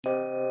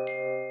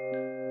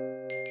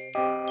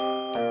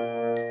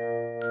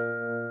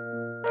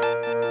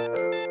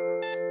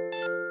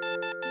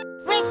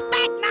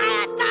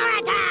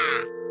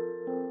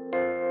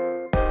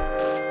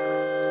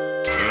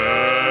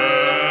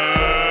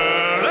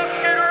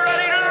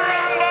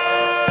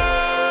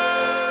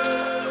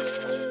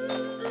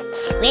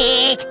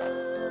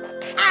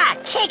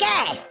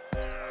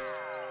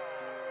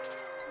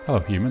Hello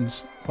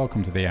humans,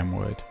 welcome to the M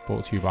Word,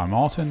 brought to you by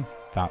Martin,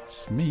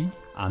 that's me,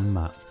 And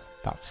Matt.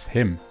 that's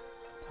him.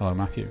 Hello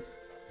Matthew.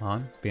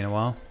 Hi, been a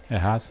while. It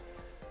has.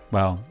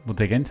 Well, we'll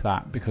dig into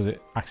that because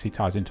it actually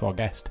ties into our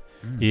guest,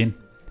 Ian.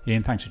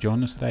 Ian, thanks for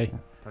joining us today.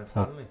 Thanks for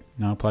having me.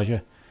 No,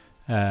 pleasure.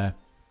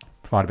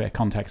 Provide a bit of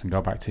context and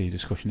go back to your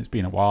discussion. It's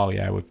been a while,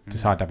 yeah, we've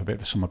decided to have a bit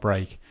of a summer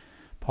break.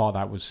 Part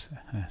of that was,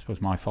 I suppose,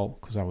 my fault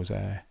because I was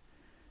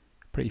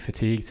pretty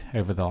fatigued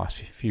over the last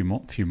few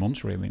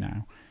months really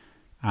now.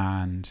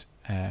 And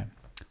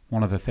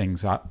one of the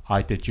things that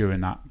I did during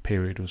that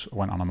period was I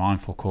went on a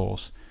mindful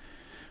course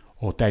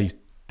or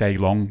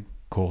day-long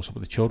course up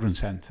at the Children's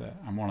Centre,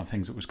 and one of the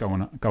things that was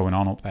going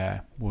on up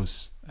there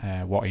was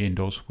what Ian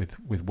does with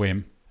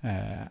Wim,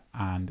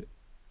 and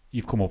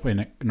you've come up in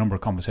a number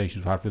of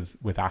conversations we've had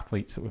with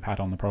athletes that we've had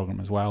on the programme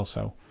as well.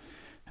 So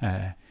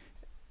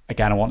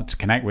again, I wanted to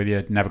connect with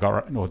you,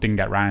 didn't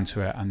get round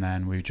to it, and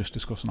then we were just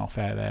discussing off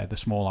air there, the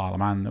small Isle of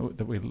Man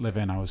that we live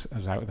in. I was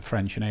out with the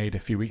French and Aid a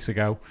few weeks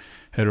ago,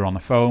 heard her on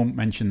the phone,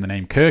 mentioned the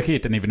name Kirk,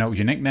 didn't even know it was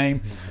your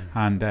nickname,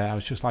 and I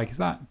was just like, is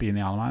that being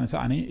the Isle of Man, is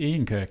that an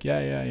Ian Kirk? Yeah,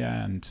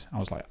 and I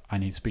was like, I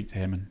need to speak to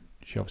him, and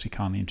she obviously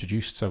kindly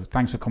introduced, so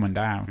thanks for coming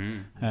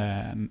down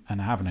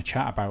and having a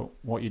chat about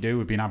what you do.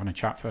 We've been having a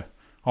chat for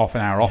half an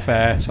hour off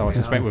air, so I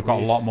suspect we've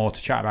got a lot more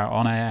to chat about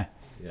on air.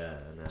 Yeah.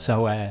 No.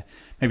 So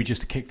maybe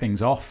just to kick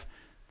things off,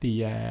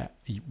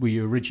 were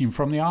you originally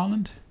from the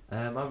island?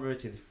 I'm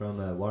originally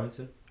from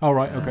Warrington. Oh,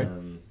 right, okay.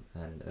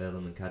 And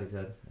Earlham and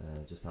Cadishead,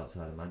 just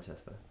outside of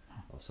Manchester,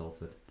 or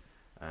Salford.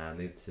 I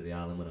moved to the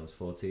island when I was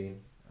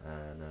 14,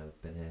 and I've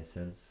been here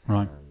since.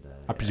 Right. And,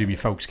 I presume your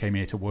folks came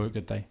here to work,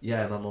 did they?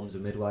 Yeah, my mum's a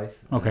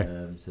midwife. Okay.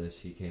 So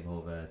she came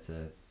over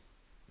to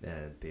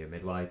be a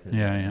midwife in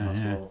Yeah, the yeah,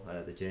 hospital,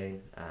 the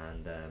Jane.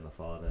 And my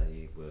father,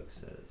 he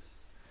works as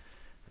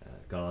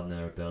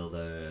gardener,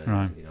 builder,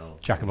 Right.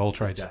 Jack of all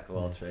trades. Jack of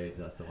all trades,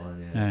 that's the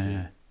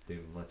one. Do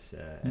much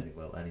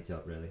any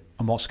job really.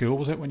 And what school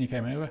was it when you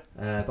came over?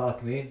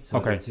 Ballacomine, so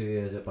Okay. I did 2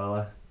 years at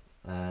Balla,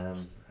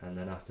 and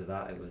then after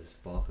that it was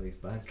Barclays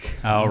Bank.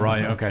 Oh,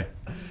 right, okay.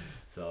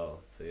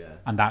 So yeah.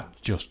 And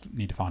that just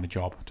need to find a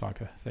job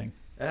type of thing.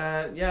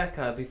 Yeah,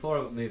 kind of. Before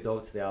I moved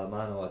over to the Isle of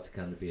Man, I wanted to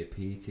kind of be a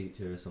PE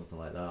teacher or something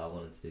like that. I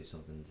wanted to do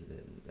something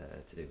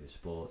to do with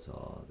sports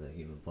or the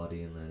human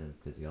body and learning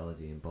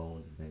physiology and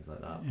bones and things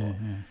like that. But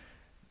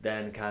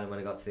then kind of when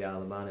I got to the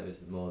Isle of Man, it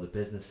was more the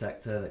business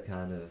sector that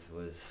kind of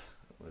was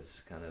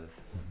kind of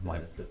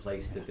the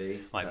place to be.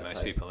 Like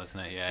most people, isn't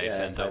it? Yeah, you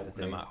end up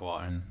no matter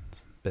what in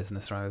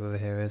business right over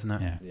here, isn't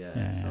it?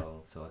 Yeah.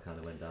 So I kind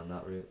of went down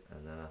that route,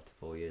 and then after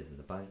 4 years in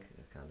the bank,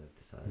 I kind of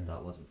decided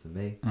that wasn't for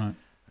me. Right.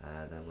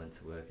 Then went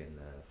to work in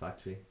a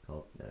factory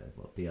called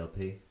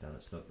DLP down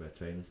at Snugborough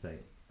Train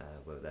Estate.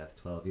 Worked there for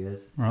 12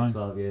 years. It took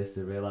 12 years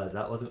to realise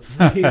that wasn't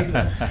for me.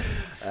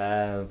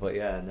 But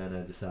yeah, and then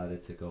I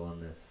decided to go on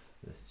this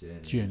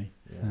journey.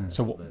 Yeah.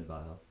 So learn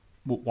about health.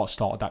 What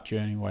started that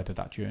journey? Where did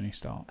that journey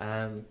start?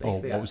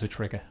 Basically, what was the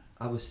trigger?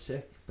 I was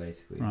sick,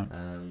 basically. Right.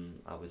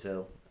 I was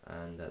ill,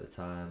 and at the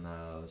time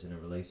I was in a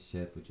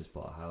relationship. We just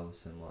bought a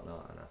house and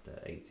whatnot, and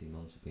after 18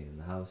 months of being in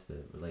the house, the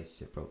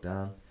relationship broke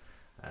down.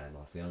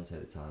 My fiance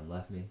at the time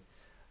left me,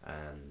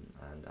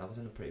 and I was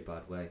in a pretty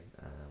bad way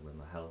with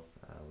my health.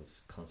 I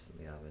was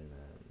constantly having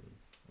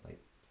like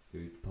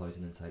food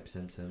poisoning type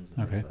symptoms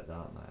and things like that.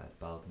 I had a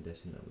bowel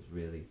condition that was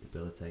really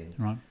debilitating.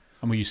 Right.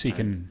 And were you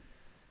speaking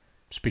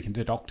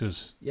to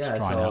doctors? Yeah,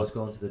 so I was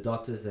going to the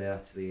doctors. They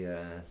actually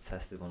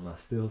tested one of my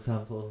stool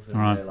samples and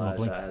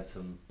realised that I had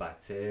some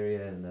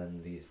bacteria and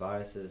then these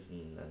viruses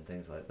and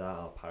things like that,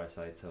 or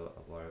parasites or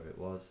whatever it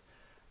was.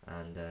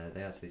 And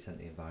they actually sent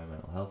the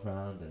environmental health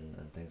round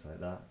and things like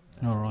that.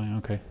 Oh, right,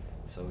 okay.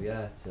 So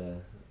yeah,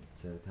 to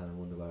kind of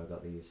wonder where I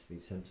got these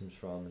symptoms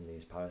from and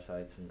these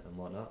parasites and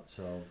whatnot.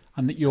 So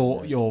and that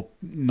your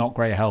not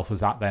great health,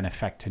 was that then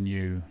affecting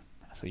you?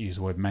 So use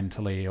the word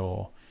mentally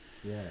or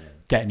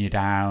getting you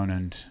down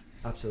and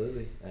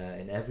absolutely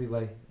in every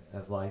way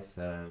of life,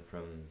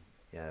 from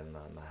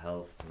my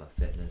health to my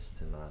fitness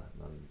to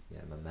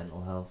my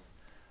mental health.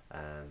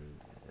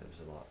 It was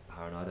a lot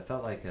paranoid. I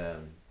felt like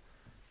a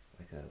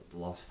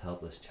lost,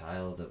 helpless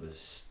child that was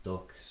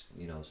stuck,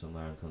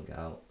 somewhere and couldn't get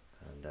out.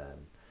 And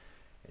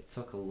it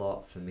took a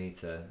lot for me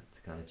to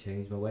kind of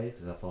change my ways,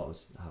 because I thought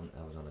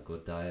I was on a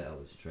good diet, I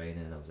was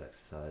training, I was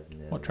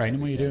exercising. What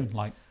training were you doing?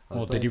 Like,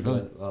 what did you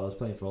do? I was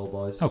playing for All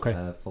Boys,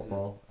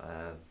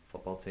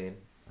 football team.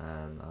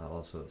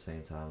 Also at the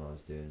same time I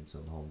was doing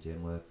some home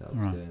gym work that I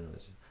was doing.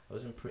 I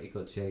was in pretty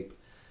good shape,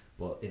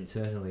 but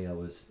internally I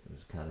was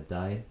kind of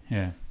dying.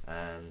 Yeah.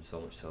 So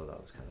much so that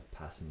I was kind of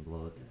passing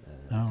blood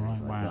and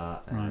things like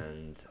that.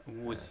 And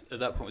at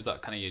that point, was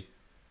that kind of your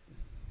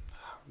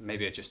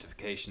maybe a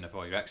justification of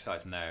all your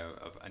exercise now,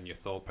 and your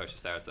thought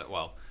process there is that,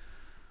 well,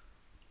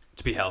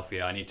 to be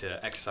healthier, I need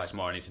to exercise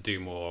more, I need to do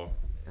more,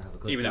 have a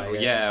good even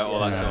diet, all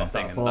that sort of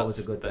thing. I thought it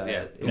was a good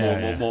diet.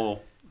 More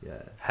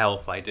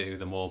health I do,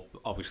 the more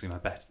obviously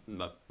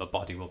my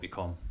body will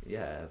become.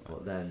 Yeah,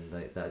 but then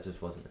like, that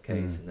just wasn't the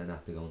case, and then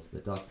after going to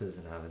the doctors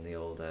and having the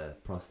old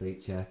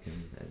prostate check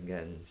and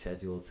getting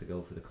scheduled to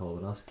go for the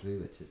colonoscopy,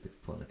 which is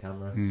putting the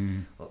camera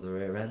up the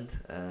rear end,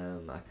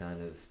 I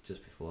kind of,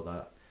 just before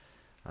that,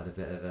 had a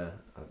bit of a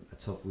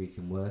tough week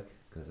in work,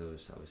 because I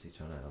was obviously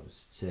I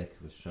was sick,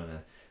 I was trying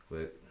to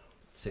work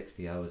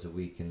 60 hours a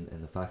week in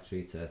the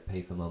factory to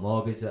pay for my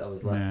mortgage that I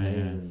was left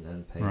paying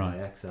and pay my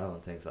ex out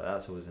and things like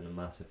that, so I was in a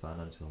massive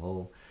financial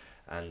hole,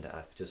 and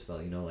I've just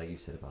felt, like you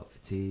said about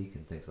fatigue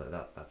and things like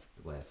that, that's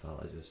the way I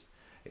felt.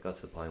 It got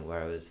to the point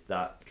where I was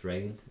that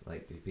drained,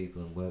 like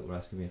people in work were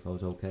asking me if I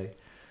was okay,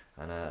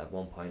 and at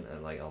one point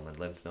like all my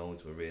lymph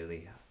nodes were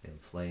really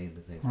inflamed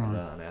and things like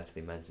that, and I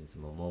actually mentioned to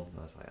my mum,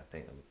 I was like, I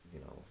think I'm,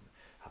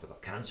 have I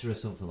got cancer or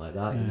something like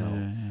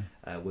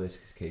that,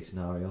 worst case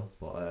scenario,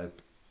 but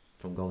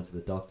from going to the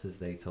doctors,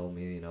 they told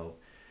me,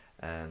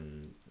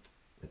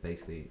 that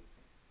basically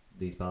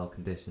these bowel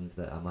conditions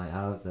that I might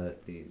have,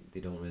 that they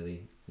don't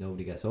really,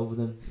 nobody gets over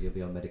them. You'll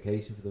be on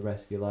medication for the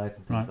rest of your life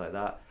and things like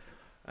that.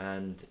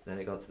 And then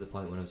it got to the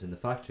point when I was in the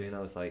factory, and I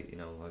was like,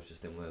 I was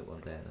just in work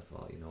one day, and I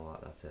thought, you know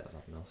what, that's it, I've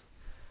had enough.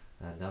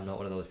 And I'm not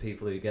one of those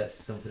people who gets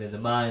something in the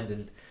mind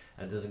and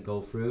doesn't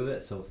go through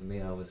it. So for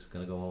me, I was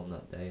going to go home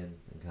that day and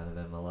kind of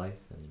end my life.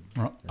 And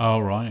I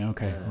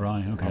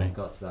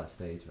got to that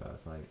stage where I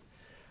was like,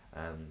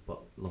 but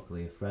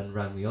luckily a friend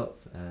rang me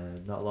up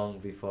not long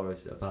before I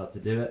was about to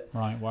do it.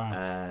 Right, wow.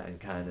 And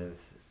kind of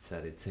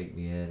said he'd take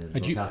me in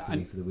and look after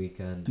me for the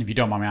weekend. And if you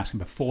don't mind me asking,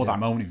 before that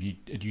moment,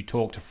 had you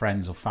talked to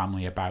friends or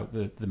family about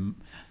the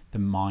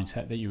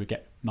mindset that you would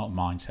get, not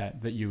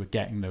mindset, that you were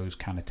getting those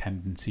kind of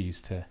tendencies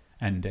to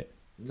end it?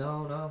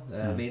 No.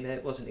 I mean,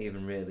 it wasn't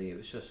even really, it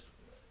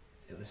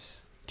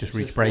was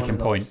reached breaking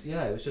point.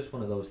 Yeah, it was just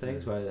one of those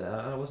things where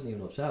I wasn't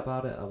even upset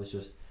about it. I was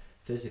just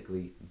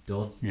physically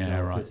done,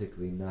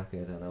 physically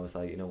knackered, and I was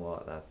like, you know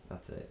what,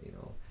 that's it,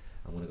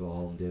 I'm going to go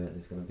home and do it, and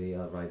it's going to be,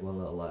 I'll write one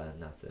little letter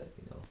and that's it,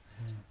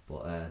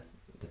 but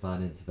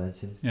divine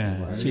intervention,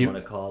 whatever you want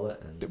to call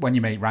it. And when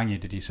your mate rang you,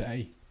 did he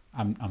say,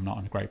 I'm not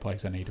in a great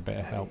place, I need a bit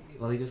of help?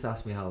 Well, he just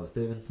asked me how I was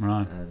doing,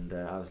 and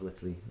I was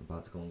literally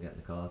about to go and get in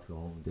the car to go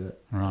home and do it,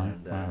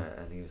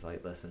 and he was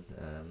like, listen,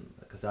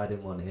 because I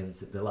didn't want him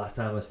to, the last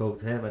time I spoke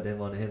to him, I didn't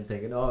want him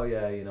thinking, oh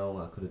yeah,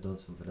 I could have done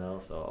something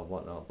else or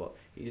whatnot, but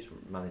he just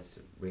managed to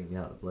ring me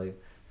out of the blue,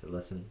 said,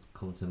 listen,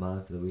 come to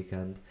mine for the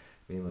weekend,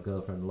 me and my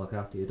girlfriend will look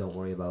after you, don't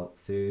worry about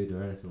food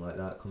or anything like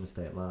that, come and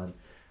stay at mine.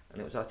 And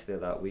it was actually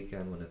that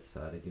weekend when I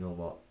decided, you know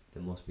what,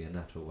 there must be a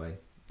natural way.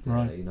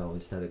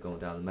 Instead of going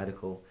down the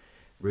medical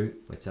route,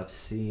 which I've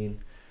seen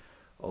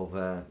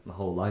over my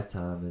whole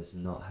lifetime has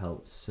not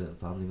helped certain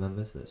family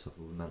members that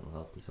suffer with mental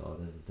health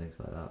disorders and things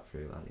like that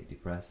through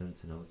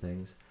antidepressants and other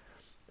things.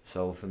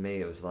 So for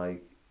me, it was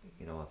like,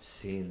 I've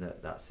seen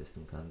that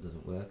system kind of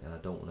doesn't work, and I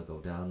don't want to go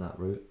down that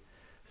route.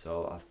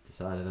 So I've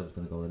decided I was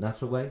going to go the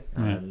natural way,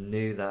 and I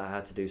knew that I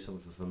had to do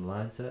something for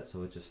my mindset.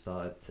 So I just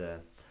started to,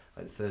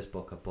 the first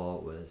book I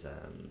bought was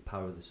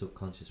Power of the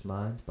Subconscious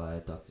Mind by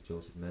Dr.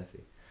 Joseph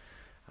Murphy.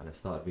 And I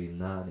started reading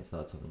that, and he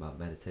started talking about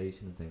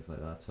meditation and things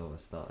like that. So I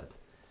started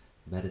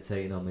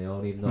meditating on my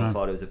own, even though I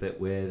thought it was a bit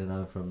weird. And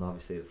I'm from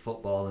obviously the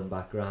footballing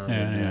background,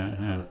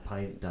 have a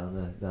pint down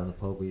the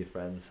pub with your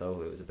friends,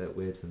 so it was a bit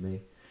weird for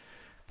me.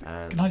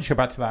 Can I just go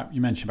back to that?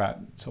 You mentioned about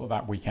sort of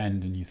that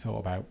weekend, and you thought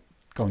about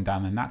going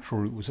down the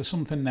natural route. Was there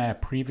something there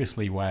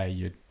previously where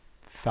you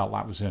felt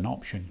that was an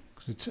option?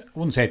 'Cause I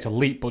wouldn't say it's a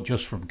leap, but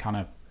just from kind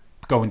of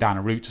going down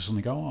a route to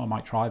suddenly go, I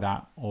might try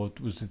that, or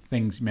was the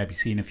things maybe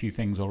seen a few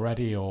things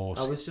already, or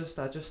I just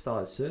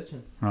started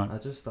searching. I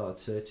just started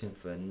searching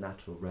for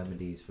natural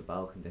remedies for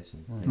bowel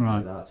conditions and things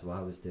like that. So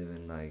I was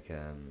doing like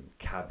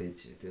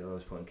cabbage. I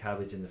was putting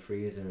cabbage in the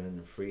freezer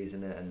and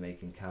freezing it and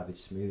making cabbage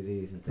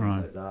smoothies and things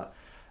like that.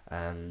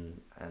 And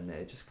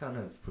it just kind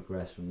of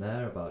progressed from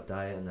there about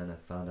diet, and then I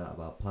found out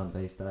about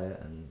plant-based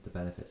diet and the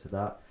benefits of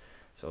that.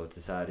 So I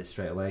decided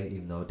straight away,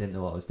 even though I didn't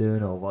know what I was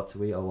doing or what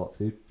to eat or what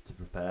food to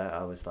prepare,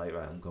 I was like,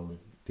 right, I'm going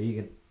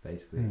vegan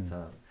basically at the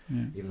time,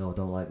 even though I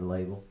don't like the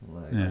label,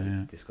 like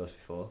we discussed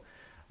before.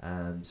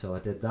 So I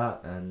did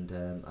that, and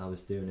I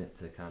was doing it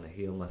to kind of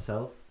heal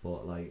myself,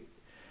 but like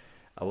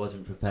I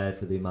wasn't prepared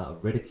for the amount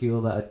of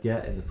ridicule that I'd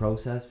get in the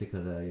process,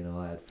 because I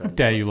had friends. How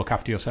dare you look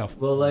after yourself?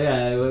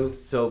 Well,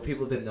 so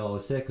people didn't know I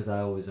was sick, because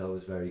I was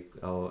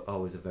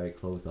a very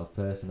closed off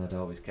person. I'd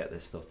always kept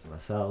this stuff to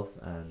myself,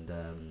 and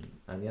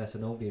so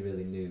nobody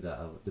really knew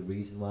the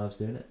reason why I was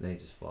doing it. They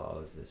just thought I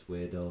was this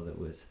weirdo that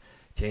was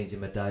changing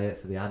my diet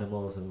for the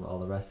animals and all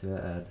the rest of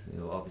it. I had,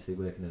 obviously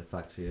working in a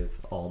factory of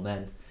all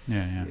men.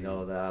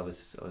 That I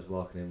was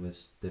walking in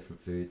with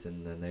different foods,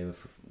 and then they were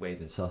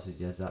waving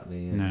sausages at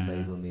me and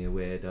labeling me a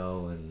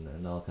weirdo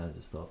and all kinds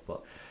of stuff.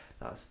 But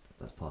that's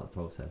part of the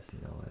process.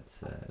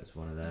 It's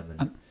one of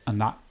them.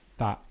 And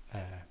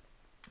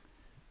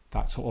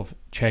that sort of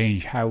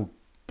change. How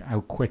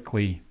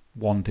quickly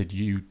did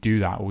you do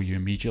that, or were you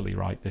immediately,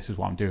 right, this is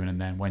what I'm doing?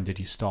 And then when did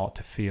you start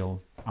to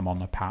feel I'm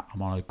on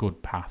a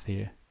good path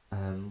here?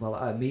 Well,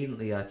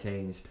 immediately I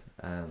changed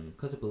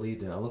because I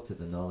believed in it. I looked at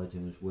the knowledge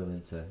and was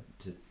willing to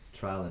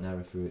trial and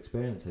error through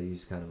experience. I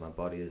used kind of my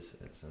body as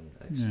an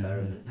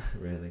experiment,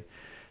 really,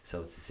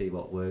 so to see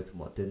what worked and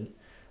what didn't.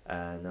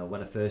 And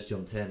when I first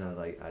jumped in,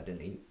 I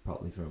didn't eat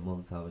properly for a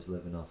month. I was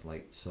living off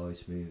like soy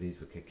smoothies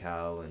with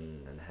cacao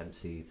and hemp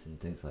seeds and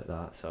things like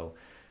that. So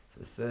for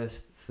the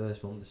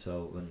first month or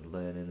so, when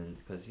learning, and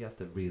because you have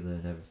to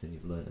relearn everything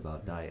you've learned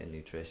about diet and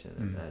nutrition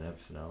and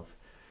everything else.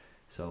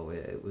 So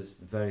it was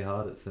very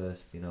hard at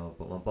first,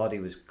 but my body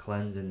was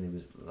cleansing. It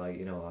was like,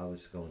 I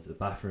was going to the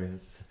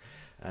bathrooms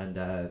and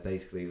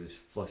basically was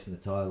flushing the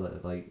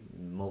toilet like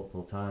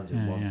multiple times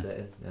in one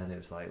sitting. And it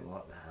was like,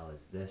 what the hell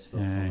is this stuff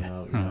coming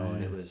out,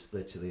 and it was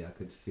literally, I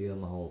could feel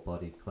my whole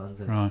body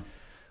cleansing. Right.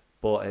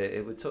 But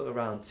it took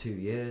around 2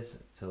 years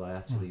till I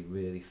actually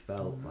really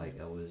felt like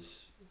I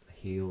was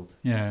healed.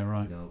 Yeah,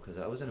 right. Because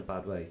I was in a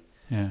bad way.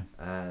 Yeah.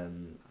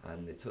 And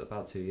it took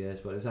about 2 years,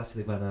 but it was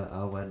actually when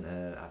I went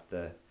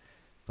after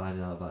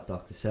finding out about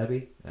Dr.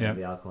 Sebi and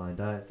the alkaline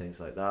diet, things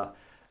like that,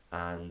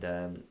 and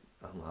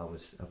I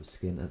was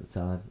skint at the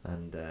time,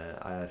 and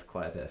I had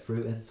quite a bit of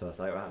fruit in, so I was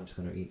like, right, I'm just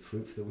going to eat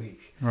fruit for the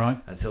week, right,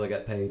 until I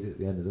get paid at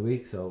the end of the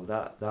week. So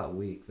that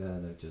week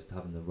then of just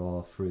having the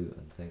raw fruit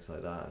and things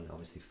like that, and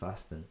obviously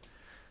fasting,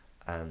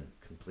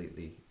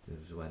 completely, it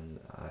was when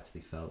I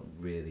actually felt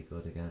really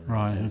good again.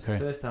 Right, and it was the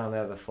first time I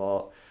ever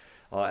thought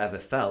or ever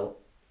felt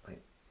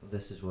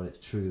this is what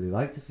it's truly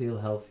like to feel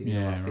healthy.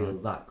 I feel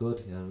that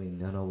good. I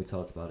mean, I know we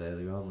talked about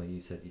earlier on where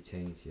you said you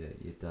changed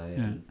your diet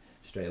and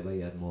straight away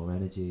you had more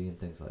energy and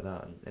things like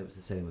that. And it was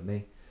the same with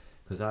me,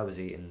 because I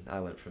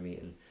went from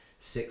eating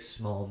 6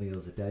 small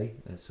meals a day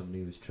as somebody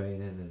who was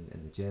training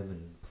in the gym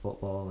and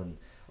football and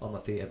on my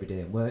feet every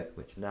day in work,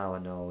 which now I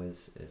know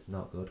is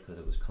not good, because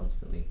it was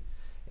constantly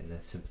in the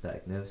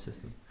sympathetic nervous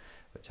system,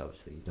 which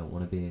obviously you don't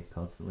want to be in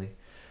constantly.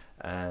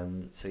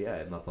 So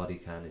yeah, my body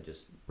kind of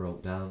just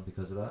broke down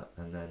because of that.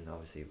 And then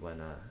obviously when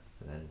I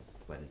then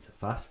went into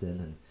fasting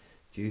and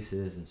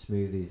juices and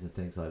smoothies and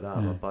things like that,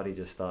 my body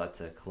just started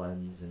to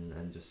cleanse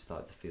and just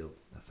started to feel,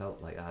 I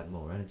felt like I had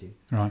more energy.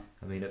 Right.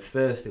 I mean, at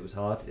first it was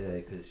hard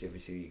because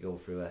obviously you go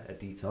through a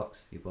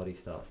detox, your body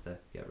starts to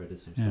get rid of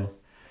some stuff.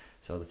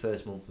 So the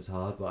first month was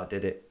hard, but I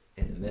did it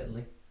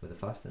intermittently with the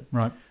fasting.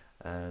 Right.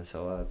 And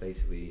so I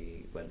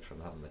basically went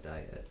from having my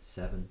diet at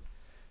 7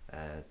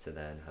 to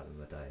then having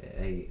my diet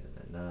at 8 and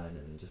then 9,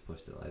 and then just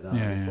pushed it like that.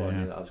 Before I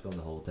knew it, I was going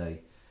the whole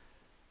day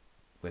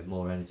with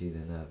more energy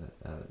than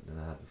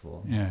I had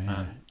before.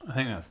 I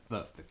think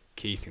that's the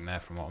key thing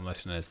there from what I'm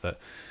listening, is that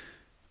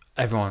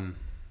everyone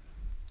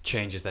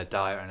changes their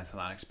diet or anything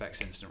like that and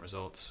expects instant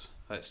results.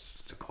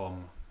 It's to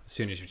come as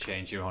soon as you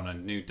change, you're on a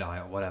new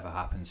diet, whatever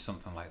happens,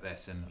 something like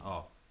this, and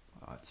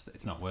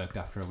it's not worked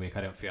after a week,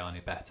 I don't feel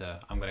any better,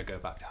 I'm going to go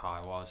back to how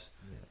I was.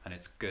 And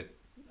it's good.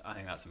 I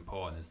think that's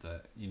important, is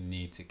that you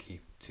need to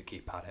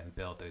keep at it and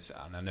build those.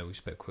 And I know we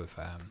spoke with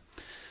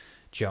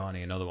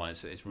Johnny. Another one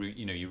is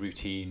your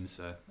routines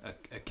are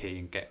key,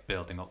 and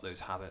building up those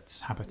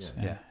habits.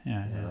 Yeah,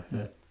 that's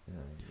it.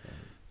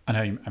 I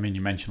know. I mean,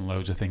 you mentioned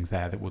loads of things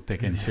there that we'll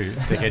dig into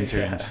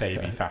and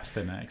saving,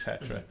 fasting,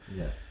 etc.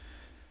 Yeah.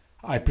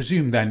 I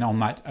presume then on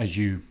that, as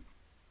you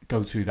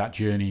go through that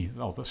journey,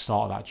 or the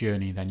start of that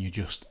journey, then you're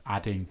just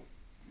adding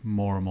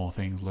more and more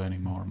things,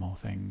 learning more and more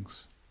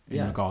things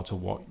in regard to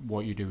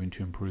what you're doing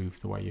to improve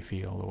the way you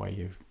feel, the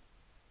way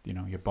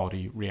your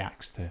body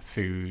reacts to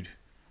food,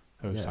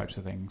 those types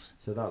of things.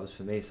 So that was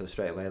for me. So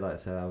straight away, like I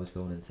said, I was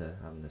going into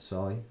having the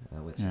soy,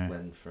 which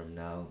went from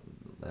now,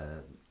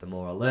 the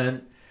more I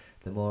learned,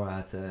 the more I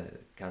had to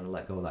kind of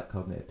let go of that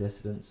cognitive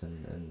dissonance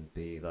and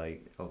be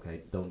like,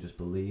 okay, don't just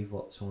believe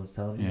what someone's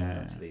telling me,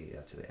 actually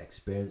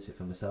experience it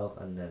for myself,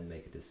 and then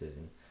make a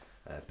decision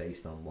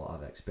based on what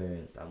I've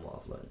experienced and what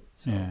I've learned.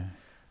 So,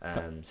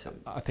 so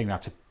I think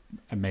that's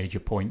a major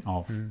point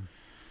of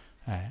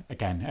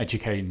again,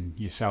 educating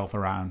yourself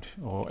around,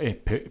 or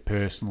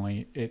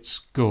personally, it's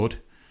good,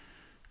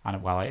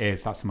 and well, it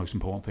is. That's the most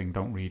important thing.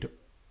 Don't read,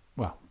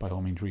 well, by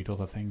all means, read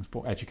other things,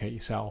 but educate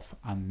yourself,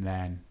 and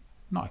then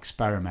not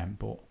experiment,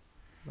 but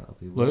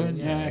learn.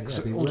 Because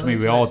ultimately,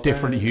 we are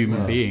different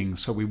human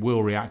beings, so we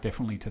will react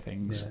differently to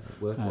things.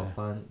 Work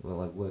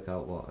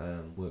out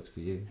what works for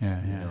you.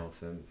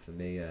 For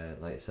me,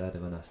 like I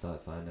said, when I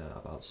started finding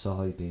out about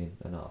soy being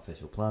an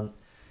artificial plant,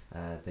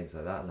 things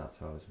like that, and that's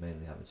how I was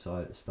mainly having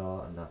soy at the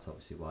start, and that's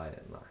obviously why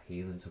my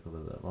healing took a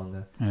little bit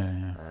longer.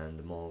 And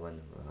the more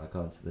when I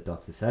got into the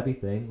Dr. Sebi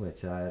thing,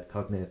 which I had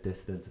cognitive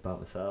dissonance about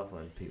myself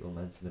when people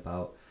mentioned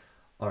about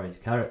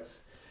orange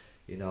carrots,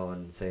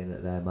 and saying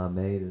that they're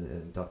man-made,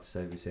 and Dr.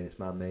 Sebi was saying it's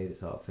man-made,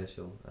 it's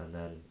artificial, and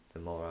then the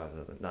more I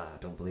was like, I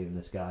don't believe in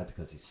this guy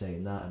because he's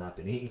saying that, and I've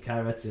been eating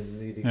carrots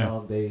and they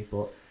can't be,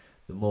 but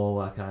the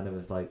more I kind of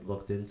was like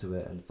looked into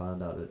it and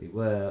found out that they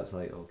were, I was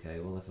like, okay,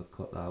 well, if I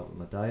cut that out with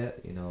my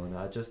diet, and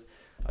I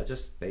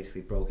just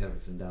basically broke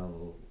everything down.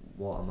 Well,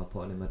 what am I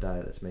putting in my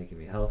diet that's making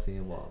me healthy,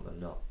 and what am I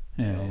not?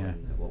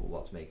 And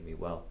what's making me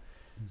well.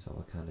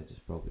 So I kind of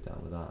just broke it down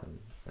with that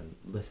and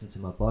listen to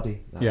my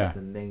body. That's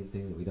the main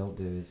thing that we don't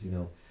do is,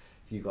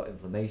 if you got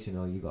inflammation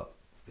or you got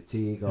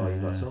fatigue or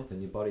you've got Yeah.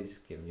 something, your body's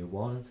giving you a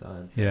warning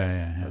sign.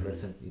 Yeah.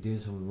 Listen, you're doing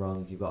something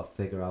wrong. You've got to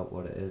figure out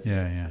what it is.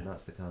 Yeah, And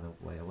that's the kind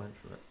of way I went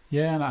from it.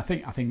 Yeah, and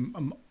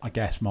I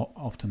guess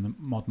often the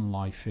modern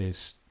life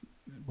is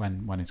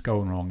when it's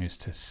going wrong is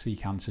to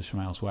seek answers from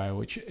elsewhere,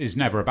 which is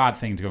never a bad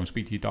thing to go and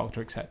speak to your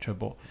doctor, etc.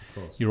 But Of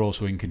course. you're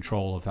also in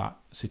control of that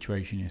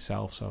situation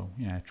yourself. So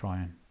yeah,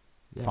 try and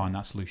find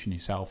that solution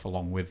yourself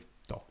along with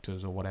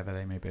doctors or whatever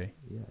they may be.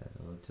 Yeah,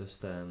 or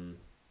just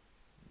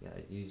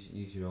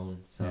use your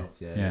own self.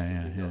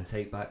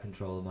 Take back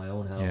control of my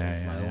own health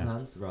into my own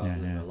hands rather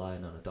than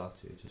relying on a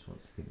doctor who just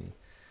wants to give me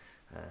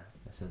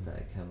a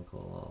synthetic chemical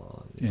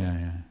or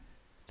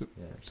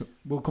So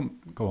we'll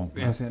go on.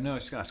 Yeah. I was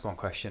just going to ask one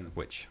question,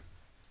 which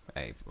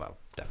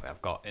definitely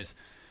I've got, is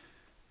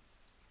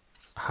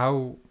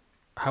how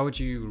would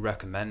you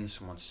recommend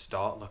someone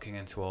start looking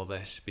into all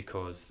this?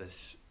 Because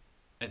there's,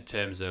 in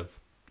terms of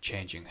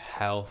changing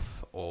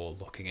health or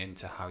looking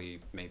into how you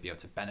may be able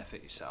to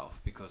benefit yourself,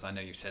 because I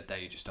know you said there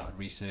you just started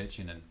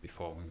researching, and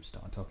before we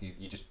started talking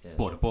you just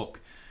bought a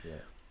book.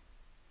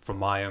 From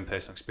my own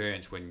personal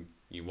experience, when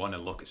you want to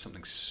look at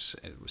something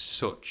with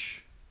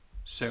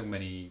so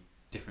many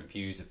different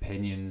views,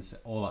 opinions,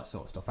 all that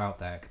sort of stuff out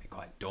there, it can be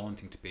quite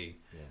daunting to be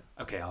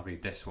okay, I'll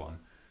read this one,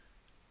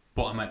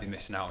 but I might be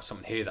missing out on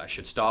something here that I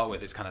should start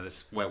with. It's kind of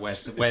this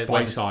where's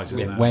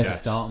the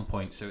starting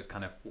point? So it's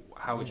kind of,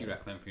 how would you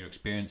recommend from your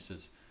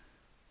experiences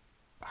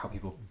how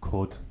people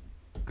could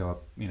go,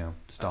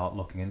 start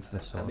looking into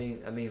this? I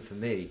mean, for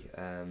me,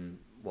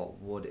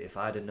 if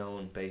I'd have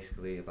known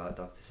basically about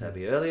Dr.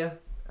 Sebi earlier,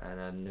 and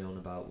I'd known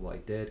about what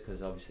he did,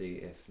 because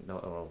obviously,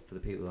 for the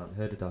people who haven't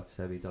heard of Dr.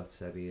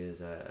 Sebi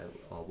is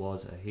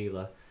was a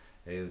healer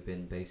who had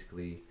been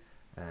basically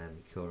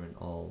curing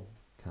all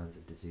kinds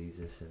of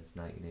diseases since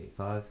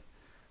 1985,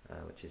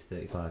 which is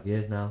 35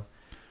 years now.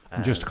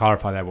 And just to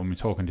clarify there, when we're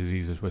talking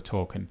diseases, we're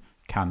talking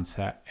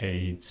cancer,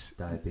 AIDS,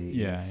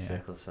 diabetes,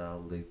 sickle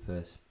cell,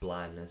 lupus,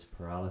 blindness,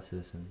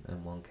 paralysis,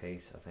 in one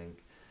case, I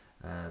think.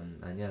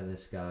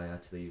 This guy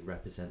actually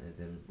represented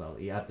him. Well,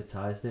 he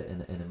advertised it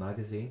in a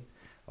magazine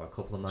or a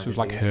couple of magazines.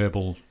 So it was like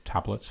herbal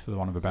tablets, for the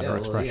want of a better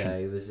expression.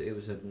 It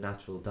was a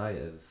natural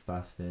diet of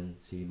fasting,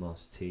 sea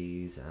moss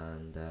teas,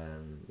 and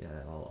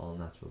all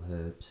natural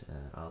herbs,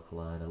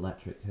 alkaline,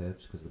 electric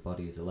herbs, because the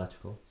body is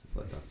electrical. So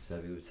what Dr.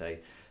 Sebi would say,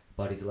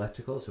 the body's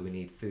electrical, so we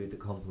need food that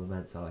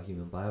complements our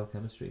human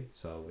biochemistry.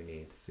 So we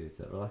need foods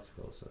that are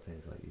electrical. So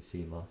things like your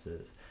sea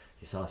mosses,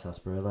 your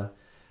sarsaparilla,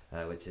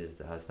 which has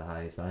the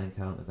highest iron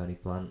count of any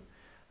plant,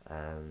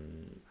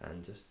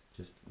 and just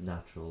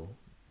natural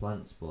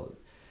plants. But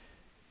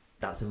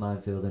that's a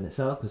minefield in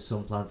itself, because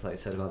some plants, like I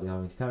said about the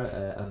orange carrot,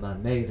 are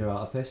man-made or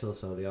artificial.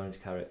 So the orange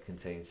carrot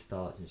contains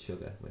starch and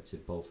sugar, which are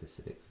both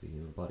acidic for the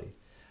human body.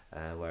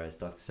 Whereas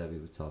Dr.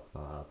 Sebi would talk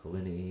about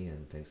alkalinity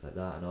and things like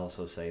that, and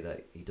also say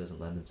that he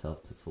doesn't lend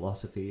himself to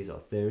philosophies or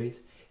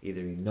theories.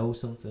 Either he knows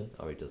something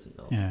or he doesn't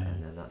know,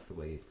 and then that's the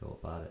way he'd go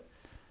about it.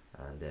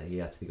 And he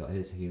actually got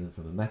his healing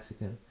from a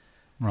Mexican,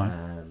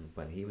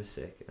 when he was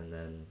sick, and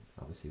then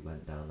obviously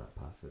went down that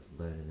path of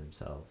learning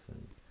himself.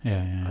 And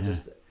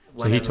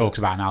so he talks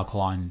about an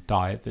alkaline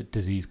diet, that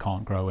disease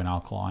can't grow in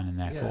alkaline, and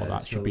therefore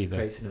that should be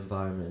creates an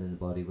environment in the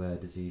body where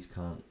disease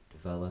can't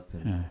develop.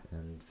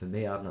 And for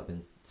me, I've not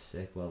been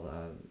sick,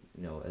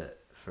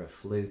 for a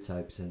flu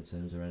type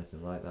symptoms or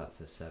anything like that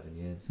for 7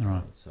 years.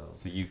 Right. So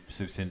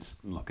since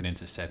looking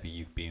into Sebi,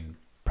 you've been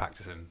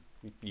practicing.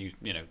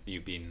 You've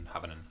been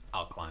having an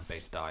alkaline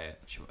based diet,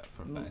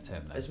 for a better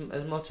term. As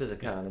much as I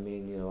can. I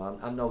mean,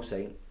 I'm no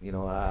saint.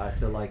 I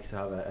still like to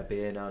have a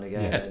beer now and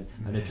again,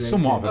 and a drink.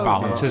 Somewhat of a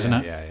balance, isn't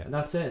it? Yeah. And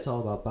that's it. It's all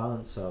about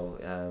balance. So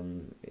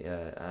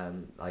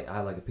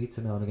I like a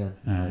pizza now and again.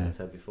 Like I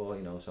said before,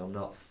 so I'm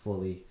not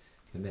fully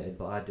committed,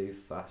 but I do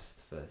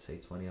fast for say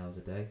 20 hours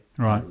a day,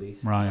 at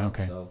least. Right.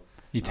 Okay. So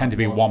you tend to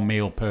be one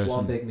meal person.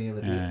 One big meal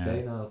a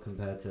day now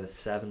compared to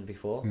 7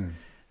 before.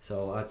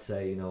 So I'd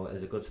say,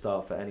 as a good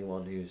start for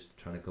anyone who's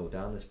trying to go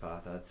down this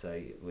path, I'd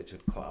say, which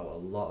would cut out a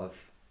lot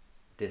of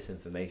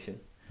disinformation,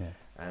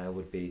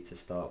 would be to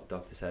start with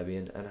Dr. Sebi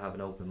and have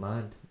an open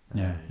mind.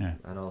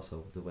 And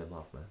also the Wim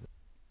Hof method.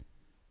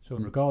 So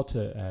in regard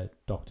to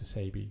Dr.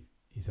 Sebi,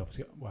 he's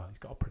obviously, he's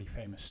got a pretty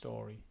famous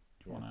story.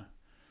 Do you want to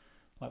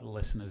let the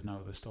listeners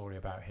know the story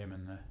about him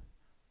and the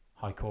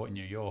High Court in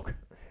New York?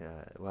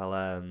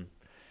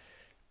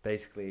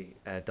 Basically,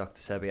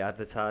 Dr. Sebi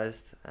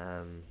advertised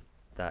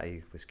that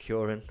he was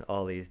curing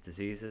all these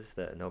diseases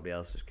that nobody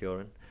else was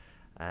curing,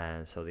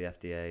 and so the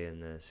FDA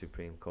and the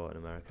Supreme Court in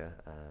America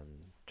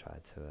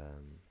tried to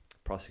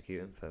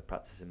prosecute him for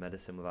practicing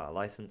medicine without a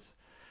license,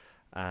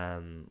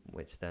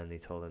 which then they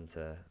told him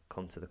to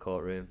come to the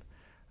courtroom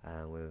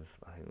with,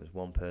 I think it was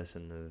one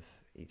person of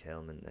each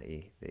ailment that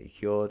he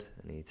cured,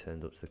 and he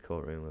turned up to the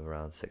courtroom with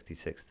around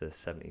 66 to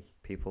 70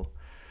 people,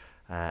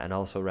 and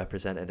also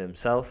represented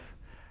himself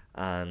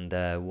and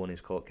won his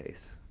court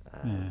case.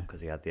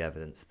 Because he had the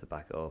evidence to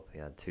back it up. He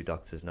had 2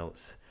 doctors'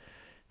 notes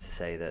to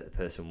say that the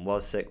person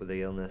was sick with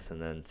the illness,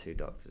 and then 2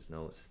 doctors'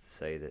 notes to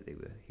say that they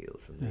were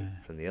healed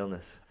from the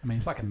illness. I mean,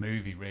 it's like a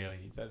movie,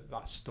 really.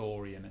 That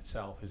story in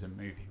itself is a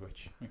movie,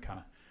 which we kind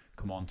of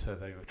come on to.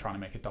 They were trying to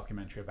make a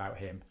documentary about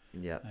him.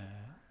 Yeah.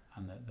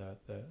 And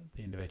the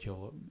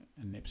individual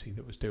in Nipsey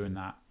that was doing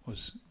that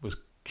was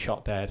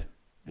shot dead.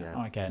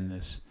 Yeah. Again,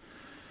 there's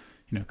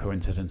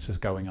coincidences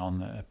going on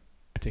that are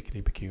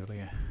particularly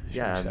peculiar.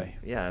 Shall we say?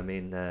 Yeah. I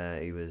mean,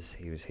 he was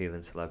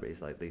healing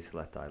celebrities like Lisa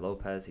Left Eye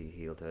Lopez. He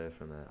healed her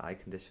from an eye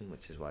condition,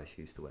 which is why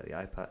she used to wear the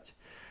eye patch.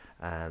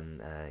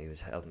 He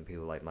was helping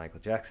people like Michael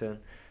Jackson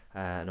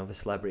and other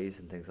celebrities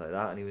and things like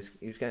that. And he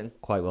was getting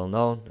quite well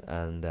known.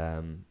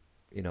 And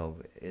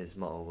his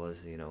motto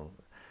was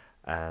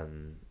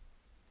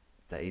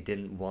that he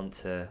didn't want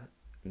to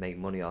make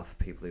money off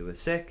people who were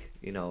sick,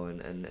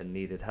 and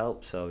needed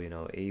help. So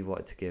he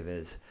wanted to give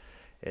his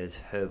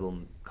herbal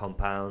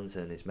compounds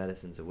and his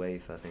medicines away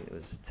for, I think it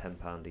was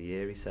 £10 a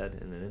year, he said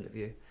in an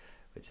interview,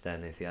 which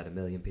then if he had 1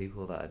 million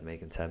people, that'd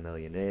make him 10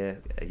 million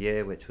a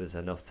year, which was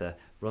enough to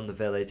run the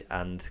village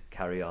and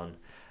carry on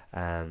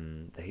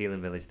the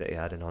healing village that he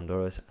had in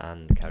Honduras,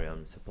 and carry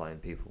on supplying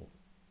people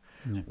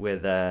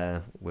with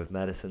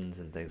medicines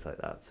and things like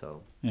that.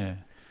 So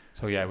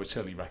I would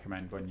certainly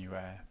recommend when you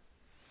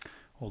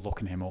or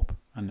looking him up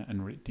and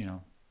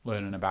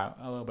learning about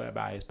a little bit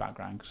about his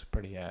background, 'cause it's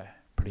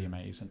pretty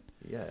amazing.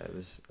 Yeah,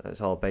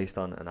 it's all based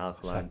on an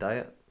alkaline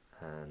diet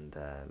and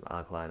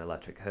alkaline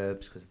electric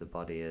herbs, because the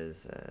body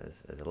is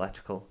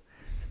electrical,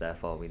 so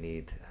therefore we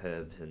need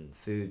herbs and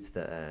foods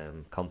that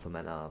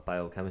complement our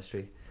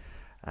biochemistry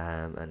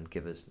and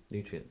give us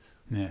nutrients,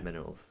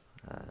 minerals.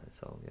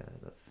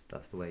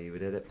 That's the way he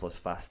did it, plus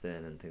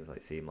fasting and things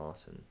like sea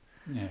moss and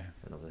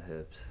other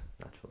herbs,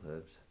 natural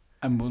herbs.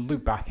 And we'll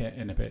loop back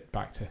in a bit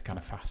back to kind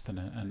of fasting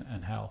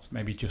and health.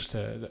 Maybe just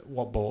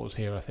what brought us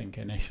here, I think,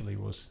 initially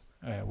was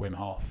Wim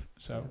Hof.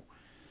 So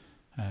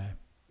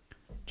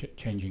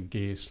changing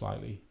gears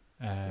slightly.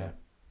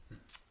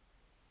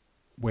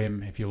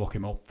 Wim, if you look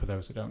him up, for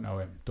those that don't know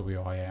him,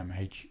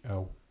 WIMHOF,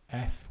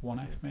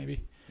 1F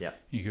maybe. Yeah.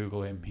 You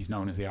Google him, he's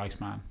known as the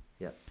Iceman.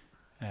 Yeah.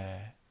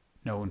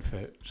 Known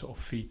for sort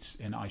of feats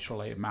in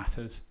ice-related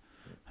matters.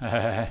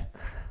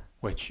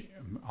 Which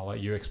I'll let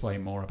you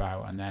explain more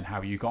about, and then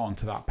how you got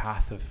onto that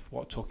path of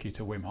what took you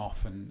to Wim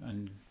Hof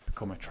and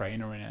become a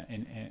trainer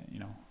in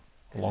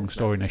a long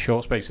story in a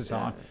short space of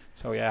time.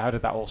 So how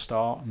did that all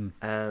start?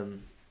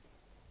 And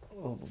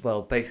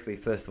well, basically,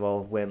 first of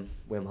all, Wim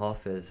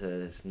Hof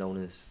is known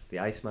as the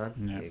Iceman.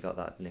 Yeah. He got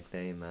that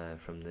nickname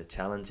from the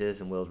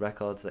challenges and world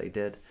records that he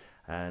did.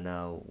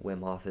 Now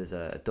Wim Hof is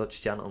a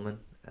Dutch gentleman.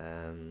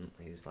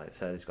 He's, like I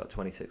said, he's got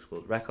 26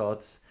 world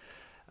records.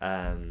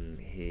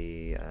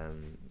 He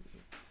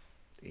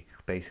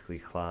basically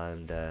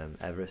climbed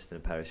Everest in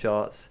a pair of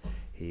shorts.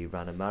 He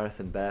ran a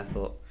marathon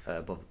barefoot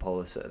above the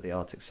polar the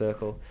Arctic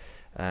Circle.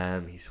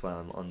 He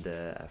swam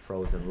under a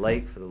frozen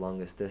lake for the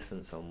longest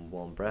distance on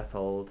one breath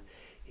hold.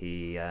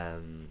 He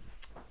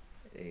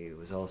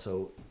was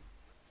also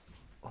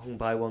hung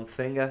by one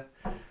finger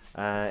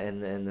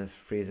in the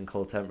freezing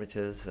cold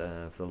temperatures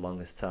for the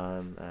longest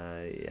time.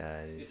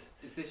 Is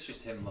this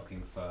just him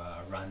looking for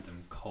a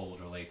random cold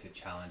related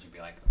challenge and be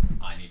like,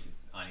 I need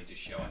to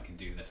show I can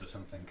do this or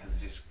something? Because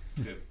it's just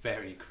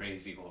very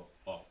crazy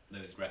what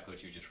those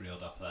records you just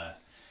reeled off there.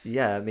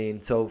 Yeah, I mean,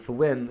 so for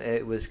Wim,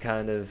 it was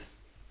kind of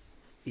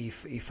he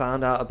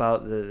found out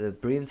about the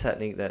breathing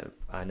technique that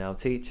I now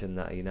teach and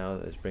that he now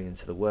is bringing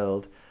to the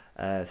world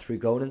through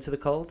going into the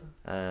cold,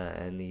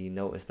 and he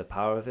noticed the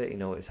power of it. He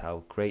noticed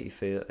how great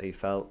he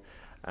felt,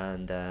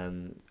 and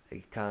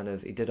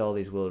he did all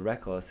these world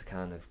records to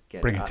kind of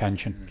get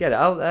it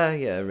out there.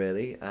 Yeah,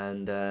 really.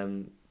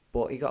 And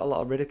but he got a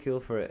lot of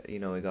ridicule for it. He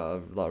got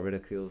a lot of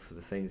ridicule for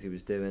the things he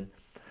was doing,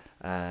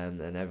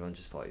 and everyone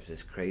just thought he was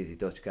this crazy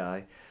Dutch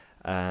guy.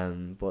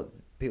 But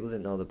people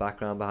didn't know the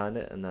background behind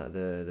it, and that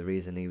the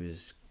reason he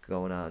was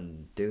going out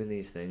and doing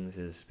these things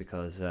is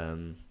because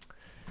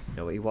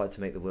he wanted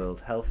to make the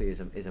world healthy.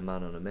 Is a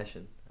man on a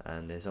mission,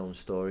 and his own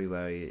story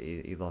where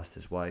he lost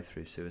his wife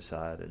through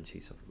suicide, and she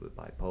suffered with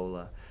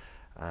bipolar,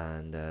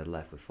 and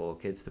left with 4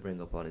 kids to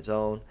bring up on his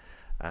own,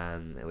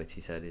 which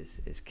he said his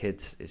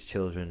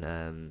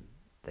children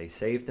they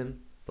saved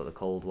him, but the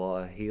cold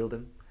water healed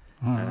him.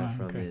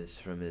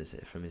 From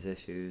his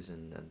issues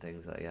and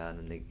things like that,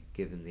 and they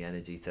give him the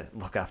energy to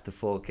look after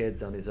 4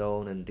 kids on his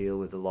own and deal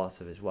with the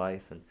loss of his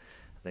wife and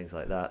things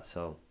like that.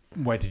 So,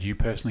 where did you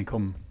personally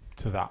come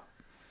to that?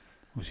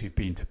 Obviously, you've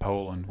been to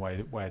Poland.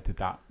 Where did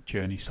that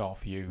journey start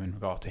for you in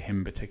regard to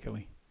him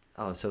particularly?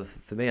 Oh, so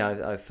for me,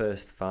 I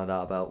first found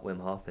out about Wim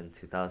Hof in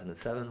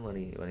 2007 when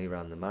he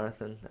ran the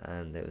marathon,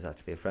 and it was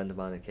actually a friend of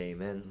mine who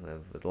came in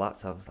with a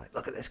laptop. I was like,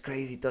 look at this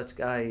crazy Dutch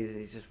guy.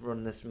 He's just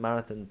running this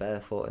marathon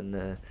barefoot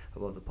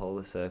above the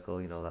polar circle.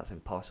 That's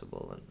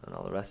impossible, and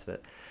all the rest of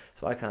it.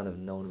 So I kind of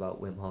known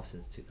about Wim Hof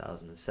since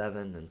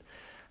 2007,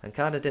 and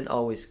kind of didn't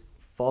always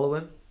follow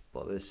him.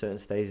 But there's certain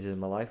stages in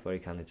my life where he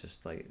kind of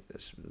just there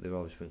have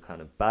always been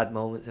kind of bad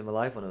moments in my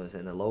life when I was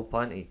in a low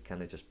point. He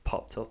kind of just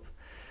popped up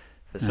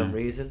for some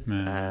reason.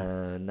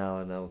 Yeah. Now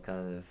I know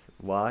kind of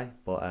why,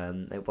 but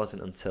it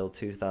wasn't until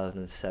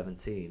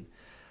 2017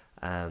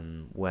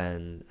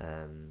 when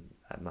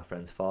my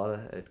friend's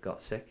father had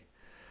got sick.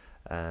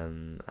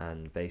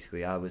 And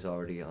basically I was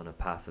already on a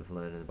path of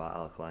learning about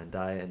alkaline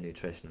diet and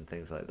nutrition and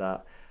things like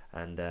that.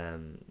 And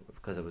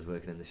because I was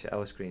working in the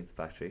shower screen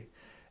factory,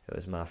 it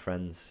was my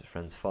friend's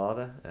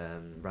father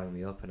rang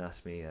me up and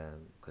asked me,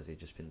 because he'd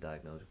just been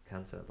diagnosed with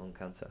cancer, lung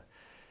cancer.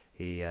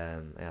 He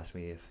asked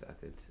me if I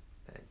could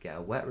get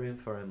a wet room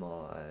for him,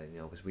 or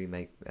because we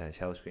make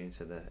shower screens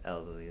for the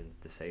elderly and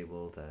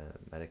disabled,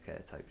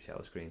 Medicare type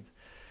shower screens.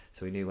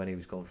 So he knew when he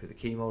was going through the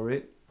chemo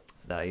route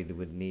that he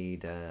would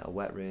need a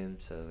wet room,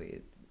 so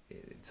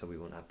we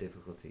wouldn't have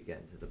difficulty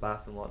getting to the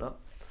bath and whatnot.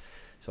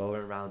 So I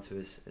went around to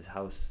his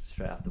house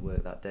straight after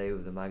work that day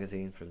with a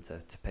magazine for him to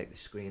pick the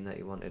screen that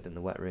he wanted and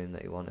the wet room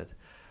that he wanted.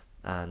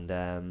 And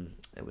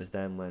it was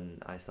then when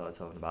I started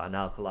talking about an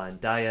alkaline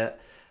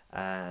diet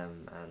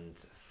and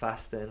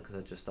fasting, because I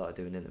just started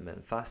doing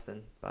intermittent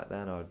fasting back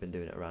then, or I'd been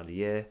doing it around a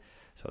year.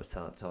 So I was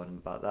telling him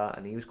about that,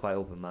 and he was quite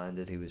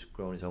open-minded. He was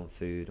growing his own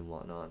food and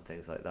whatnot and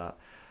things like that.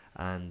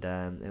 And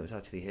it was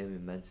actually him who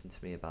mentioned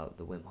to me about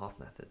the Wim Hof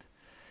method.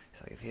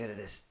 He's like, have you heard of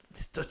this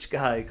Dutch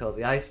guy called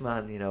the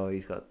Iceman?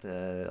 He's got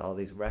all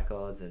these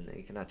records, and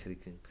he can actually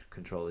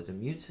control his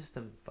immune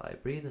system by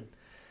breathing,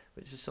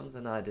 which is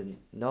something I didn't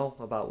know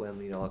about Wim.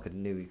 I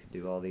knew he could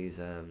do all these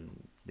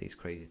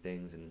crazy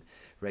things and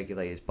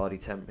regulate his body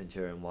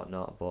temperature and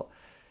whatnot, but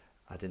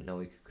I didn't know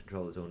he could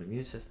control his own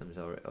immune systems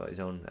or his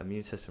own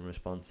immune system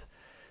response.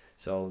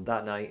 So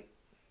that night,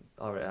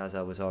 or as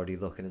I was already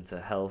looking into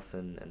health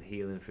and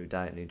healing through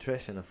diet and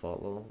nutrition, I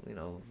thought,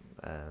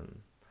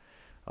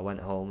 I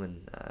went home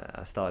and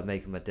I started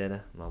making my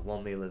dinner, my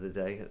one meal of the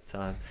day at the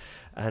time,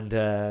 and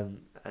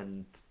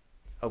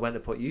I went to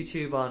put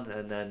YouTube on,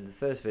 and then the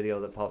first video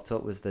that popped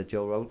up was the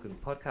Joe Rogan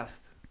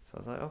podcast. So I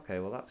was like, okay,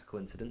 well, that's a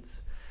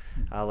coincidence.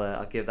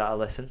 I'll give that a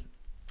listen.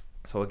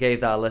 So I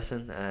gave that a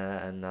listen,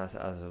 and as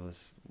I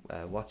was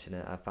watching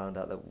it, I found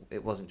out that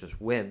it wasn't just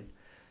Wim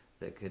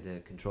that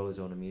could control his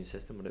own immune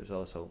system, but it was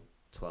also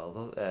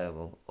 12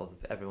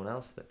 everyone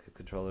else that could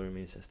control their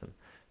immune system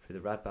through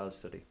the Radboud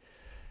study.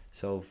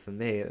 So for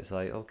me, it was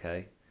like,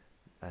 okay,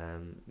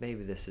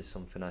 maybe this is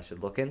something I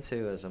should look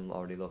into, as I'm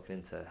already looking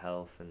into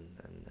health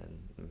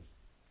and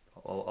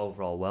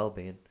overall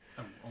well-being.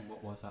 And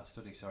what was that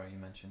study? Sorry, you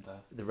mentioned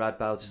that. The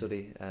Radboud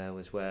study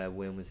was where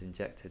Wim was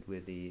injected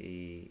with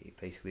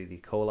basically the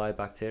E. coli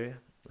bacteria,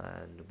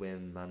 and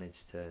Wim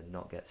managed to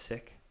not get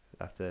sick.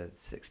 After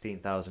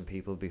 16,000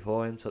 people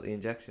before him took the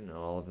injection, and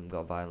all of them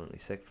got violently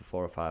sick for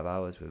 4 or 5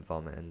 hours with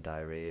vomit and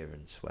diarrhea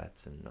and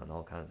sweats and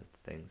all kinds of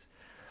things.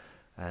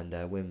 And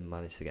Wim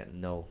managed to get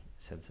no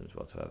symptoms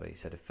whatsoever. He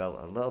said it felt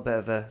a little bit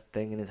of a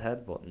thing in his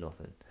head, but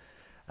nothing.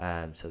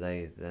 So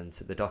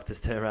the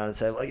doctors turned around and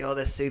said, "Well, you're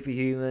this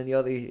superhuman.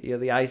 You're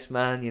the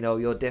Iceman.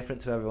 You're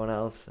different to everyone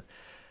else."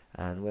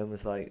 And Wim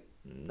was like,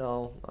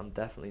 "No, I'm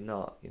definitely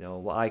not.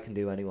 What I can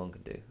do, anyone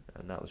can do."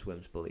 And that was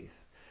Wim's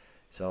belief.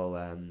 So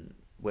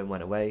Wim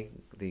went away.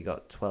 He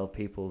got 12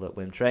 people that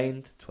Wim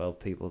trained, 12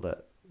 people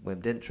that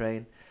Wim didn't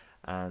train.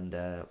 And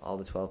all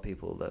the 12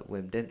 people that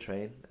Wim didn't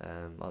train,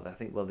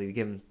 they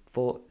gave him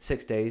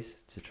 6 days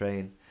to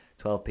train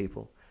 12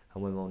 people,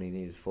 and Wim only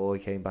needed 4.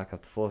 He came back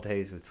after 4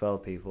 days with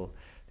 12 people.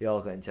 They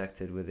all got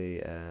injected with the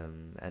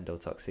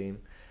endotoxin,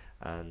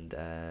 and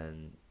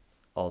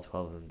all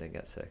 12 of them didn't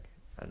get sick.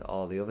 And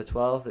all the other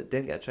 12 that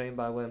didn't get trained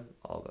by Wim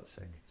all got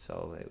sick.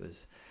 So it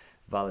was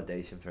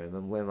validation for him,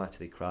 and Wim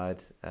actually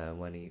cried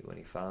when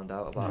he found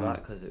out about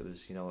that, because it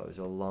was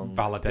a long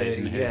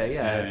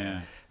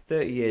validating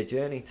 30-year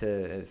journey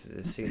to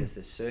seen as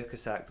this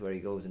circus act where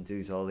he goes and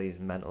does all these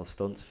mental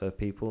stunts for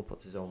people,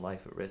 puts his own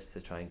life at risk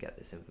to try and get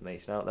this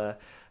information out there,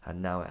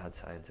 and now it had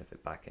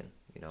scientific backing,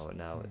 and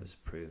now it was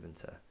proven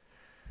to.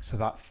 So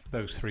that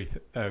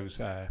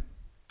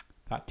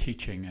that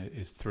teaching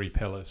is 3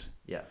 pillars.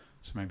 Yeah.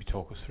 So maybe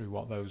talk us through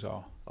what those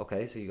are.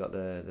 Okay, so you got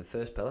the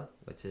first pillar,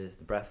 which is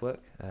the breath work,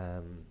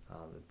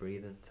 the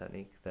breathing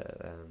technique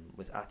that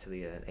was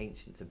actually an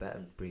ancient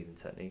Tibetan breathing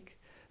technique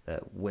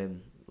that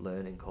Wim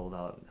learned in cold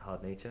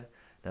hard nature.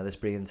 Now this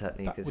breathing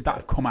technique would that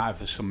have come out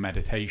of some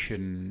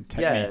meditation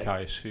technique?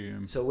 I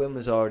assume. So Wim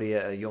was already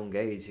at a young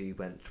age. He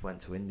went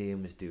to India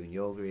and was doing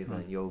yoga. He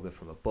learned yoga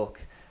from a book,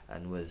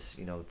 and was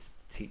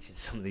teaching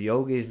some of the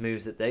yogis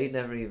moves that they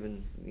never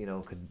even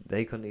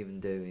couldn't even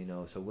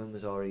do. So Wim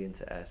was already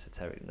into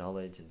esoteric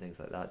knowledge and things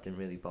like that. Didn't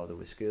really bother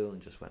with school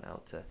and just went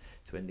out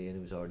to India, and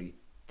he was already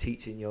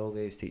teaching yoga.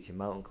 He was teaching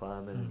mountain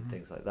climbing and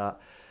things like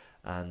that.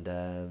 And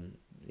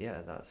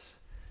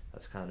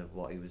that's kind of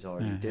what he was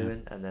already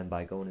doing. And then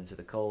by going into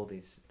the cold,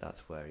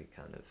 that's where he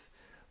kind of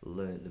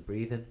learned the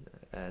breathing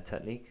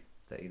technique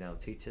that he now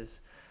teaches.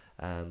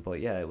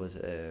 It was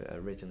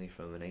originally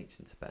from an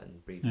ancient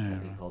Tibetan breathing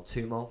technique called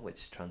Tumo,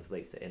 which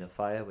translates to inner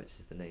fire, which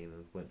is the name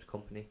of Wim's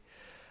company.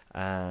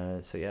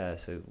 So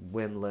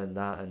Wim learned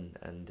that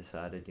and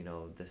decided,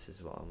 this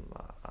is what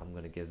I'm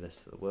going to give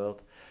this to the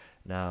world.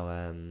 Now,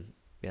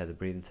 the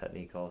breathing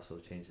technique also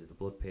changes the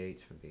blood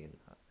pH from being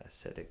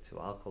acidic to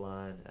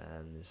alkaline,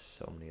 and there's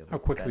so many other. How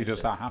quickly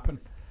does that happen?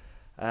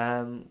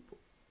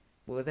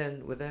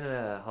 Within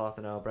a half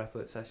an hour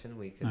breathwork session,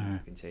 we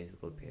can change the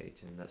blood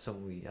pH, and that's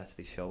something we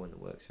actually show in the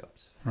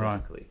workshops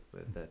physically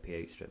with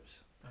pH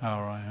strips.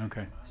 Oh, right,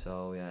 okay.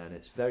 So yeah, and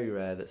it's very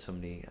rare that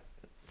somebody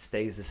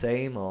stays the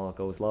same or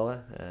goes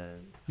lower.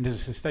 And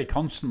does it stay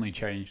constantly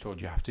changed, or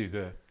do you have to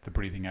do the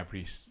breathing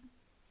every,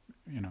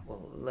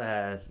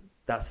 Well,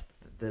 that's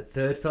the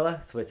third pillar,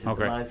 which is the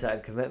mindset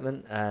and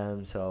commitment.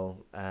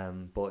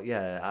 But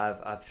yeah,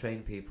 I've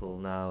trained people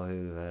now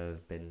who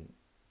have been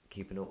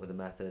keeping up with the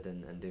method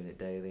and doing it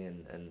daily,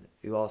 and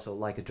who also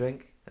like a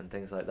drink and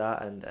things like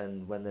that.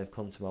 And when they've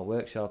come to my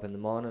workshop in the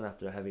morning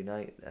after a heavy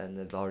night, and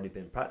they've already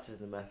been practicing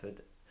the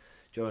method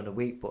during the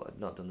week but had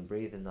not done the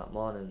breathing that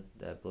morning,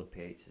 their blood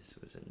pH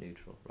was at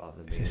neutral rather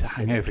than. Is this a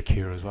hangover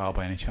cure as well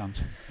by any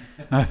chance?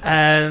 Not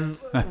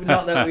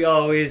that we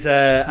always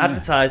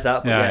advertise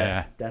that, but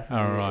yeah,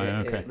 definitely. Oh, right,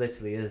 okay. It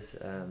literally is.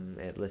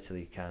 It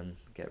literally can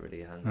get rid of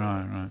your hangover.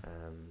 Right.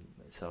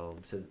 So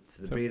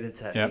the breathing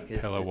technique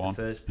is the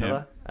first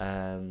pillar.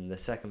 The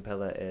second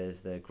pillar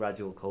is the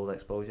gradual cold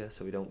exposure,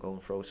 so we don't go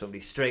and throw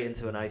somebody straight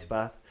into an ice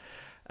bath.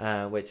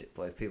 But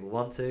if people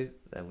want to,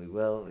 then we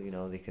will.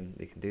 They can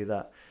do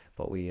that.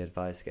 But we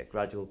advise to get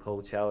gradual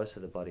cold showers so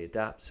the body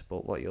adapts.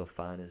 But what you'll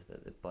find is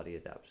that the body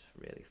adapts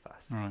really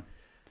fast. Right.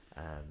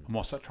 And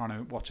what's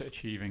it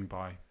achieving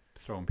by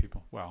throwing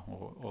people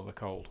or the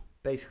cold?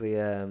 Basically,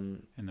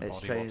 in the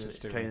it's body,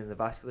 training the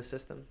vascular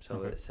system.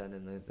 So it's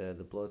sending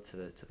the blood to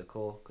the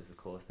core, because the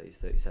core stays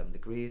 37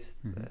 degrees,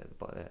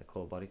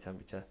 core body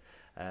temperature.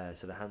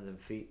 So the hands and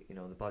feet,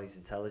 the body's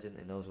intelligent,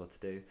 it knows what to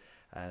do.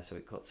 So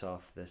it cuts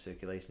off the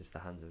circulation to the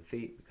hands and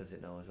feet, because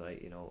it knows,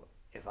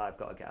 if I've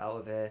got to get out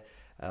of here,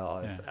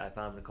 or if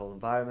I'm in a cold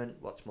environment,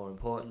 what's more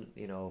important?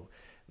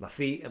 My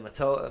feet and my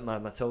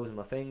toes and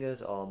my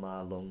fingers, or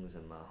my lungs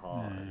and my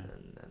heart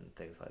and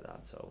things like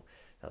that. So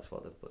that's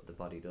what the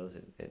body does.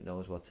 It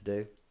knows what to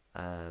do,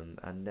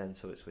 and then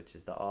so it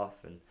switches that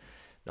off. And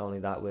not only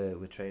that,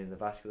 we're training the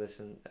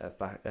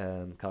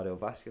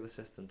cardiovascular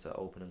system to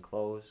open and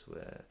close.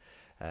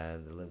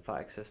 The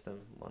lymphatic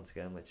system, once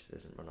again, which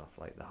doesn't run off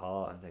like the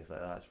heart and things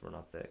like that. It's run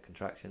off the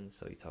contractions.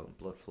 So you're talking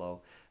blood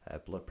flow,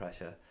 blood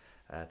pressure,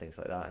 things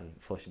like that,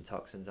 and flushing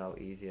toxins out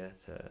easier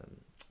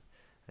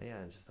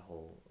and just a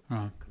whole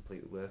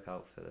complete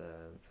workout for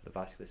the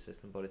vascular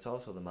system. But it's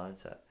also the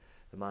mindset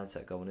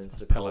going into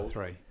the pillar cold.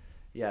 3.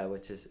 Yeah,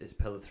 which is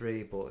pillar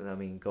 3. But I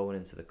mean, going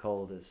into the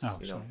cold is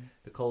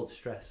the cold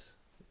stress.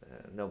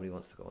 Nobody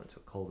wants to go into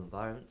a cold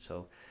environment.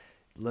 So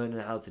learning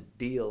how to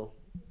deal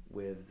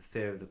with the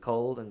fear of the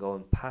cold and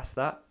going past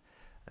that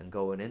and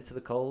going into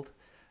the cold,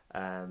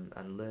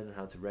 and learning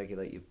how to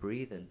regulate your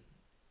breathing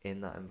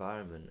in that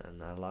environment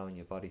and allowing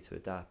your body to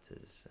adapt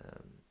is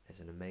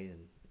an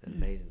amazing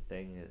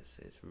thing. It's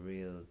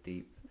real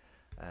deep.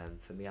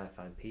 For me, I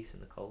find peace in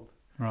the cold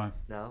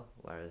now,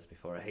 whereas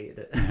before I hated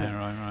it.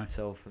 Right.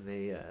 So for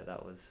me,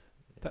 that was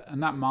that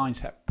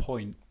mindset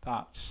point,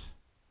 that's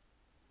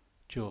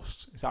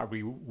just, is that a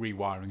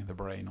rewiring of the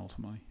brain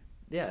ultimately?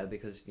 Yeah,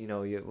 because you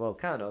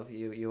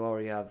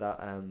already have that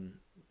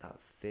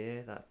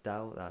fear, that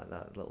doubt,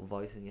 that little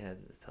voice in your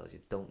head that tells you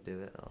don't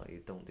do it, or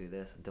you don't do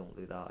this, and don't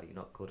do that, or you're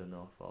not good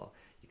enough, or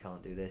you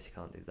can't do this, you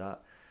can't do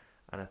that.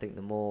 And I think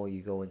the more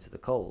you go into the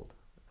cold,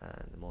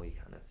 the more you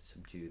kind of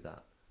subdue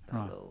that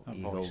little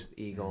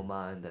ego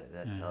mind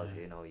that tells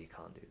you, you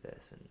can't do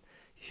this and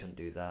you shouldn't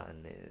do that,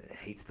 and it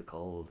hates the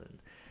cold,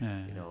 and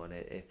and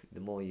if the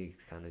more you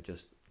kind of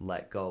just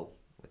let go,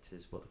 which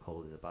is what the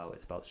cold is about.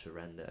 It's about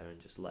surrender and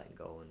just letting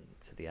go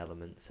to the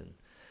elements and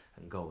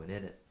going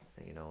in it,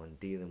 and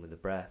dealing with the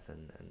breath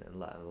and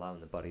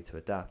allowing the body to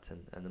adapt.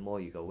 And the more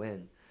you go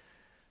in,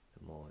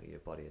 the more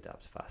your body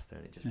adapts faster,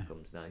 and it just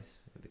becomes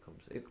nice.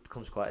 It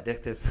becomes quite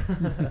addictive.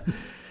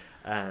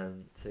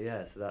 So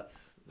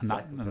that's and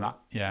then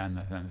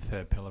the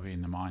third pillar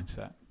being the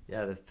mindset.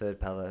 Yeah, the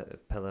third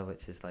pillar,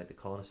 which is like the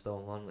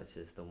cornerstone one, which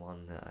is the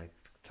one that I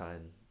try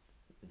and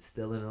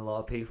instill in a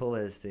lot of people,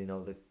 is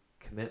the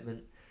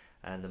commitment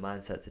and the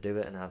mindset to do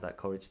it and have that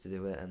courage to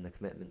do it, and the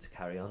commitment to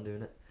carry on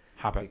doing it.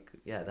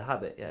 The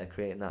habit,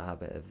 creating that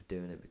habit of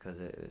doing it, because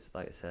it was,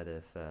 like I said,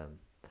 if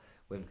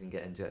women can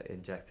get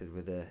injected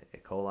with a E.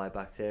 coli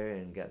bacteria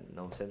and get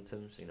no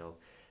symptoms,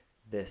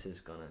 this is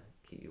gonna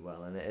keep you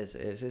well, and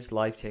it's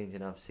life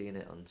changing. I've seen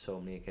it on so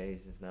many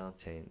occasions now,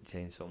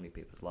 change so many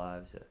people's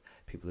lives,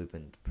 people who've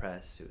been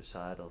depressed,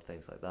 suicidal,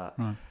 things like that.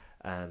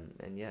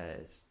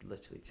 It's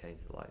literally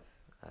changed their life.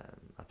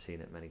 I've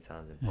seen it many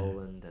times in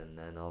Poland, and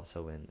then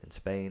also in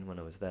Spain when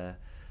I was there,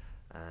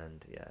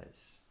 and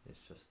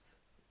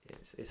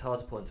it's hard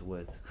to put into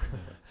words.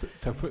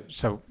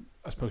 So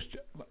I suppose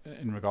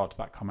in regard to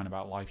that comment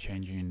about life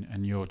changing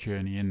and your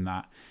journey in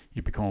that,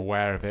 you become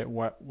aware of it.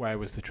 Where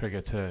was the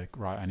trigger to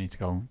I need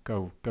to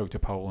go to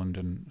Poland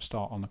and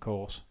start on the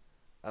course?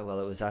 Well,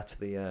 it was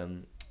actually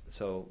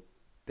so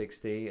Big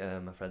Steve,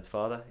 my friend's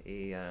father.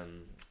 He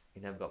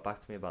never got back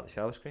to me about the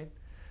shower screen.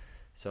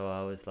 So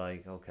I was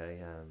like,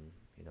 okay,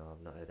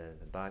 I've not heard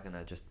anything back. And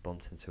I just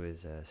bumped into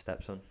his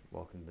stepson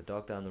walking the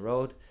dog down the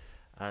road.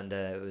 And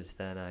it was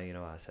then I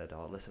said,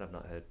 oh, listen, I've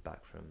not heard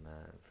back from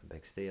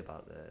Big Steve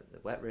about the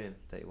wet room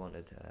that he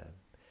wanted.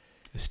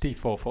 Is Steve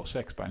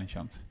 4'6" by any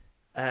chance?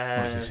 Or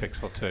is he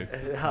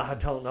 6'2"? I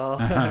don't know.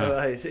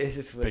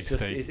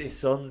 His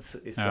son's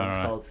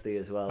called Steve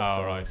as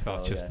well. So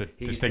that's just to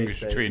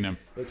distinguish between them.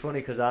 It's funny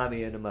because I'm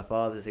Ian and my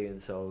father's Ian,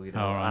 so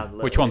I'm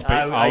Which one's big?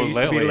 I used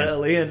to be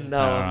little Ian.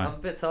 No, right. I'm a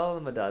bit taller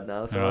than my dad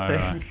now, so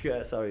I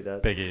think sorry,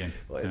 Dad. Big Ian.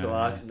 So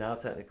I'm now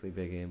technically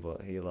Big Ian,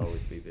 but he'll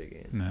always be Big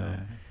Ian.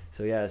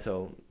 So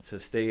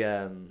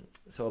Steve,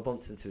 so I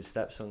bumped into his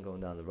stepson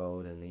going down the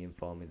road, and he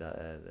informed me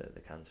that the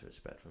cancer had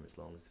spread from his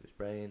lungs to his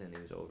brain, and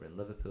he was over in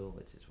Liverpool,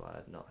 which is why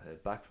I'd not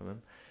heard back from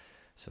him.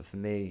 So for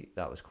me,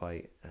 that was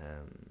quite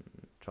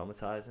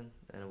traumatizing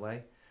in a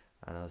way.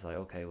 And I was like,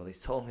 okay, well,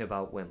 he's told me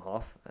about Wim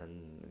Hof,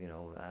 and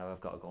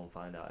I've got to go and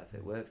find out if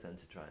it works then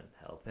to try and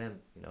help him.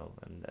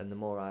 And the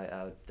more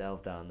I would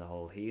delve down the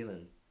whole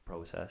healing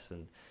process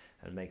and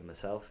making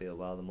myself feel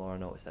well, the more I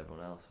noticed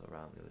everyone else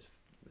around me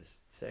was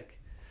sick.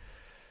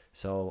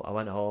 So I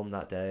went home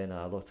that day and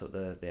I looked up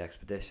the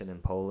expedition in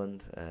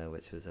Poland,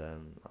 which was a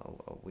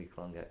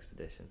week-long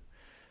expedition,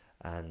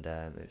 and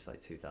it was like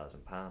 £2,000.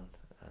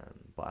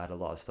 But I had a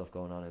lot of stuff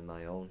going on in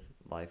my own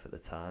life at the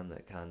time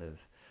that kind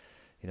of,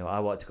 I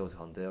wanted to go to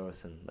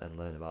Honduras and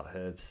learn about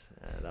herbs.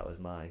 That was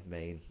my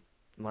main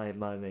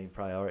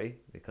priority,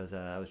 because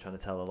I was trying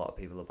to tell a lot of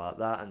people about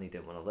that and they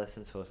didn't want to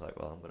listen. So I was like,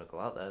 well, I'm going to go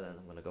out there then.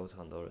 I'm going to go to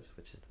Honduras,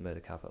 which is the murder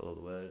capital of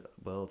the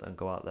world, and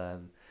go out there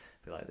and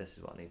be like, this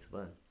is what I need to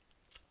learn.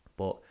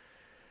 But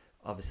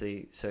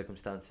obviously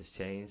circumstances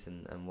changed,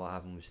 and what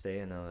happened with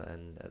Steve,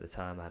 and at the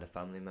time I had a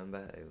family member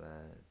who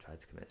tried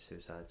to commit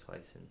suicide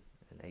twice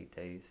in 8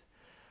 days,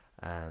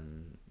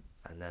 and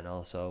then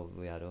also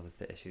we had other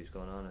issues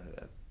going on.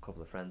 A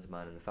couple of friends of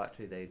mine in the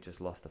factory, they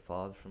just lost a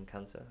father from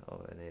cancer,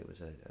 and it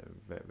was a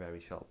very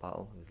short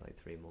battle. It was like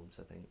 3 months,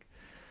 I think,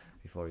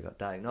 before he got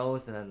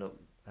diagnosed and ended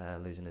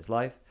up losing his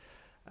life.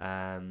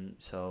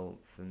 So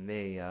for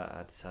me,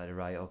 I decided,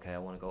 right, okay, I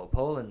want to go to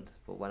Poland.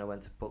 But when I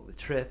went to book the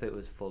trip, it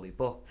was fully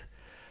booked.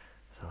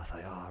 So I was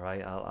like, all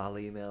right, I'll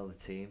email the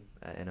team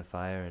in a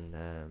fire, and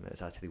it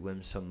was actually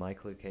Wim's son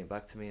Michael who came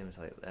back to me and was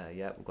like,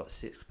 yeah, we've got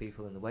 6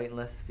 people in the waiting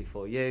list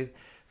before you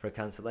for a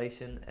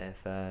cancellation.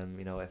 If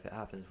if it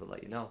happens, we'll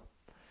let you know.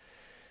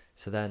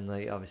 So then,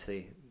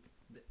 obviously,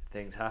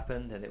 things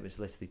happened, and it was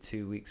literally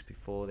 2 weeks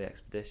before the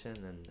expedition,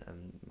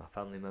 and my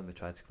family member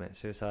tried to commit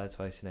suicide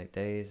twice in 8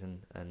 days,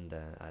 and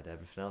I had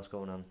everything else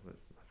going on with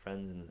my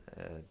friends and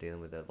dealing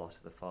with the loss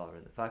of the father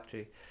in the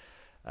factory.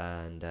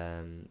 And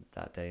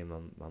that day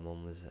my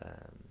mum was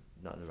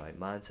not in the right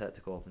mindset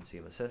to go up and see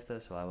my sister,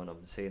 so I went up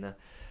and seen her,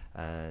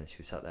 and she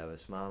was sat there with a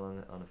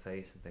smile on her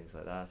face and things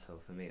like that. So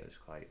for me, it was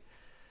quite,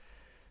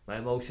 my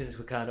emotions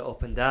were kind of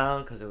up and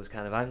down, because I was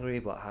kind of angry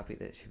but happy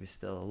that she was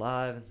still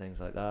alive and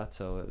things like that.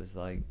 So it was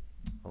like,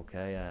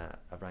 okay,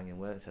 I rang in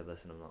work and said,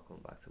 listen, I'm not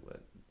coming back to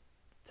work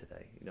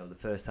today. The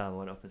first time I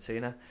went up and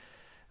seen her,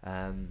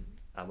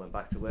 I went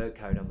back to work,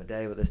 carried on my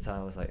day, but this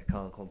time I was like, I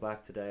can't come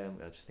back today,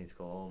 I just need to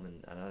go home.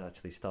 And I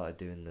actually started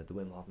doing the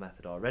Wim Hof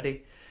method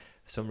already.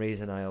 For some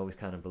reason, I always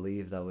kind of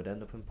believed I would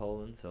end up in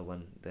Poland, so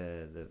when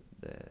the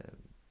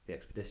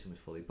expedition was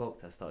fully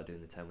booked, I started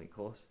doing the 10-week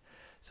course.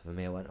 So for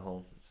me, I went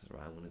home, said,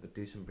 right, I'm going to go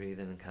do some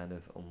breathing and kind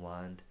of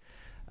unwind.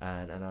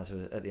 And as I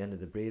was at the end of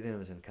the breathing, I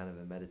was in kind of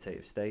a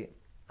meditative state,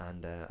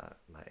 and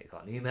I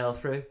got an email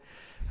through.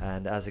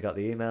 And as I got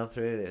the email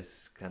through, there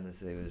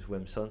was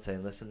Wim's son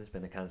saying, listen, there's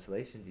been a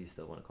cancellation, do you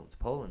still want to come to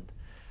Poland?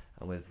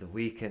 And with the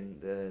week and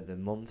the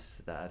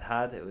months that I'd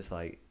had, it was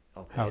like,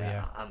 okay,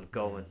 yeah, I'm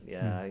going.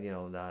 Yeah,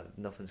 that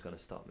nothing's going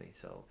to stop me.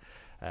 So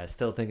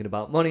still thinking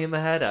about money in my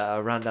head, I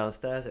ran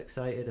downstairs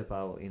excited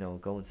about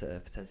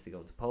potentially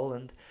going to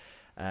Poland.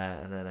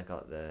 And then I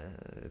got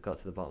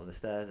to the bottom of the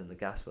stairs, and the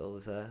gas bill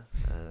was there,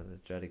 the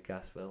dreaded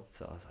gas bill.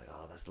 So I was like,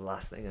 oh, that's the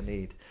last thing I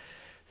need.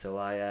 So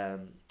I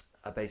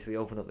basically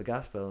opened up the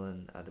gas bill,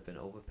 and I'd been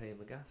overpaying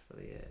my gas for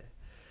the year.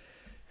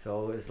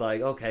 So it was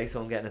like, okay,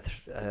 so I'm getting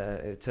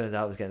it turns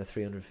out I was getting a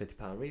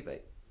 £350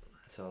 rebate.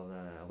 So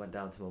I went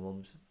down to my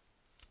mum's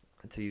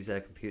to use their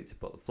computer to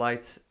book the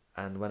flights,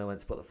 and when I went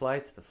to book the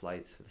flights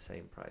were the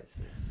same price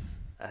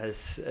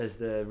as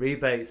the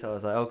rebate. So I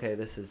was like, okay,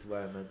 this is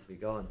where I'm meant to be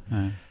going.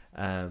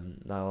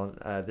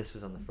 Now this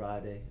was on the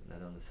Friday, and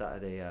then on the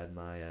Saturday I had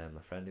my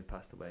friend who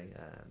passed away,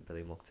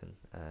 Billy Muckton.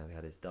 We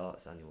had his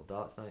annual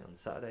darts night on the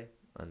Saturday,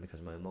 and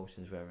because my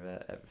emotions were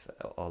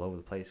all over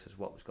the place because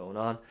what was going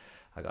on,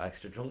 I got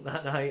extra drunk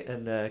that night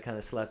and kind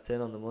of slept in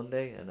on the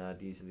Monday, and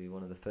I'd usually be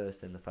one of the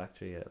first in the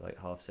factory at like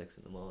 6:30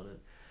 in the morning,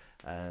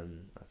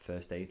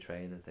 first aid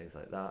training and things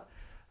like that.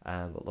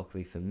 But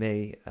luckily for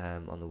me,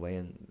 on the way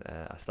in,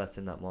 I slept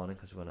in that morning,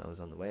 because when I was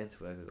on the way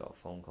into work, I got a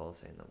phone call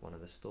saying that one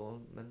of the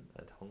storemen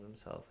had hung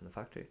himself in the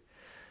factory.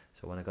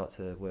 So when I got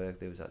to work,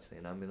 there was actually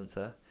an ambulance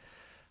there,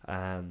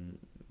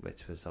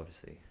 which was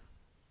obviously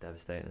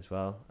devastating as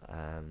well.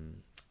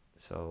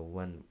 So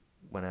when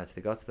I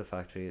actually got to the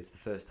factory, it's the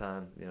first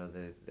time,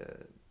 the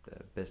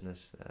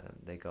business,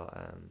 they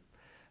got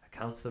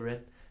counsellor in.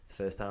 It's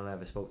the first time I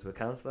ever spoke to a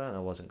counsellor, and I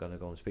wasn't going to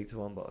go and speak to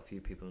one, but a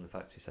few people in the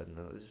factory said,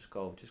 no, just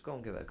go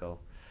and give it a go.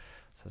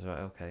 So I was right,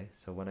 okay.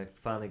 So when I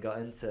finally got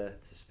in to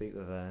speak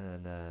with her,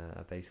 and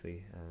I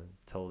basically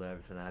told her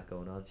everything I had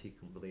going on, she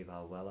couldn't believe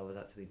how well I was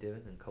actually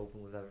doing and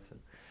coping with everything.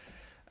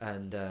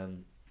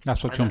 And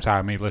that's what jumps out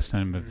at me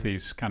listening with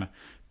these kind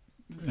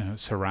of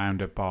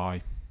surrounded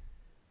by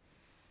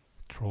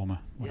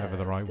trauma, whatever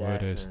the right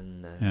word is.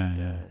 And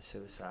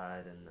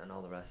suicide and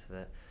all the rest of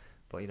it.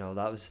 But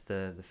that was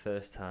the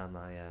first time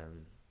I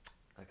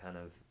kind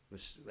of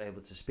was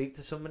able to speak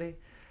to somebody.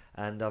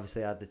 And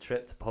obviously I had the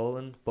trip to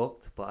Poland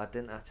booked, but I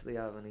didn't actually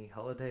have any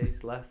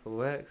holidays left for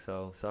work,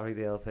 so sorry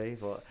DLP.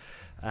 But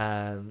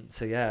I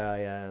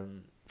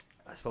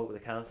spoke with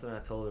the counsellor and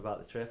I told her about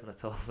the trip, and I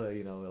told her,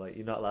 like,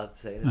 you're not allowed to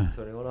say anything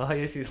to anyone, are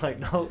you? She's like,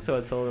 no. So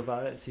I told her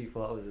about it, and she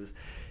thought it was as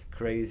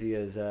crazy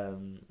as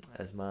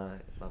my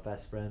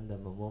best friend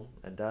and my mum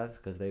and dad,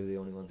 because they were the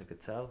only ones who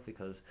could tell,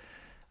 because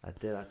I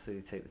did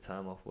actually take the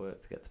time off work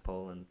to get to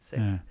Poland sick.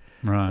 Yeah,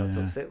 right. So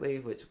I took sick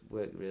leave, which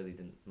work really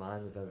didn't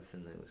mind with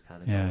everything that was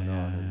kind of going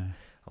on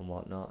and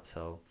whatnot.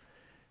 So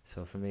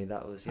for me,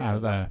 that was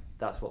out there.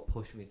 That's what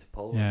pushed me to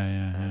Poland.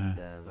 And,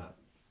 is that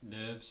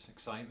nerves,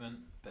 excitement,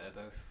 bit of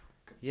both?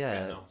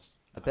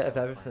 A bit of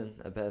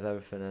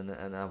everything,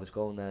 and I was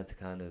going there to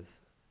kind of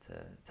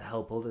to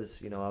help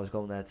others. I was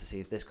going there to see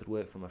if this could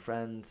work for my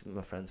friend's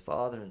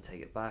father, and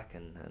take it back,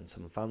 and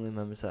some family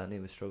members that I knew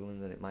were struggling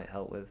that it might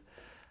help with.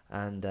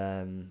 And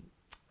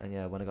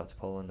when I got to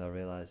Poland, I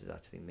realised it was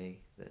actually me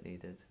that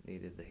needed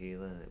the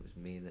healing, and it was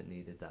me that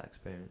needed that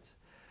experience.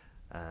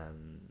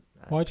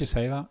 Why'd you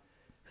say that?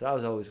 Because I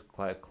was always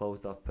quite a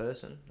closed off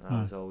person.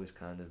 I was always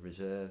kind of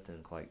reserved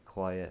and quite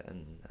quiet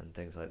and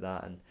things like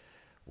that. And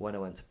when I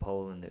went to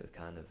Poland, it would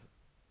kind of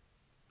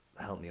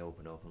help me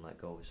open up and let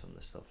go of some of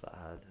the stuff that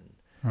I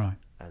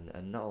had.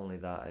 And not only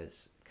that,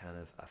 is kind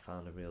of I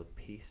found a real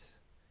peace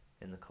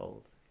in the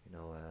cold.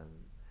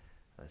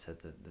 I said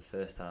the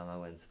first time I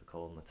went to the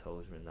cold, my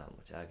toes were in that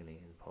much agony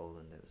in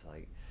Poland. It was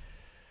like,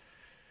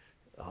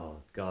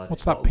 oh God,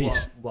 what's that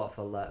peace? What have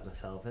I let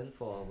myself in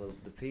for? Well,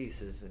 the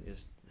peace is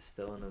just the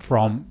stillness.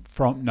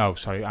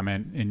 I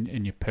mean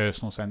in your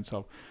personal sense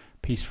of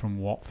peace from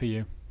what for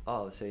you?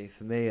 Oh, see,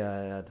 for me,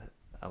 I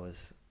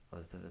was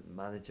the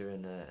manager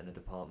in a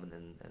department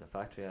in a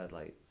factory. I had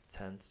like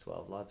 10 to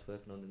 12 lads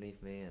working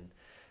underneath me, and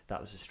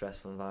that was a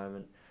stressful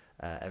environment.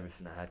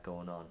 Everything I had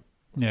going on.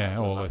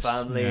 All my this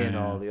family and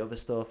all the other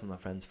stuff, and my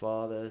friends'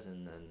 fathers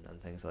and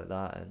things like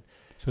that. And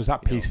so is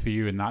that peace for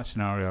you in that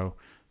scenario,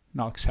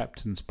 not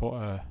acceptance,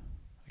 but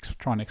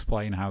trying to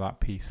explain how that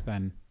peace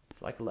then?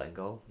 It's like a letting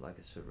go, like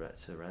a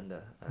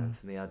surrender. And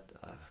for me, I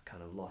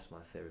kind of lost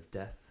my fear of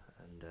death,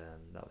 and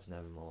that was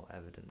never more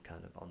evident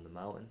kind of on the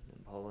mountain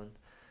in Poland.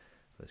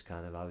 It was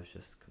kind of, I was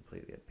just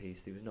completely at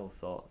peace. There was no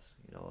thoughts,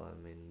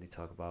 I mean, they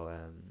talk about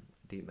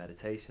deep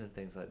meditation and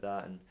things like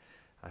that, and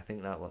I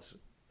think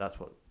that's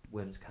what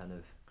WIM's kind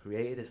of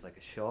created, is like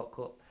a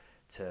shortcut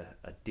to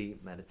a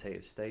deep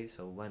meditative state.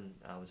 So when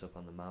I was up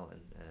on the mountain,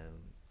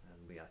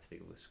 and we actually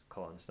was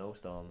caught in a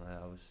snowstorm,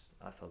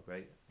 I felt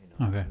great.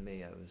 For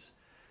me, it was.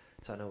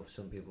 So I know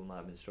some people might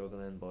have been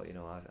struggling, but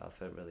I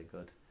felt really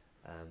good,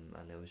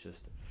 and it was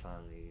just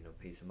finally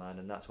peace of mind,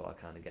 and that's what I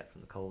kind of get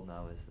from the cold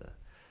now, is the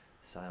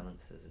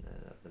silence, isn't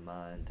it, of the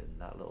mind, and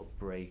that little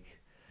break.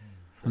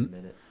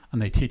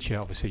 And they teach you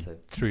obviously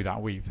through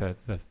that week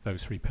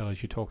those 3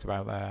 pillars you talked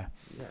about there.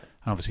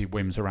 And obviously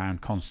Wim's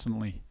around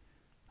constantly.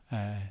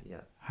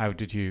 How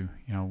did you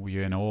were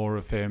you in awe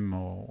of him,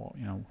 or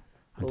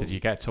and did you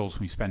get to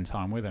ultimately spend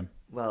time with him?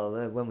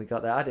 Well, when we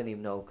got there, I didn't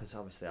even know, because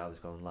obviously I was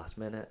going last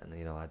minute, and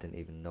I didn't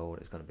even know what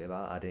it was going to be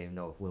about. I didn't even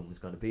know if Wim was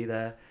going to be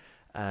there.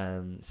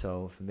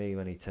 So for me,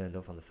 when he turned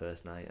up on the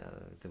first night,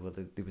 there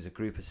was a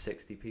group of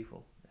 60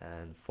 people,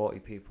 and 40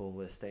 people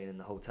were staying in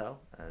the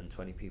hotel, and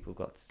 20 people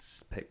got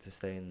picked to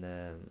stay in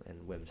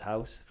Wim's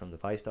house from the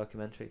Vice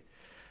documentary.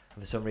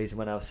 And for some reason,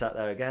 when I was sat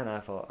there again, I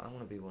thought, I want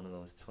to be one of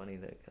those 20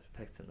 that gets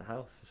picked in the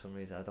house. For some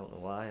reason, I don't know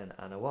why, and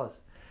I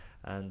was.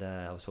 And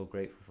I was so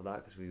grateful for that,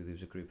 because there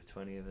was a group of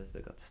 20 of us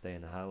that got to stay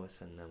in the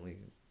house, and then we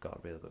got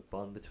a real good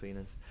bond between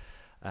us.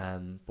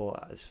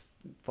 But as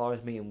far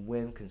as me and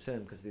Wim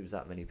concerned, because there was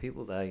that many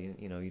people there,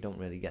 you don't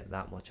really get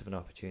that much of an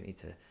opportunity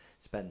to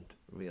spend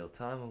real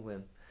time with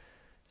Wim.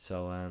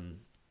 So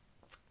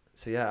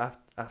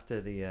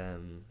after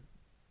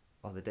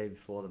the day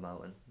before the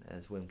mountain,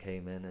 as Wim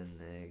came in, and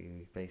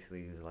he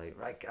basically was like,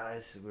 right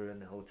guys, we're in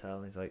the hotel,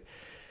 and he's like,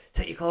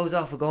 take your clothes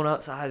off, we're going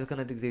outside, we're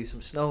going to do some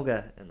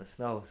snoga in the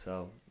snow.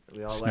 So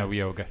we all snow went.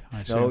 yoga.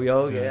 Snow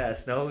yoga,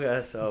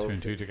 snoga. So 2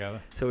 and 2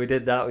 together. So we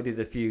did that. We did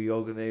a few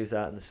yoga moves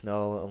out in the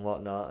snow and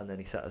whatnot, and then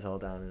he sat us all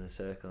down in a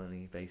circle, and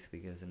he basically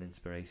gives an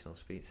inspirational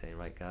speech saying,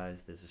 "Right,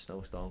 guys, there's a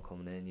snowstorm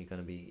coming in. You're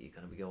gonna be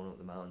going up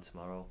the mountain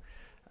tomorrow,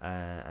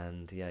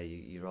 and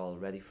you're all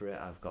ready for it.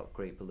 I've got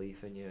great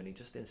belief in you." And he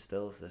just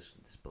instills this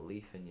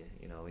belief in you.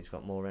 He's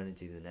got more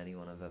energy than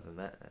anyone I've ever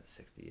met at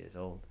 60 years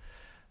old.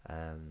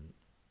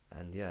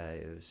 And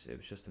it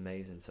was just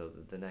amazing. So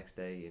the next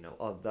day,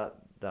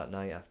 that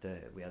night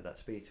after we had that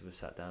speech, we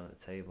sat down at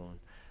the table,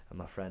 and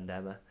my friend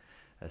Emma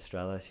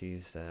Estrella,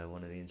 she's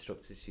one of the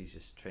instructors. She's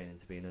just training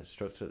to be an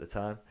instructor at the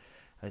time.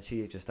 And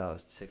she just out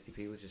of 60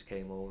 people just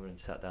came over and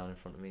sat down in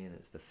front of me, and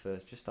it's the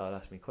first, just started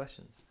asking me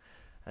questions.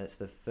 And it's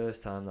the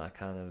first time that I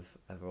kind of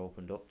ever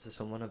opened up to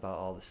someone about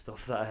all the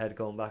stuff that I had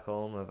going back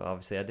home.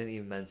 Obviously, I didn't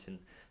even mention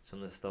some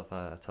of the stuff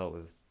I taught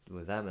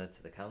with Emma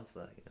to the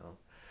counsellor, you know.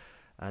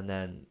 And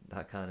then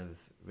that kind of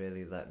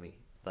really let me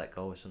let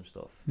go of some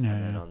stuff. Yeah,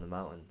 and then yeah. on the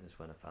mountain is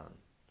when I found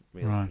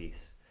real Right.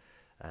 peace.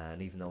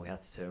 And even though we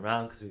had to turn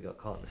around because we got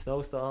caught in the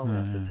snowstorm, we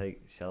had to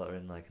take shelter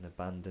in like an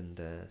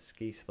abandoned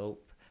ski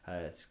slope,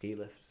 ski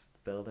lift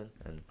building,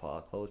 and put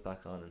our clothes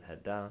back on and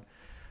head down.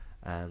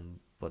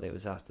 But it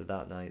was after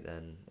that night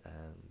then,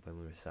 when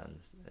we were sat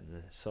in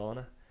the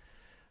sauna,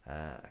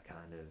 I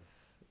kind of,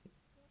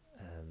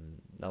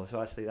 no,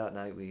 so actually that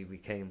night we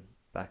came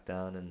back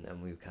down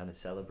and we were kind of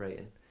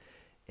celebrating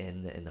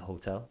in the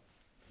hotel.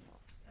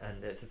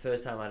 And it's the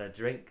first time I had a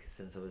drink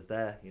since I was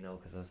there, you know,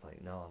 because I was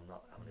like, no, I'm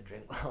not having a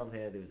drink while I'm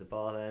here. There was a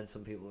bar there and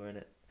some people were in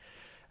it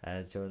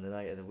during the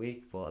night of the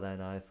week. But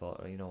then I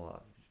thought, oh, you know what,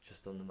 I've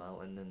just done the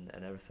mountain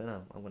and everything.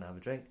 I'm going to have a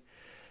drink.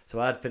 So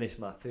I had finished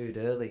my food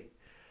early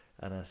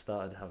and I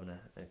started having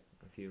a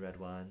few red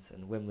wines.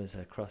 And Wim was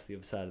across the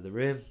other side of the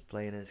room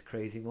playing his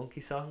Crazy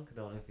Monkey song. I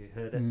don't know if you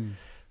heard it.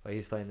 But he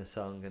was playing the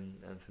song.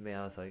 And for me,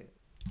 I was like,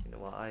 you know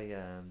what,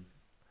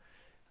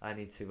 I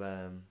need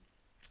to...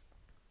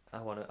 I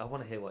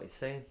want to hear what he's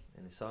saying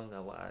in the song. I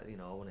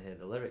want to hear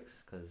the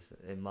lyrics, because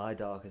in my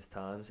darkest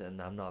times,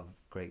 and I'm not a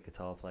great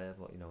guitar player,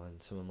 but you know,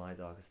 in some of my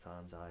darkest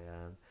times,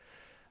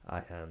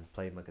 I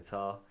played my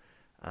guitar,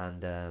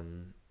 and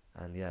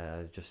yeah,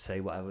 I just say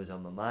whatever was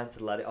on my mind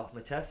to let it off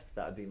my chest.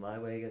 That'd be my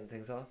way of getting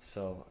things off.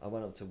 So I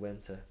went up to Wim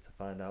to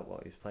find out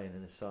what he was playing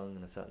in his song,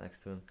 and I sat next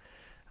to him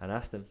and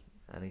asked him,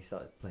 and he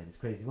started playing his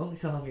Crazy Monkey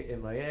song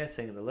in my ear,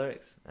 singing the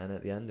lyrics, and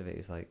at the end of it,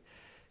 he's like,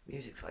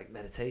 music's like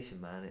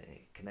meditation, man.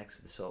 It connects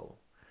with the soul.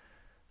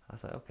 I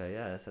was like, okay,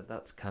 yeah. I said,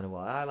 that's kind of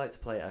why I like to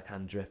play it. I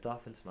kind of drift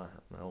off into my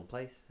own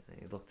place. And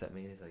he looked at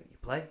me and he's like, you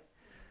play?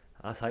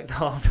 I was like,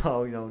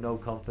 no, you know, no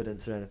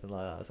confidence or anything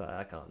like that. I was like,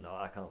 I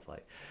can't play.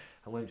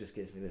 And Wim just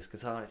gives me this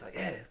guitar and he's like,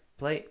 yeah,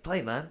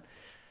 play, man.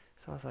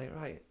 So I was like,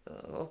 right,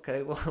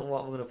 okay, well,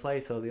 what am I going to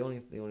play? So the only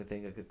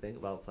thing I could think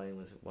about playing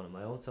was one of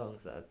my own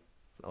songs that I'd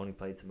only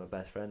played to my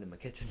best friend in my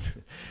kitchen.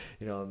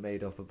 You know, I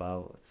made up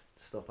about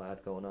stuff I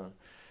had going on.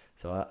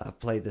 So I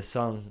played the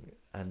song,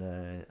 and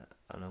then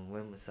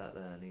Wim was sat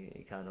there, and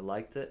he kind of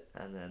liked it.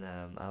 And then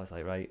I was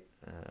like, right,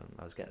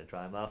 I was getting a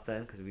dry mouth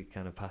then, because we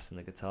kind of passing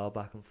the guitar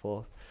back and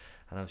forth,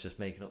 and I was just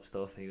making up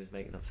stuff. He was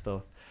making up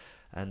stuff,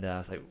 and I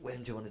was like,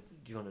 Wim, do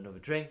you want another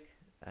drink?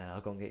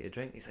 I'll go and get you a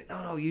drink. He's like,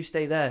 no, you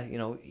stay there. You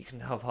know, you can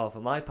have half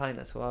of my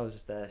pint. So I was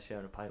just there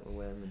sharing a pint with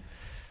Wim, and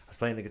I was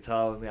playing the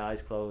guitar with my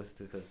eyes closed,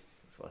 because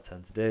that's what I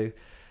tend to do.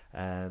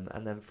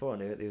 And then before I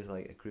knew it, there was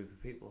like a group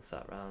of people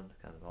sat around,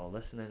 kind of all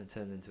listening, and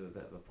turned into a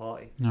bit of a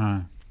party.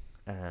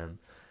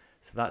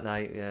 So that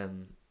night,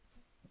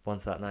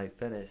 once that night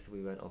finished,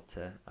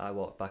 I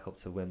walked back up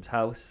to Wim's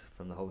house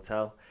from the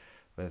hotel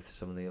with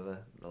some of the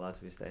lads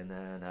who were staying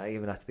there, and I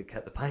even actually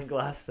kept the pint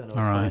glass. I know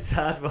it's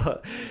quite sad,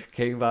 but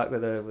came back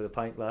with a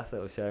pint glass that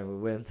I was sharing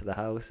with Wim to the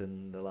house,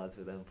 and the lads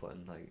were then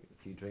putting like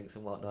a few drinks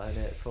and whatnot in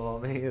it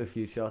for me, a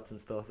few shots and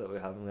stuff that we were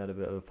having. We had a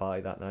bit of a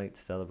party that night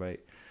to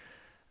celebrate.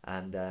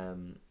 And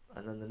then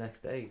the next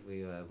day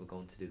we were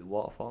going to do the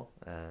waterfall,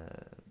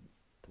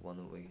 the one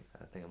that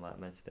I think I might have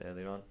mentioned it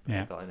earlier on.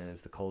 Yeah. I got in and it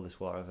was the coldest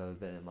water I've ever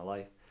been in my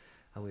life,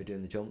 and we were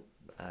doing the jump.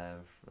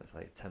 It's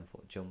like a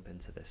 10-foot jump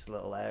into this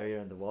little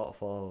area in the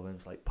waterfall. And it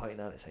was like pointing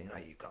at it, saying,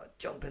 "Right, you got to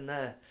jump in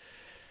there."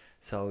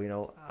 So you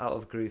know, out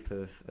of a group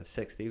of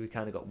 60, we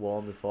kind of got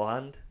warm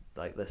beforehand.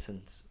 Like,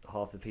 listen,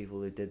 half the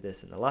people who did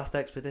this in the last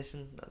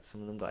expedition,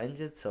 some of them got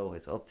injured. So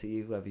it's up to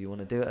you whether you want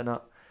to do it or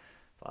not.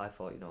 But I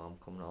thought, you know, I'm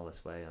coming all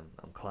this way.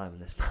 I'm climbing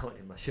this mountain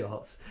in my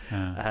shorts.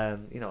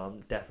 You know, I'm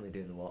definitely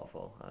doing the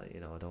waterfall.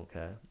 You know, I don't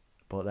care.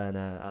 But then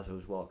as I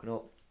was walking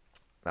up,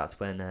 that's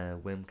when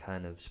Wim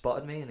kind of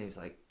spotted me, and he was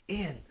like,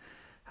 "Ian,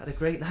 had a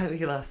great night with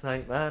you last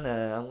night, man.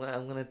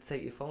 I'm gonna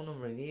take your phone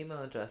number and your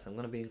email address. I'm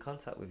gonna be in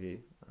contact with you."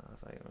 I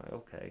was like, right,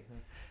 okay.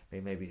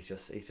 Maybe he's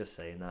just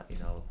saying that. You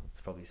know,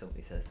 it's probably something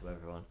he says to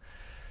everyone.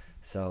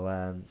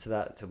 So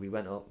so we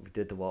went up, we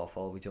did the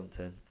waterfall, we jumped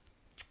in.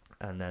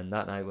 And then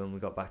that night when we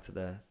got back to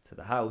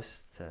the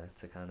house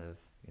to kind of,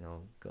 you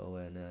know, go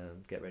and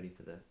get ready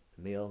for the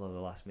meal, or the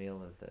last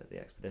meal of the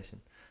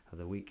expedition of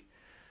the week,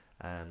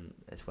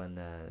 it's when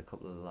a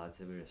couple of the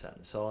lads, we were sat in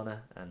the sauna,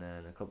 and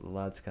then a couple of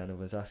lads kind of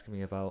was asking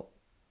me about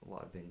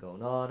what had been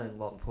going on and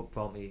what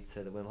brought me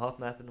to the Wim Hof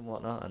method and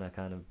whatnot, and I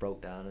kind of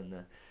broke down in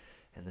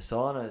the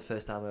sauna. It was the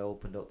first time I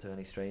opened up to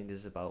any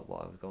strangers about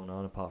what was going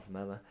on apart from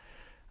Emma.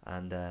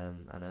 And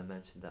I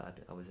mentioned that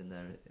I was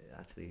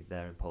actually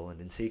there in Poland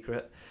in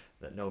secret,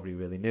 that nobody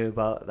really knew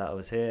about, that I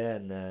was here,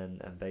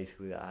 and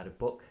basically that I had a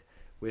book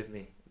with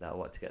me that I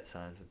wanted to get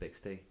signed for Big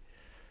Steve.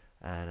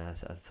 And I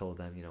told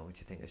them, you know, would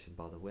you think I should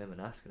bother Wim and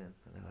asking him?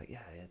 And they're like, yeah,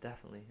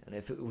 definitely. And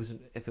if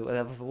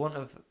I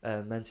wouldn't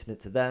have mentioned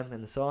it to them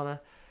in the sauna,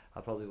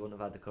 I probably wouldn't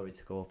have had the courage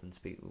to go up and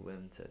speak with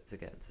Wim to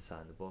get him to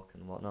sign the book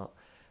and whatnot.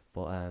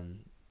 But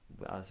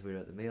as we were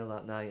at the meal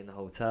that night in the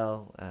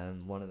hotel,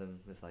 one of them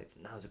was like,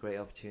 "Now's a great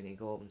opportunity.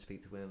 Go up and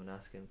speak to Wim and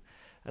ask him."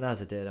 And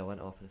as I did, I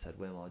went up and said,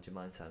 "Wim, would you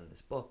mind signing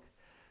this book?"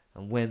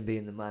 And Wim,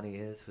 being the man he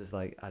is, was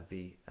like, I'd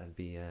be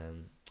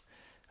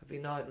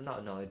not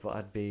annoyed, but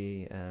I'd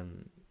be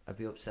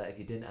upset if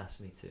you didn't ask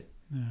me to,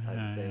 type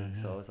of thing.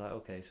 So I was like,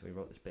 okay. So we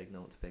wrote this big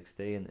note to Big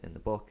Steve in the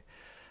book,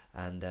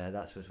 and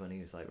that was when he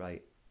was like,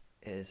 right,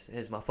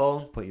 here's my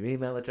phone. Put your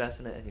email address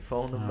in it and your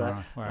phone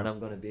number, and I'm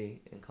going to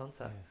be in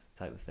contact,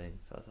 type of thing.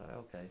 So I was like,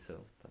 okay.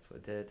 So that's what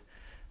I did,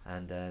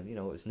 and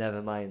it was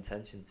never my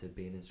intention to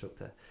be an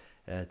instructor,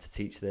 to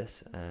teach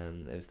this.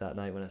 It was that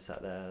night when I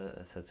sat there,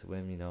 I said to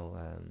Wim,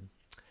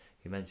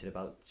 he mentioned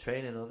about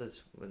training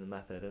others with the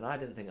method, and I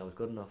didn't think I was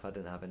good enough. I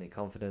didn't have any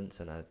confidence,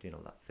 and I,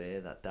 that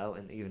fear, that doubt,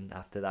 and even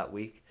after that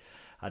week,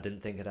 I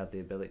didn't think I'd have the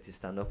ability to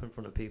stand up in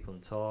front of people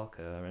and talk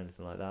or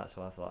anything like that.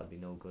 So I thought I'd be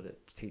no good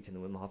at teaching the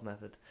Wim Hof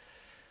method.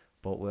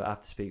 But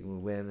after speaking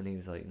with Wim, and he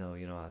was like, "No,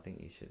 I think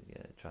you should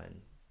try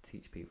and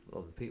teach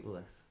other people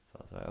this." So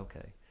I was like,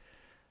 "Okay."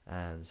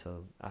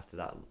 So after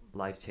that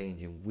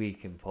life-changing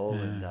week in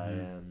Poland,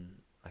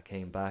 I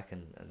came back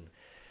and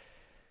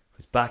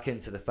was back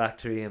into the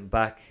factory and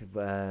back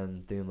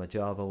doing my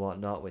job or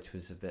whatnot, which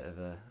was a bit of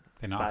a...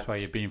 That's where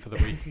you've been for the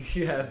week.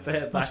 Yeah, a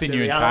bit Not back seen to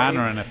you in reality. town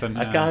or anything.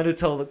 I kind of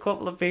told a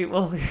couple of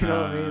people, you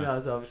know what I mean?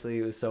 As obviously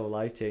it was so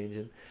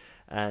life-changing.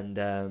 And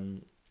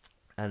then,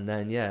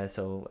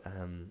 so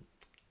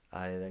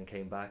I then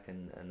came back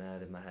and I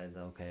had in my head,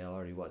 okay, I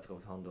already wanted to go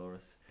to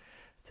Honduras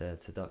to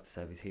Dr.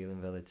 Sebi's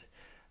healing village.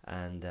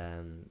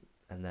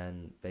 And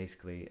then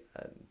basically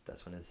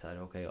that's when I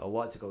decided, okay, I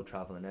wanted to go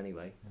traveling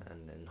anyway,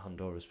 and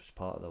Honduras was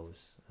part of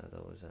those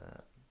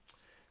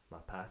my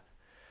path.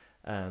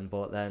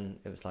 But then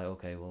it was like,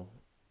 okay, well,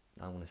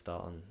 I'm going to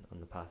start on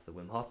the path of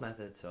the Wim Hof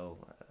method.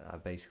 So I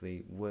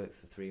basically worked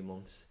for 3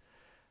 months.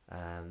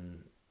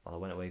 I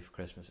went away for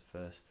Christmas at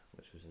first,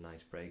 which was a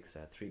nice break because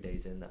I had 3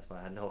 days in. That's why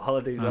I had no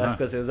holidays left,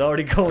 because it was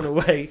already going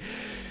away.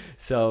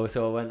 So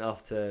I went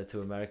off to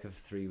America for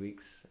 3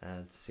 weeks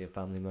to see a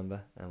family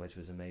member, which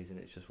was amazing.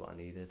 It's just what I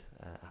needed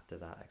after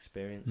that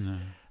experience.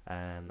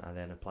 I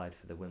then applied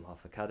for the Wim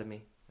Hof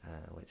Academy,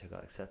 which I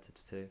got accepted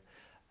to.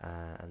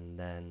 And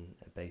then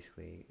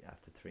basically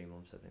after 3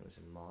 months, I think it was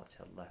in March,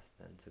 I left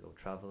then to go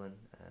travelling.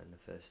 And the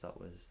first stop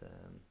was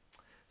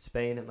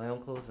Spain at my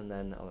uncle's, and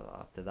then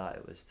after that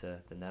it was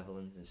to the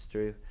Netherlands in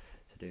Stroe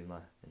to do my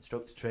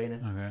instructor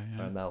training,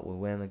 where I met with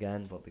Wim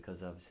again. But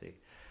because obviously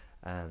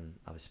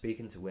I was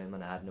speaking to Wim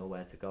and I had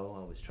nowhere to go,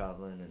 I was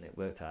travelling, and it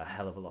worked out a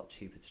hell of a lot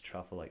cheaper to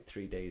travel like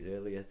 3 days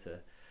earlier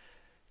to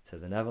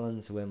the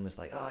Netherlands. Wim was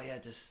like, "Oh yeah,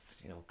 just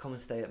come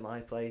and stay at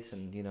my place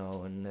and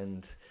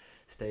and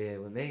stay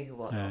here with me and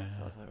whatnot."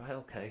 So I was like, right,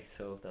 okay.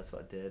 So that's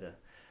what I did.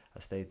 I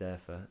stayed there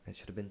for, it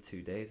should have been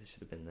 2 days, I should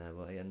have been there,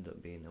 but it ended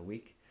up being a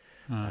week.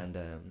 And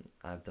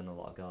I've done a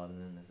lot of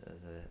gardening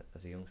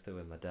as a youngster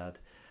with my dad,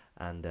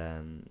 and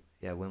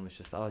Wim was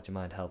just, "Oh, do you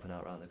mind helping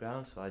out around the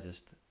grounds?" So I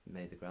just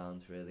made the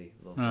grounds really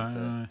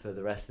lovely for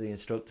the rest of the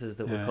instructors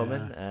that were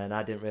coming. And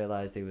I didn't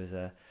realise there was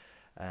there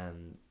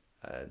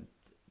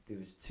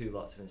was 2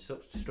 lots of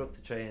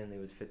instructor training. There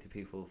was 50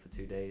 people for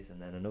 2 days, and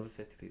then another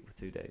 50 people for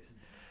 2 days.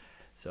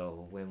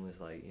 So Wim was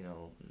like,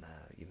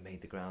 you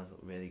made the grounds look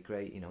really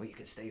great. You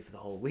can stay for the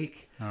whole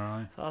week. All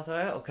right. So I was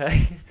like,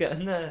 okay,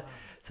 getting there,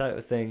 type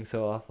of thing.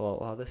 So I thought,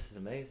 wow, this is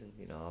amazing.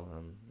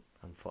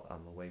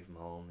 I'm away from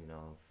home.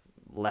 I've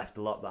left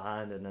a lot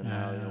behind, and then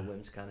now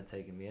Wim's kind of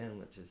taking me in,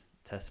 which is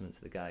testament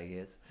to the guy he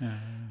is.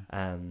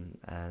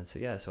 And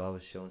so I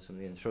was showing some of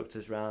the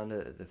instructors around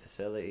at the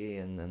facility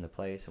and the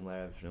place and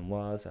where everything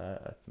was.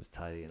 I was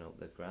tidying up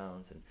the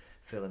grounds and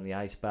filling the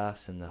ice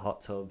baths and the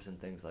hot tubs and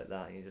things like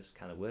that. And you're just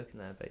kind of working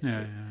there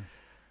basically.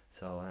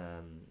 So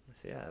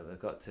I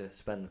got to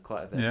spend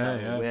quite a bit of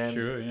time with Wim.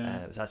 Sure,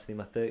 it was actually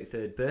my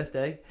 33rd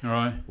birthday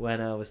when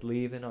I was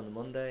leaving on the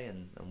Monday,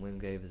 and Wim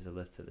gave us a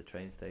lift to the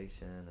train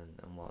station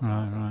and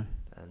whatnot.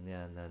 And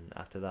then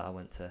after that I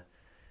went to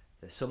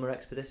the summer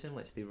expedition,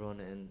 which they run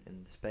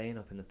in Spain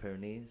up in the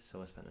Pyrenees.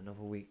 So I spent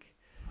another week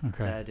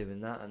there doing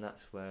that, and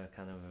that's where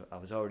I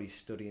was already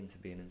studying to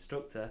be an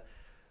instructor.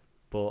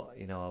 But,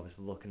 I was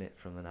looking at it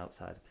from an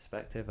outside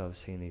perspective. I was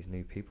seeing these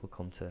new people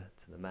come to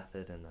the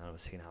method, and I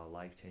was seeing how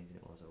life-changing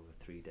it was over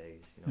 3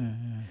 days.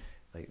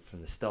 Like from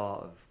the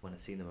start of when I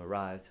seen them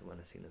arrive to when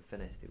I seen them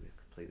finish, they were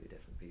completely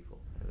different people.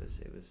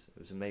 It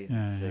was amazing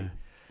to see.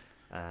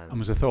 And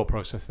was the thought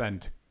process then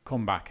to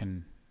come back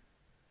and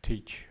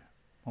teach?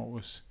 What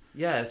was...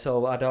 Yeah,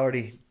 so I'd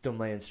already done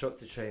my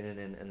instructor training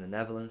in the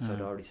Netherlands, so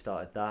I'd already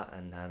started that,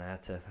 and I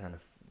had to kind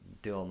of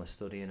do all my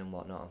studying and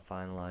whatnot and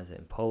finalise it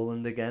in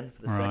Poland again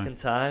for the second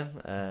time,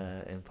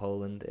 in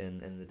Poland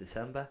in the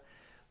December.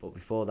 But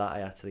before that,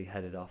 I actually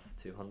headed off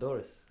to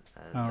Honduras,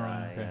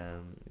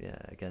 and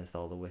against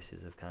all the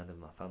wishes of kind of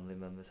my family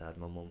members. I had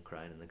my mum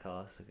crying in the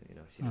car, so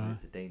she knew it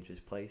was a dangerous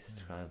place,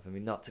 trying for me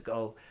not to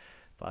go.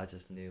 but I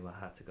just knew I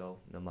had to go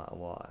no matter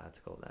what. I had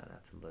to go there and I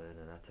had to learn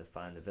and I had to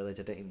find the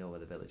village. I didn't even know where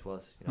the village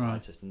was. You know, I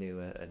just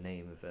knew a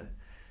name of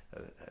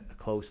a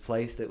close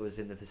place that was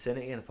in the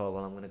vicinity, and I thought,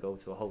 well, I'm going to go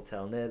to a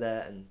hotel near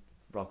there and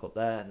rock up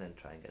there and then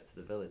try and get to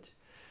the village.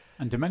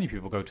 And do many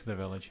people go to the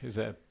village? Is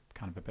it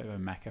kind of a bit of a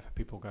mecca for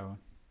people going?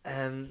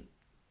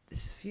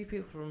 There's a few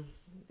people from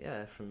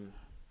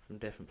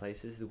different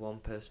places. The one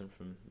person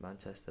from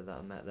Manchester that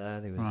I met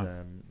there, there was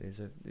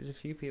there's a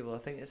few people. I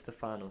think it's the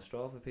final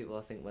straw for people.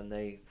 I think when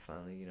they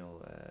finally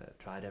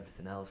tried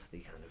everything else, they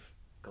kind of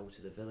go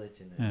to the village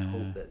and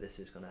hope that this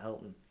is going to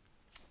help them.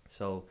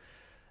 So,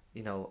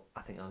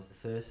 I think I was the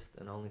first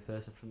and only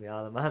person from the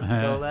Isle of Man to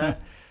go there.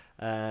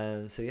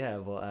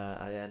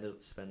 I ended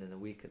up spending a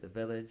week at the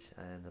village.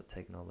 I ended up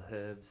taking all the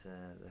herbs,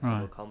 the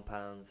herbal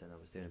compounds, and I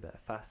was doing a bit of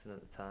fasting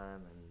at the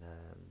time. And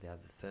they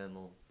have the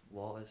thermal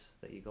waters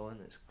that you go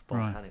in. It's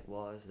volcanic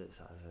waters that has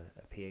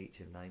a pH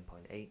of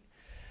 9.8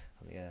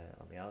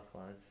 on the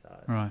alkaline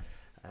side,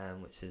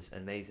 which is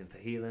amazing for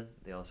healing.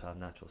 They also have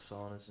natural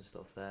saunas and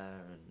stuff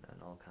there,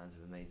 and all kinds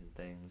of amazing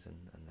things.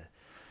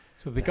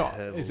 So have they got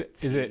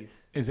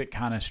is it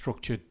kind of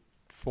structured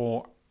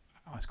for,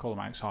 let's call them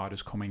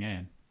outsiders coming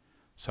in?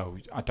 So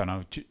I don't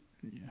know.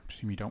 I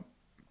presume you don't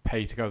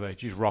pay to go there. You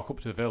just rock up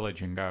to the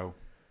village and go.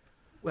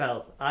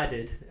 Well, I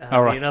did.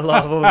 I mean, a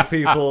lot of other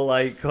people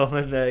come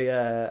and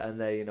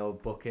they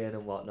book in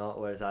and whatnot,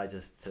 whereas I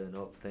just turn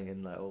up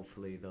thinking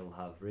hopefully they'll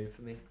have room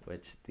for me,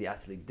 which they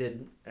actually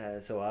didn't.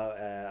 So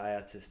I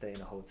had to stay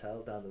in a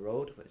hotel down the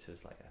road, which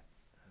was like a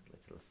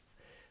little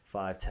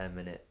 5-10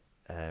 minute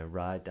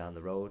ride down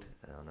the road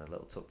on a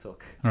little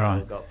tuk-tuk. I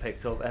got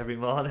picked up every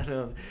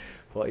morning,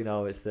 but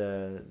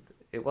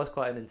it was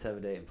quite an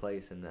intimidating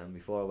place, and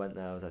before I went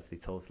there I was actually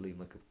told to leave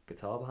my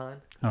guitar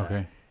behind.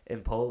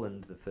 In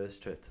Poland, the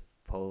first trip to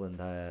Poland,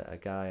 a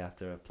guy,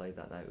 after I played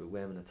that night with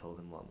women, I told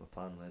him what my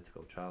plan was to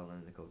go travelling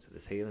and to go to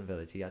this healing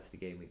village. He actually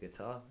gave me a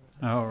guitar.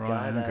 This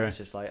guy there was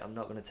just like, I'm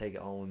not going to take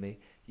it home with me,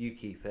 you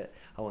keep it,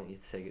 I want you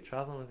to take it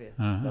travelling with you.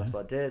 So that's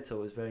what I did. So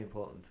it was very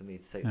important for me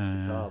to take this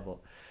guitar, but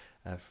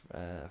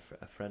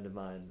a friend of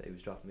mine who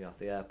was dropping me off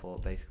the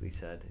airport basically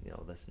said,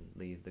 listen,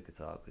 leave the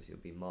guitar because you'll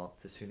be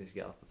marked as soon as you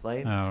get off the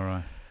plane.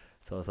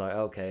 So I was like,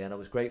 okay, and I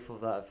was grateful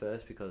for that at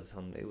first because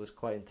it was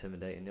quite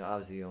intimidating. I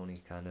was the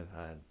only kind of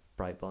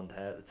bright blonde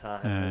hair at the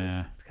time. It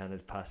was kind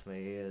of past my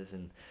ears,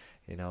 and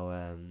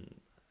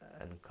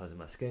and because of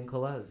my skin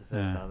colour, it was the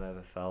first time I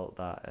ever felt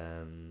that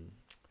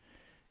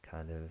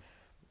kind of.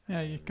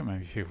 Yeah, you can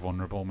maybe feel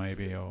vulnerable,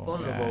 maybe, or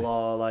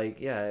or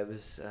it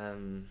was.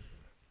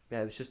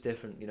 It was just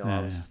different,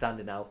 I was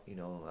standing out,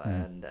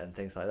 and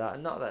things like that.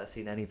 And not that I've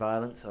seen any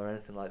violence or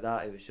anything like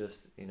that. It was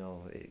just,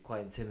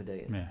 quite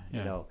intimidating,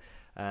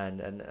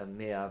 And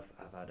me, I've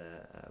had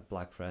a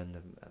black friend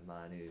of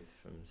mine who's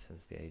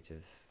since the age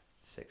of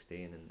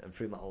 16 and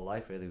through my whole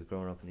life, really,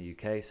 growing up in the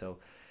UK. So,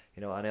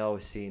 and I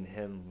always seen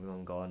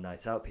him go on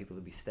nights out. People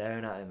would be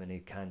staring at him, and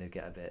he'd kind of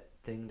get a bit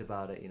thinged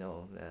about it,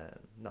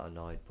 not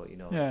annoyed, but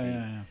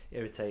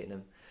irritating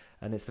him.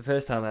 And it's the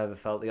first time I ever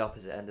felt the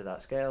opposite end of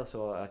that scale,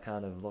 so I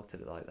kind of looked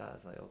at it like that. I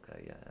was like,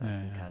 okay, I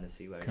can kind of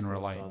see where it's coming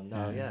from.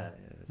 No,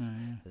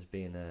 as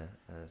being a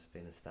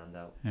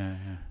standout.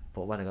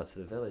 But when I got to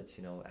the village,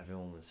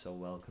 everyone was so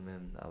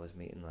welcoming. I was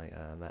meeting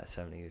I met a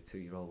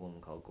 72-year-old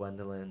woman called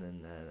Gwendolyn,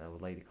 and a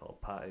lady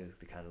called Pat,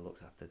 who kind of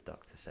looks after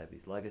Dr.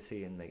 Sebi's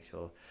legacy and makes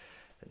sure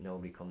that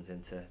nobody comes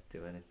in to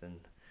do anything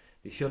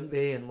they shouldn't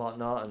be and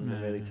whatnot, and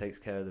really takes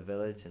care of the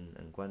village.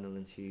 And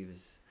Gwendolyn,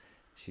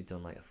 she'd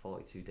done a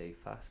 42-day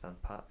fast,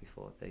 and Pat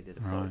before they did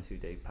a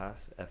 42-day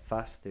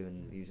fast,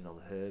 using all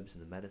the herbs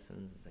and the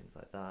medicines and things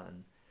like that.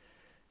 And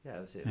it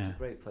was a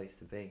great place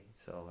to be.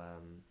 So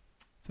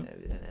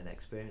and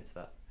experience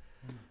that.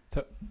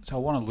 So I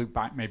want to loop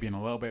back maybe in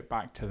a little bit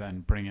back to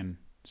then bringing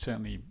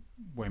certainly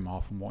Wim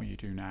Hof and what you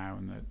do now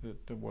and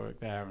the work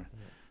there, and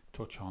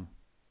touch on.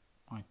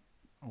 I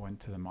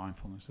went to the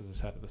mindfulness, as I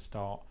said at the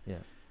start.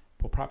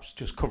 But perhaps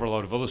just cover a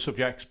load of other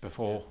subjects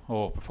before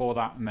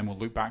that, and then we'll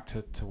loop back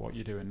to what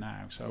you're doing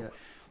now. So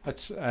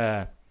let's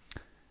chat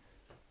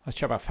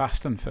about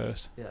fasting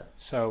first.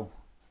 So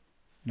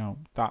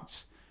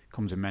that's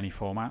comes in many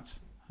formats,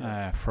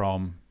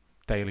 from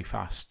daily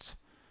fasts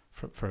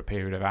for a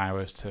period of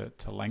hours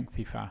to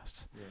lengthy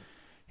fasts.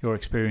 Your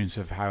experience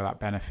of how that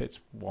benefits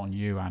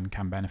you and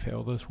can benefit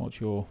others. What's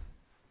your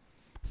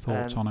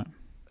thoughts on it?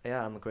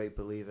 Yeah, I'm a great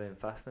believer in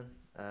fasting.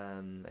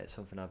 It's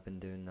something I've been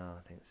doing now,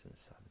 I think,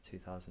 since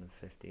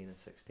 2015 and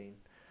 16.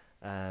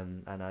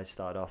 And I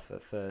started off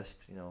at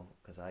first,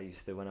 because I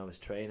used to, when I was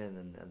training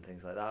and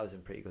things like that, I was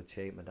in pretty good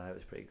shape. My diet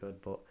was pretty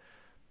good, but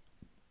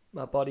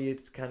my body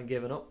had kind of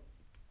given up.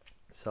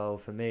 So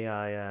for me,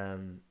 I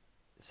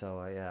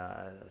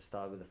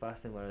started with the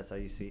fasting, whereas I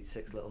used to eat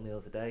 6 little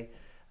meals a day.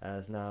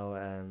 As now,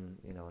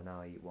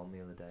 now I eat 1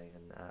 meal a day,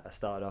 and I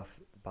started off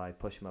by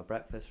pushing my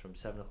breakfast from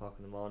 7 o'clock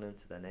in the morning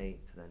to then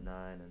 8 to then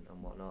 9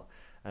 and whatnot.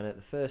 And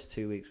the first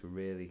 2 weeks were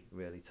really,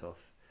 really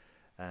tough,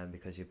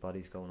 because your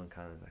body's going on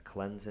kind of a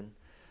cleansing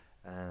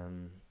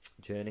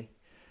journey.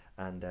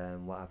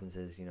 And what happens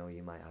is, you know,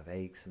 you might have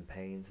aches and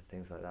pains and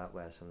things like that,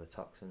 where some of the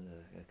toxins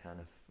are kind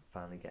of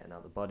finally getting out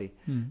of the body.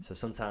 So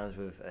sometimes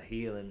with a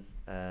healing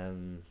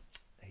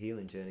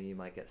journey, you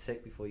might get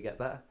sick before you get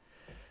better.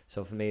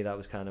 So for me, that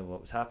was kind of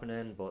what was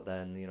happening. But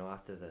then, you know,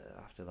 after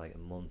like a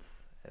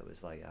month, it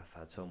was like I've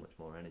had so much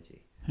more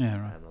energy. Yeah,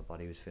 right. My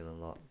body was feeling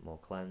a lot more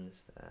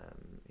cleansed.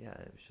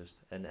 It was just,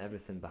 and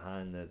everything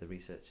behind the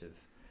research of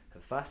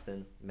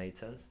fasting made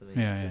sense to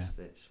me. It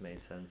just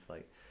made sense.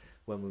 Like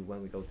when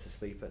we go to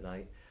sleep at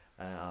night,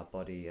 our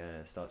body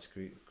starts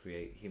to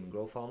create human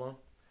growth hormone,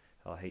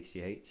 or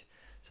HGH.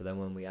 So then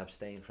when we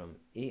abstain from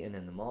eating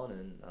in the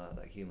morning,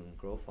 that human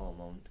growth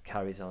hormone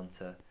carries on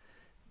to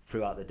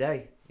throughout the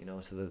day, you know,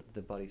 so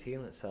the body's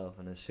healing itself.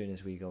 And as soon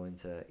as we go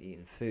into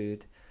eating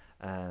food,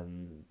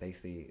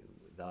 basically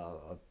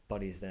our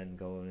body's then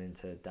going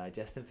into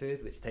digesting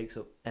food, which takes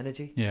up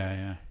energy,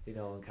 you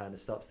know, and kind of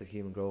stops the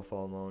human growth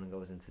hormone and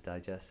goes into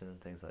digestion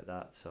and things like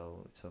that.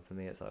 So for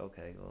me, it's like,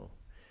 okay, well,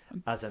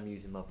 as I'm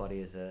using my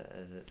body as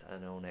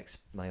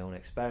my own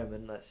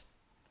experiment, let's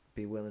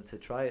be willing to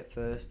try it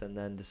first and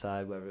then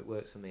decide whether it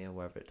works for me or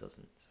whether it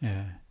doesn't. So.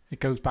 Yeah, it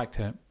goes back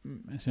to,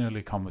 it's an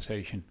early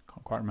conversation,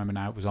 can't quite remember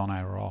now, it was on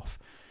air or off,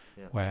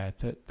 where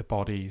the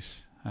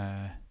body's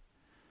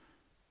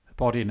the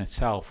body in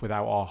itself,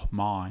 without our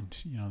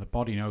mind, you know, the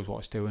body knows what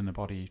it's doing, the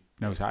body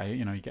knows how,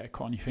 you know, you get a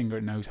cut on your finger,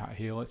 it knows how to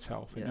heal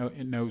itself,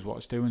 it knows what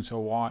it's doing. So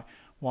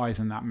why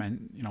isn't that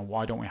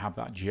why don't we have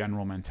that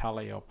general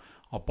mentality of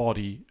our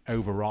body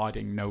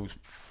overriding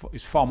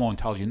is far more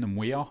intelligent than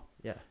we are?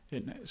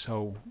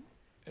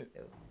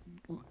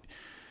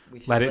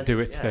 Let it do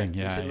its thing.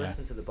 We should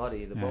listen to the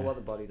body. What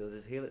the body does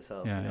is heal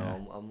itself.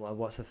 And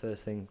what's the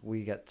first thing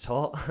we get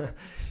taught?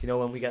 You know,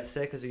 when we get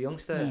sick as a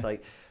youngster, it's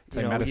like,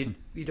 you know,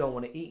 you don't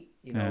want to eat.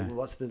 You know,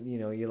 what's the, you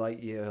know, you're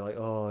like,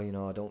 oh, you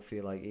know, I don't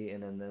feel like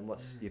eating, and then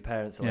what's your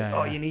parents are like,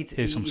 oh, you need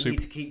to eat, you need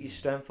to keep your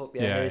strength up.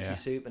 Here's your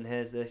soup, and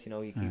here's this. You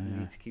know, you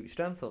need to keep your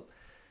strength up.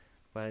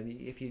 When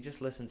if you just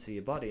listen to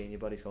your body and your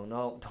body's going,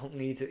 no, don't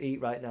need to eat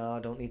right now,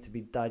 I don't need to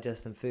be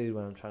digesting food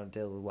when I'm trying to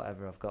deal with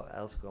whatever I've got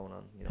else going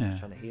on, you know, it's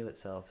trying to heal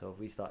itself. So if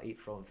we start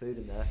throwing food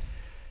in there,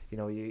 you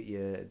know,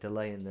 you're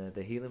delaying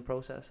the healing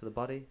process of the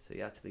body. So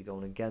you're actually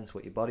going against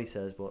what your body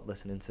says, but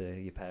listening to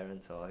your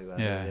parents or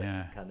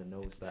whoever kind of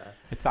knows better.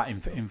 It's that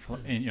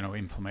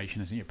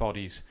inflammation, isn't it? Your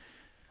body's,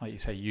 like you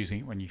say,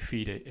 using, when you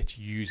feed it, it's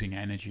using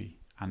energy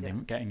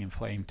and getting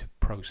inflamed to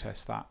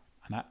process that.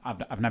 And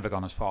I've never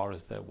gone as far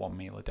as the 1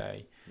 meal a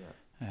day,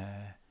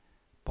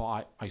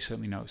 but I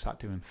certainly noticed that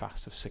doing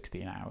fast of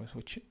 16 hours,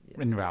 which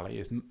in reality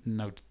is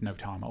no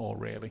time at all,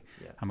 really.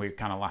 And we were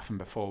kind of laughing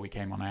before we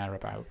came on air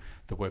about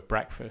the word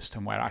breakfast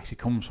and where it actually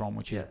comes from,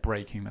 which is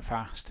breaking the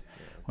fast,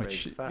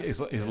 which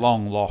is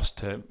long lost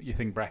to, you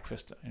think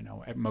breakfast, you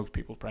know, most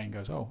people's brain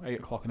goes, 8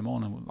 o'clock in the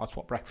morning, that's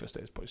what breakfast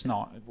is, but it's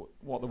not.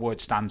 What the word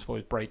stands for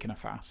is breaking a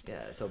fast.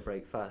 So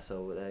break fast.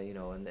 So you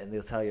know, and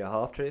they'll tell you a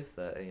half truth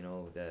that, you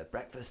know, the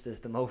breakfast is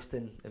the most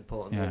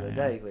important meal of the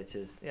day, which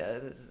is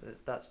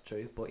that's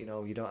true. But you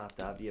know, you don't have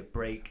to have your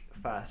break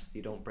fast.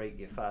 You don't break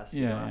your fast.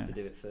 You don't have to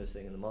do it first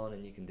thing in the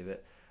morning. You can do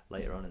it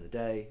later on in the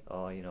day,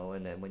 or you know,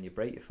 and then when you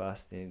break your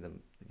fast, you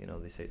know,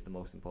 they say it's the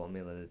most important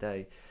meal of the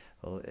day.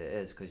 Well, it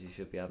is, because you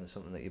should be having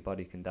something that your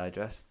body can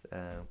digest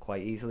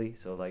quite easily.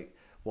 So like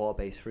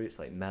water-based fruits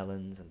like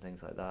melons and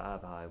things like that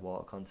have high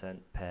water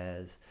content.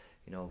 Pears,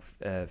 you know,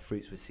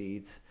 fruits with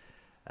seeds,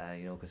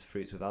 you know, because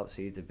fruits without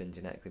seeds have been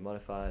genetically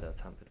modified or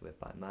tampered with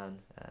by man,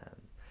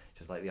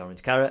 just like the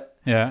orange carrot,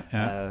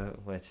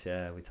 which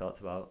we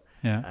talked about.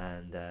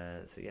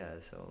 And so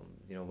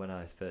you know, when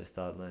I first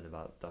started learning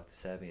about Dr.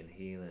 Sebi and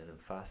healing and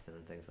fasting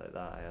and things like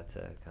that, I had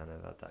to kind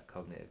of have that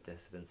cognitive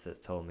dissonance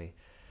that told me,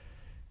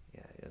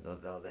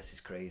 this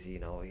is crazy, you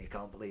know, you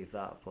can't believe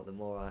that. But the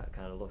more I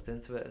kind of looked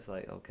into it, it's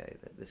like, okay,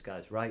 this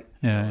guy's right.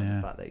 The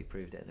fact that he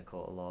proved it in a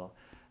court of law,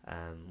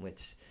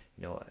 which,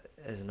 you know,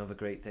 is another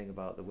great thing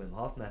about the Wim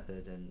Hof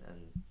method and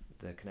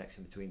the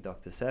connection between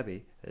Dr.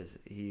 Sebi, is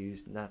he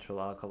used natural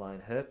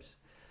alkaline herbs,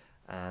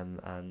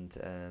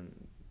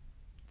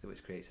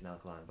 which creates an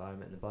alkaline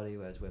environment in the body,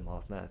 whereas Wim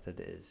Hof method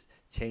is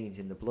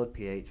changing the blood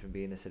pH from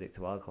being acidic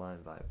to alkaline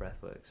via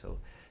breathwork. So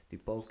they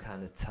both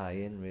kind of tie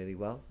in really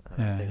well,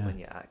 and I think when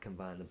you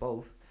combine the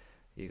both,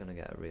 you're going to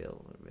get a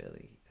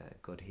really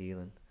good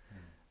healing.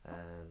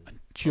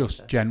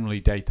 Just generally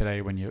day to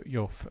day, when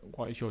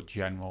what is your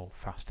general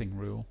fasting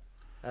rule?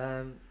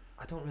 I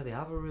don't really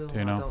have a rule. Do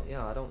you know?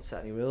 I don't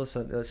set any rules.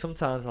 So,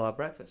 sometimes I'll have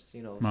breakfast,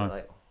 you know, so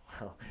like,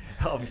 well,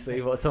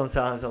 obviously, but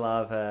sometimes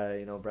I'll have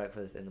you know,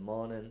 breakfast in the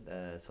morning.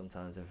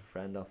 Sometimes if a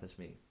friend offers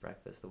me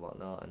breakfast or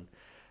whatnot,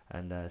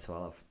 and so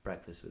I'll have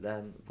breakfast with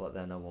them, but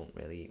then I won't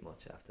really eat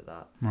much after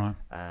that. Right.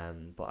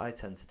 But I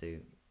tend to do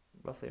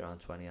roughly around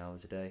 20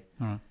 hours a day.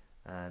 Right.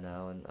 And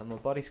my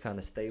body's kind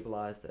of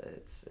stabilized.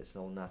 It's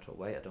no natural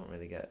weight. I don't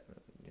really get,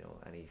 you know,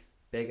 any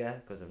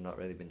bigger because I've not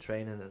really been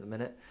training at the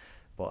minute.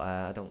 But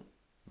I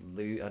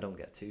don't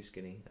get too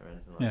skinny or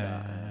anything like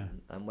that.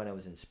 And when I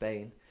was in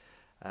Spain,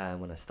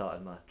 when I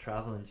started my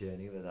traveling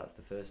journey, where that's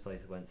the first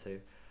place I went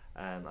to,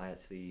 I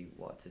actually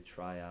wanted to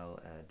try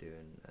out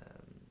doing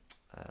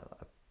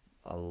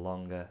a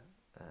longer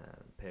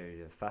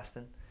period of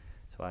fasting.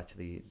 So I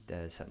actually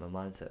set my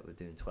mindset with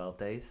doing 12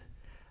 days.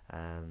 So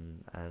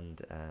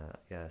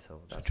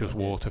that's just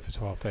what I did. water for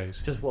 12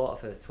 days. Just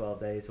water for 12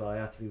 days. Well, I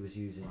actually was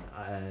using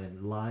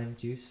lime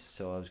juice,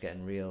 so I was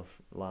getting real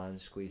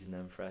limes, squeezing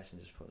them fresh, and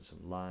just putting some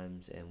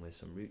limes in with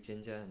some root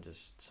ginger, and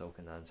just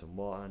soaking that in some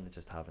water, and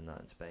just having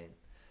that in Spain.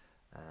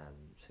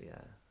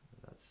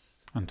 That's.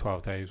 And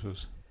 12 days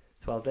was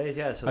 12 days,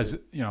 yeah. So as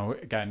you know,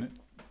 again,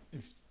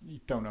 if you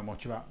don't know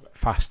much about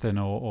fasting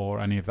or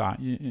any of that,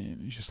 you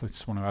just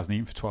someone who hasn't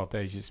eaten for 12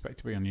 days, you expect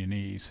to be on your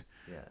knees,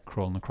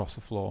 crawling across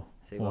the floor,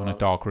 or in a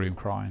dark room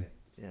crying.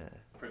 Yeah.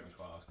 Pretty much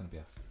what I was going to be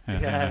asking.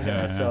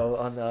 Yeah. So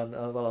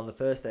on the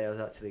first day, I was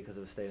actually, because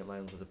I was staying at my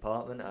uncle's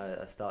apartment,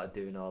 I started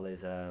doing all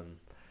his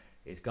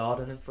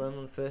gardening for him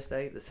on the first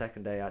day. The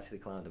second day, I actually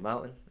climbed a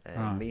mountain in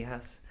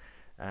Mijas,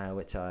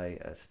 which I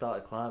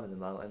started climbing the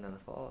mountain, and I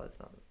thought, it's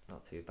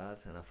not too bad,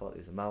 and I thought there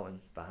was a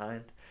mountain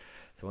behind.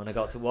 So when I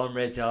got to one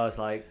ridge, I was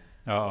like,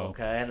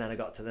 okay, and then I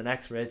got to the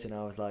next ridge, and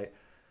I was like,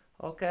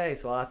 okay,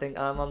 so I think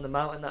I'm on the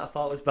mountain that I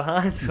thought was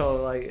behind.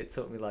 So like it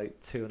took me like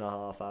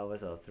 2.5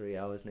 hours or 3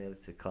 hours nearly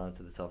to climb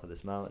to the top of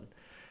this mountain,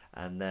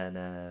 and then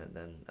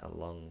a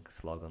long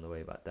slog on the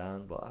way back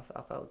down. But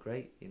I felt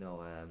great,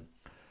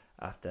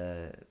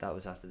 After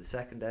the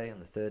second day. On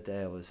the third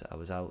day, I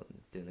was out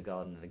doing the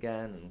gardening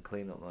again and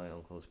cleaning up my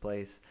uncle's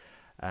place.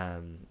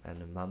 And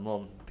my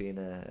mum, being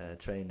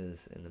trained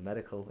in the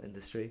medical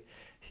industry,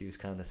 she was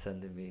kind of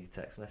sending me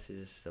text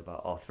messages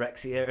about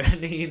orthorexia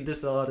and eating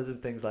disorders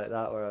and things like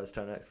that, where I was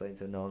trying to explain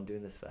to her, no, I'm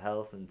doing this for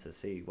health and to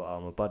see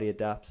how my body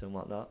adapts and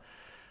whatnot.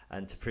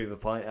 And to prove a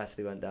point, I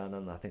actually went down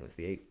on, I think it was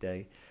the 8th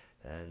day,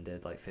 and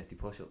did like 50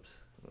 push-ups,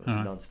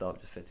 non-stop,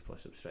 just 50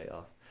 push-ups straight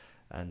off.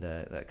 And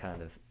that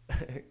kind of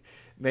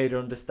made her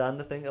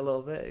understand, I think, a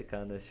little bit. It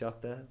kind of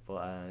shocked her.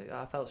 But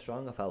I felt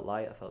strong, I felt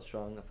light, I felt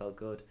strong, I felt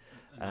good.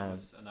 And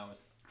that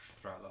was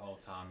throughout the whole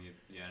time,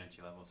 your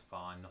energy level's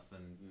fine,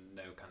 nothing,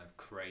 no kind of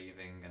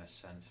craving in a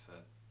sense for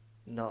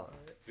not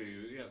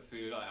food.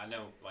 Food, I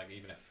know, like,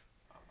 even if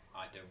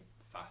I don't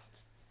fast,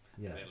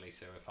 admittedly,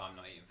 so if I'm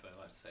not eating for,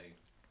 let's say,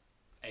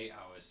 8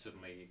 hours,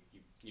 suddenly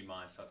your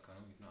mind starts going,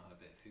 you've not had a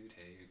bit of food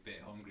here, you're a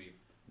bit hungry.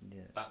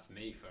 Yeah. That's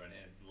me for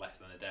less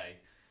than a day.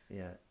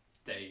 Yeah.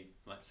 Day,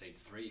 let's say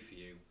 3 for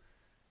you.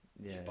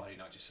 Is your body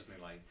not just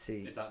suddenly like?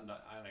 Is that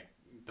not? I think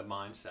the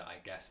mindset, I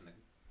guess, and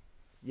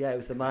it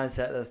was the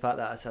mindset, the fact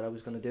that I said I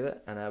was going to do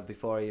it, and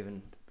before I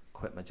even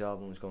quit my job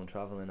and was going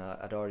traveling,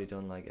 I'd already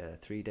done like a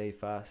 3-day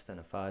fast and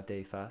a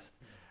 5-day fast,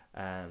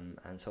 and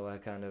so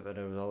I'd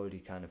already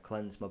kind of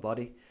cleansed my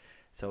body,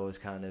 so I was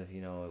kind of,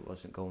 it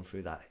wasn't going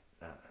through that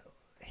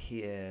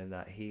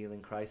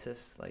healing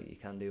crisis like you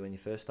can do when you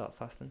first start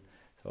fasting.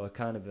 So I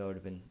kind of already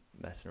been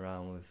messing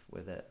around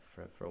with it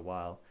for a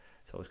while,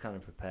 so I was kind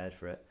of prepared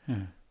for it. Yeah.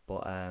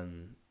 But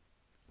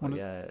one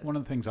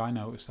of the things I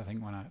noticed, I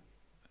think, when I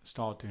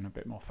started doing a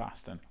bit more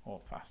fasting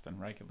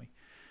regularly,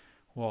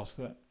 was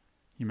that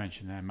you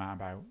mentioned there, Matt,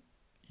 about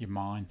your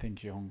mind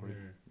thinks you're hungry.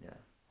 Yeah.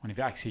 When if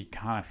you actually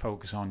kind of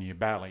focus on your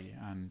belly,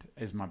 and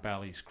is my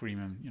belly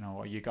screaming,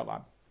 or you got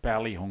that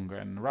belly hunger,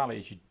 and the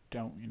reality is you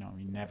don't, you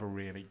never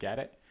really get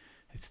it.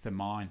 It's the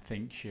mind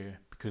thinks you,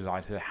 because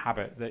it's a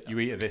habit that you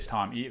eat at this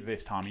time, eat at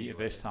this time, eat at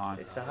this time.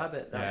 It's the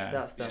habit.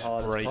 That's the just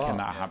hardest breaking part.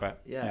 that habit.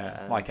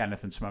 Yeah. Like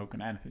anything,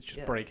 smoking, anything. It's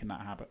just breaking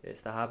that habit.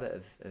 It's the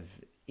habit of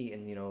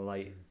eating,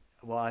 like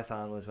what I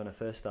found was when I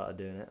first started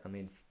doing it, I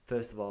mean,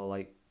 first of all,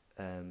 like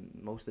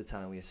most of the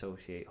time we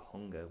associate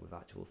hunger with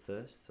actual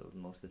thirst. So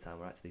most of the time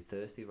we're actually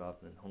thirsty rather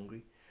than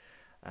hungry.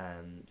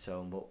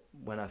 But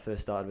when I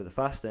first started with the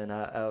fasting,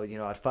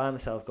 I'd find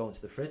myself going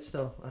to the fridge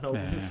still and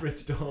open the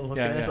fridge door and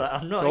looking. It's like,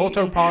 I'm not eating.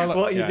 Autopilot.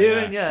 What are you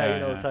doing?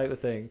 Type of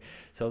thing.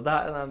 So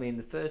that, I mean,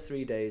 the first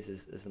 3 days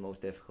is the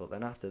most difficult.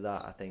 Then after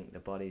that, I think the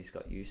body's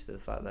got used to the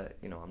fact that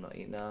I'm not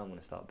eating now. I'm going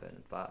to start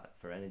burning fat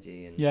for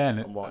energy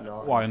and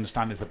whatnot. What I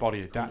understand is the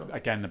body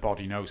the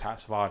body knows how to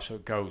survive, so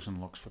it goes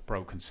and looks for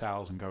broken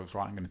cells and goes,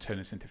 right, I'm going to turn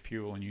this into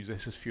fuel and use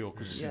this as fuel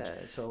because you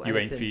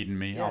ain't feeding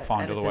me. I'll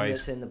find other ways.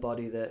 That's in the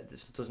body that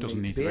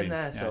doesn't need to be in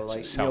there. So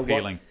like,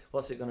 self-healing.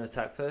 What's it going to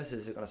attack first?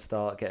 Is it going to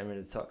start getting rid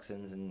of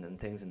toxins and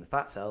things in the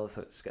fat cells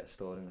that get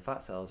stored in the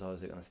fat cells, or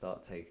is it going to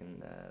start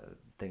taking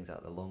things out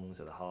of the lungs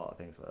or the heart or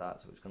things like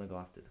that? So it's going to go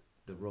after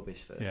the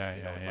rubbish first.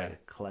 It's like a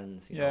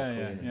cleanse.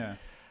 Cleaning.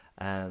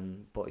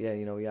 But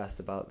you asked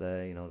about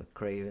the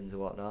cravings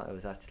and whatnot. It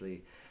was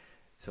actually,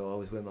 so I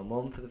was with my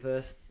mum for the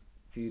first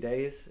few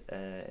days,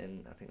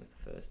 and I think it was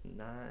the first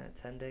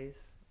 10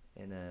 days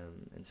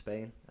in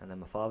Spain, and then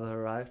my father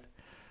arrived.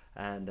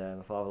 And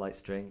my father likes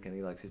to drink, and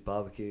he likes his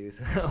barbecues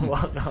and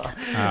whatnot.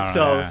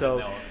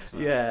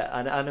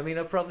 And I mean,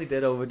 I probably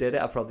overdid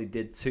it. I probably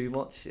did too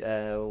much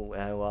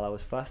while I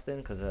was fasting,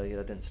 because I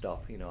didn't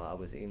stop. I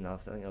was eating. I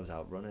think I was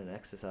out running,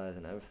 exercise,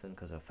 and everything,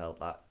 because I felt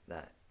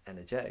that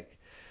energetic.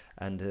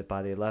 And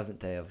by the 11th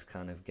day, I was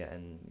kind of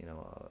getting,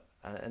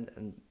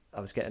 and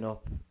I was getting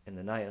up in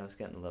the night, and I was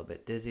getting a little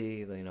bit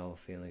dizzy,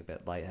 feeling a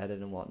bit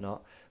lightheaded and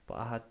whatnot. But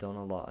I had done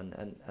a lot,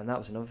 and that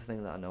was another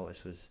thing that I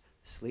noticed was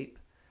sleep.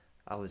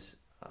 I was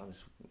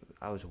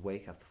I was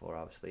awake after 4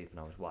 hours sleep, and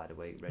I was wide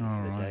awake, ready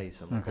for the day.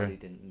 So my body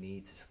didn't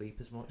need to sleep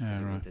as much because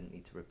it didn't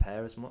need to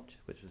repair as much,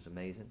 which was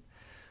amazing.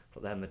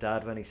 But then my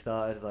dad, when he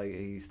started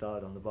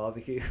on the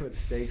barbecue with the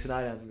steaks, and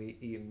I hadn't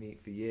eaten meat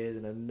for years,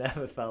 and I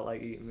never felt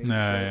like eating meat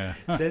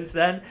since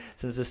then,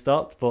 since I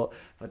stopped. But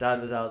my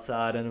dad was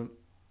outside, and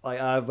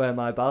like where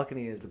my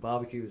balcony is, the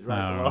barbecue was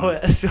right below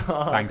it. So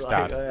Thanks,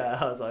 Dad.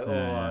 I was like,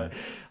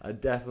 I'm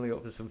definitely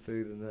up for some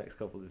food in the next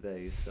couple of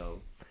days.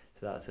 So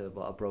that's it.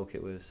 But I broke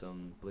it with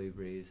some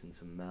blueberries and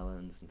some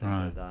melons and things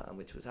like that, and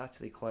which was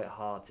actually quite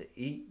hard to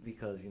eat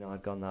because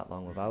I'd gone that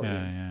long without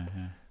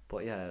eating.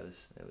 But yeah, it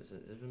was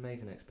an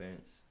amazing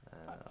experience.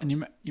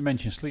 And you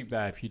mentioned sleep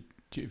there. If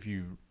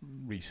you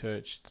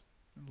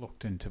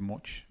looked into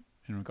much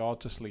in regard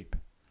to sleep,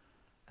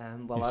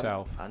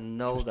 yourself, I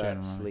know that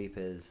generally. Sleep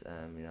is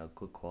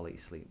good quality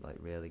sleep, like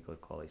really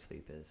good quality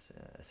sleep is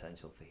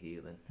essential for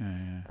healing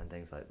and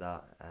things like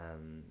that.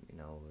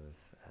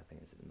 With I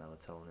think it's the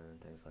melatonin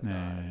and things like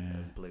that,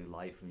 and blue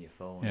light from your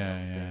phone,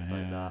 things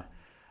like that.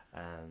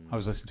 I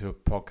was listening to a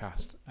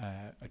podcast,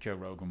 a Joe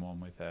Rogan one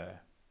with a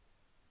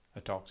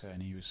doctor,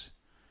 and he was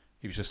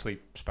a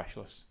sleep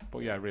specialist. But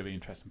really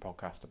interesting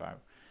podcast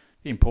about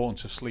the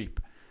importance of sleep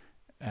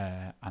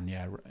and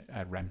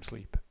REM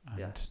sleep,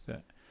 and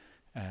that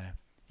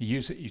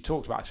you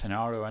talked about a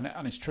scenario,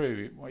 and it's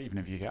true. Even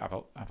if you have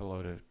a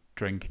load of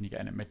drink and you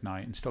get in at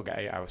midnight and still get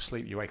 8 hours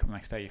sleep, you wake up the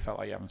next day, you felt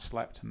like you haven't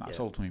slept, and that's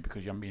ultimately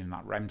because you haven't been in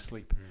that REM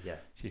sleep.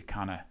 So you've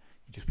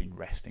just been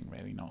resting,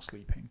 really, not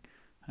sleeping.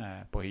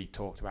 But he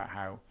talked about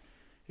how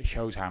it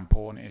shows how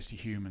important it is to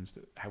humans,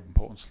 how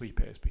important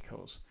sleep is,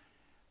 because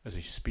as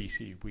a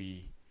species,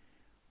 we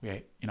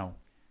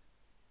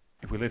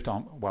if we lived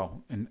on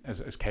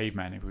as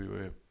cavemen, if we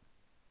were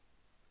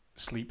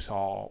sleeps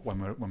are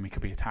when we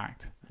could be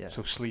attacked.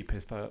 So sleep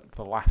is the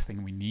last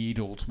thing we need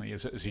ultimately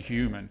as a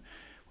human.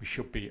 We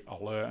should be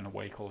alert and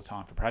awake all the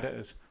time for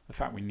predators. The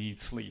fact we need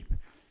sleep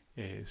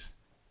is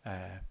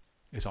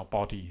our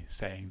body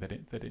saying that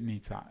it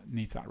needs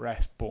that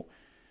rest. But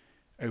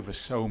over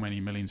so many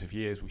millions of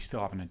years, we still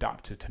haven't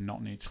adapted to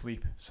not need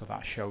sleep. So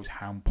that shows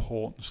how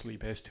important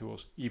sleep is to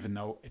us, even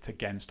though it's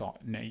against our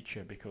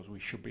nature, because we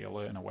should be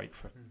alert and awake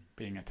for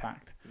being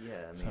attacked.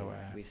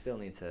 We still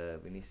need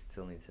to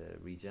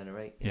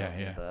regenerate.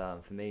 Things like that.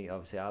 And for me,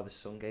 obviously, I was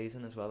sun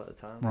gazing as well at the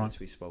time, which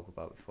we spoke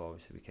about before.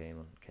 Obviously, we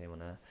came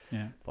on air.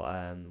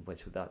 But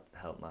which would that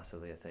help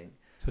massively, I think.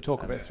 So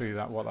talk a bit through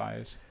that. What that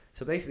is.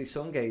 So basically,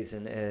 sun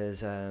gazing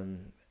is.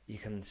 You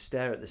can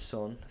stare at the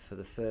sun for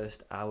the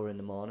first hour in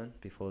the morning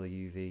before the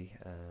UV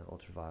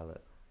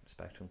ultraviolet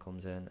spectrum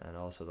comes in, and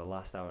also the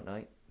last hour at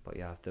night. But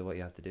what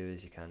you have to do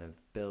is you kind of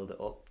build it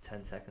up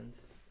 10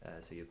 seconds.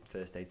 So your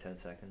first day 10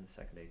 seconds,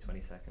 second day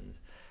 20 seconds,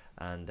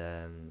 and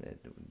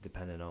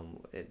depending on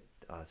it,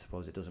 I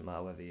suppose it doesn't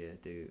matter whether you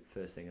do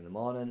first thing in the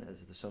morning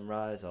as the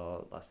sunrise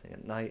or last thing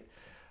at night.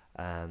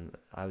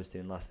 I was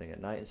doing last thing at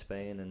night in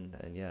Spain, and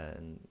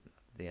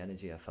the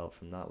energy I felt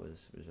from that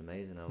was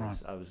amazing. I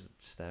was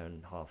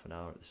staring half an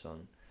hour at the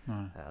sun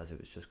as it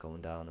was just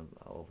going down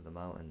over the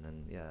mountain,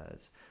 and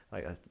it's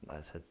like I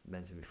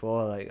mentioned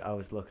before, like I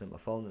was looking at my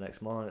phone the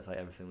next morning, it's like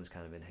everything was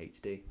kind of in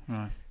HD.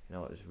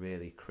 It was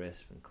really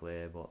crisp and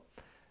clear. But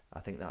I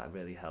think that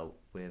really helped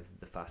with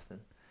the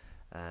fasting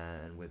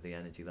and with the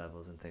energy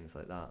levels and things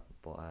like that.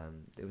 But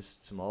there was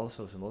some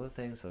other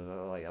things.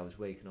 So like I was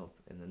waking up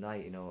in the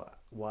night,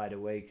 wide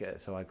awake.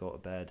 So I go to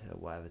bed at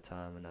whatever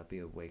time, and I'd be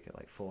awake at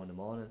like 4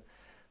 a.m.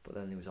 But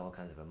then there was all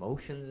kinds of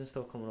emotions and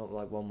stuff coming up.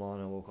 Like one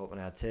morning I woke up and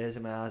I had tears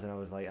in my eyes, and I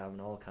was like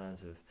having all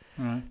kinds of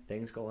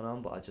things going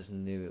on. But I just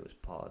knew it was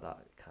part of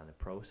that kind of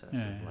process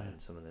of letting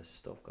some of this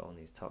stuff go, and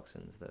these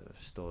toxins that are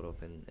stored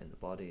up in the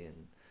body. And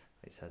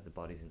like you said, the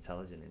body's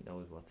intelligent; it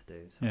knows what to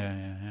do. So,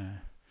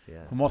 So,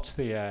 And what's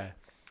the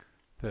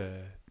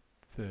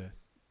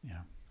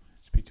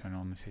speak to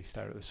anyone, they say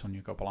stare at the sun,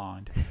 you go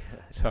blind.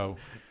 So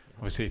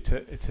obviously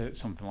it's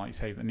something like you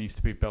say that needs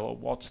to be built up.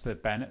 What's the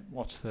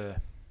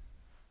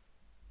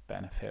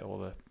benefit or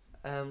the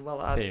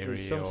theory?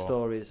 There's some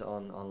stories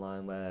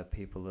online where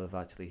people have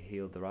actually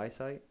healed their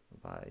eyesight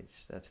by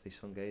actually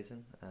sun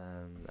gazing,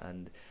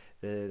 and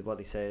what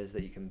they say is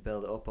that you can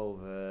build it up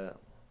over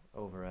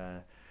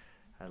a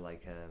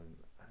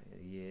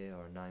year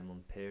or a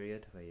 9-month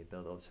period, where you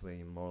build up to where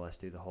you more or less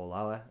do the whole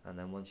hour, and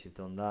then once you've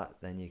done that,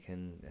 then you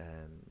can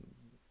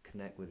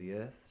connect with the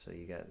earth. So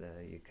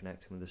you're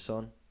connecting with the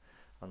sun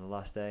on the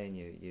last day, and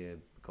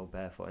you go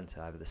barefoot into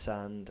either the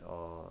sand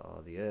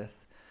or the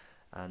earth,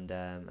 and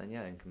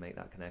can make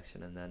that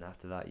connection. And then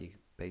after that, you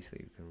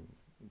basically can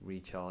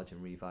recharge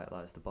and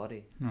revitalize the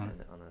body on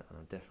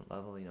a different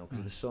level,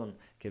 because the sun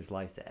gives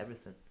life to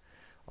everything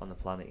on the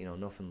planet.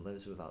 Nothing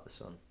lives without the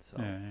sun. So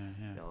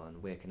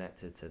and we're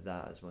connected to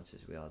that as much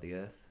as we are the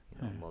earth,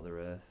 Mother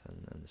Earth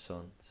and the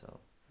sun. So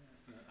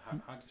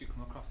how did you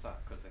come across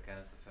that? Because again,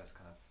 it's the first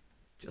kind of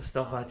just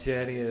on my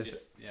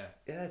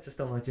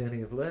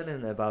journey of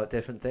learning about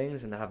different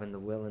things and having the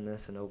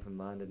willingness and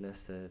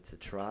open-mindedness to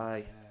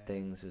try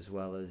things, as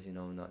well as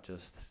not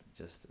just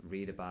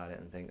read about it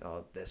and think,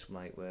 oh, this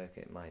might work,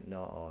 it might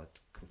not, or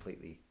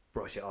completely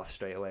brush it off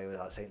straight away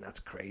without saying that's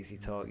crazy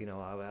talk. You know,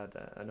 I had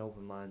an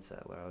open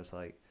mindset where I was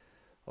like,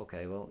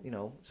 okay, well, you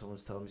know,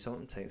 someone's told me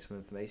something, take some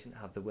information,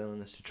 have the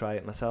willingness to try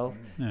it myself,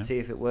 see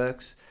if it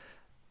works,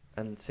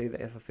 and see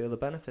that if I feel the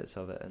benefits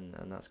of it, and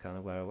that's kind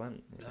of where I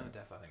went. No,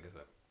 definitely, I think it's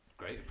a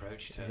great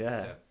approach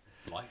to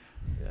life.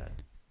 Yeah.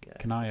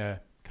 Can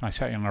I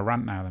set you on a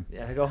rant now then?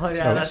 Yeah, go on.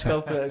 Yeah, let's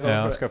go for it.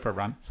 Let's go for a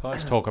rant. So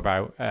let's talk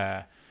about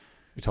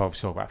we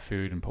obviously talk about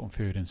food and putting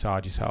food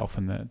inside yourself,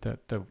 and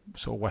the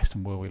sort of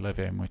Western world we live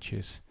in, which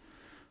is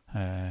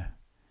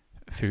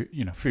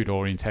food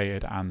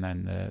orientated, and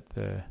then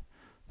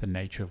the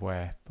nature of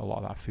where a lot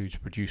of that food's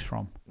produced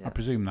from. Yeah. I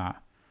presume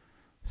that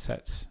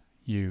sets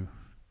you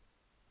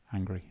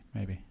angry,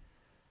 maybe.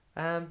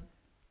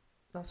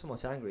 Not so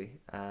much angry,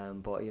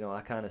 but you know,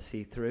 I kind of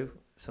see through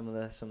some of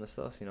the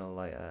stuff. You know,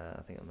 like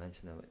I think I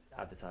mentioned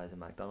advertising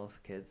McDonald's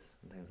to kids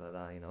and things like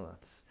that. You know,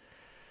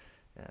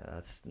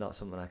 that's not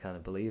something I kind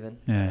of believe in.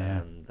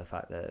 The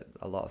fact that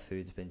a lot of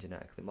food's been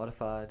genetically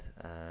modified,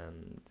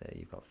 that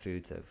you've got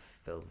foods that are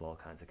filled with all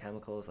kinds of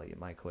chemicals, like your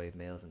microwave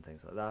meals and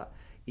things like that.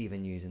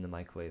 Even using the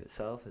microwave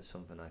itself is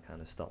something I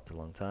kind of stopped a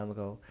long time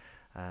ago.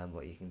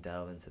 But you can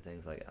delve into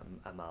things like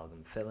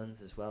amalgam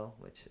fillings as well,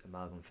 which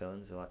amalgam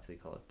fillings are actually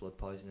called blood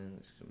poisoning,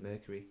 which is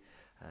mercury.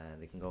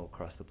 They can go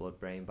across the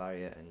blood-brain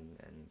barrier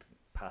and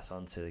pass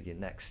on to your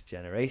next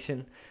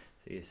generation,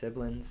 to your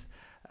siblings.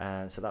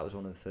 So that was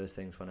one of the first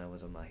things when I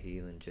was on my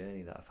healing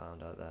journey that I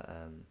found out that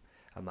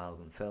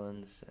amalgam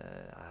fillings,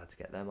 I had to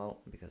get them out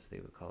because they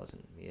were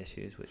causing me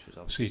issues, which was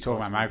obviously... So you're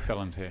talking about mouth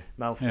fillings here?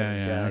 Mouth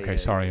fillings, yeah. Okay,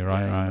 sorry,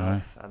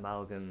 right.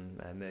 Amalgam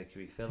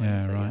mercury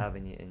fillings that you have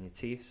in your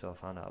teeth, so I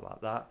found out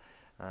about that.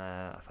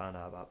 I found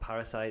out about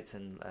parasites,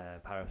 and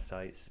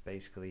parasites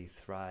basically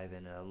thrive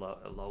in a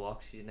low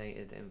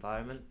oxygenated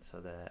environment, so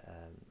they're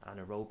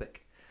anaerobic,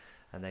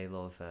 and they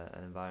love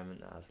an environment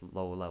that has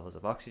low levels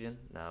of oxygen.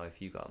 Now,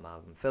 if you've got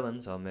amalgam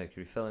fillings or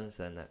mercury fillings,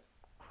 then that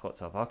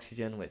cuts off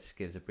oxygen, which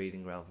gives a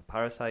breeding ground for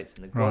parasites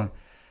in the gut.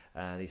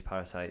 These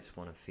parasites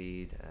want to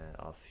feed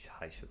off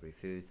high sugary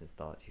foods and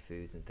starchy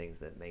foods and things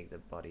that make the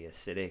body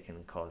acidic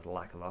and cause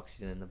lack of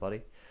oxygen in the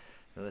body.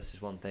 So this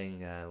is one thing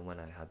when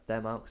I had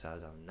them out, because I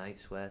was having night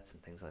sweats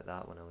and things like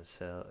that when I was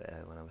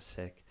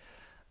sick,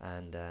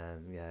 and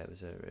it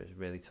was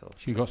really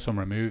tough. So you got some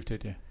removed,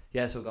 did you?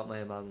 Yeah, so I got my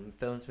amalgam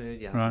fillings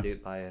removed. You have to do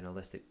it by an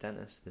holistic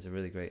dentist. There's a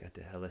really great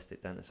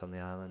holistic dentist on the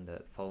island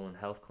at Folan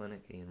Health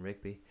Clinic, Ian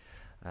Rigby.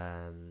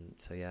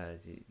 So yeah,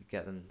 you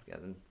get them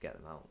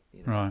out.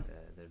 You know,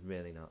 they're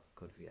really not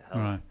good for your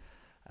health.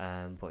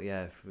 But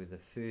yeah, with the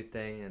food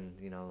thing, and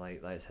you know,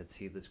 like I said,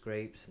 seedless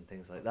grapes and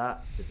things like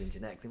that, they've been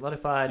genetically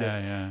modified.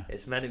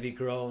 It's meant to be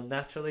grown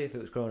naturally. If it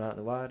was grown out in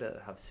the wild,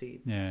 it'd have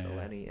seeds.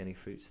 Any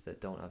fruits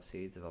that don't have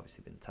seeds have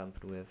obviously been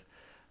tampered with.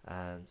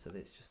 So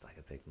it's just like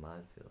a big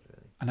minefield,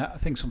 really. And I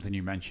think something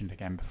you mentioned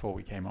again before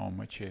we came on,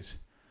 which is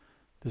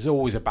there's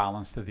always a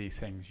balance to these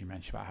things. You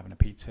mentioned about having a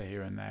pizza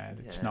here and there.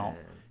 It's not.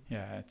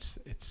 Yeah,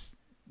 it's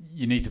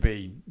you need to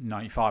be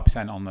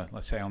 95% on the,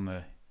 let's say on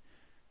the,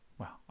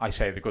 well, I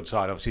say the good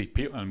side, obviously,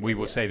 people, and we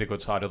will say the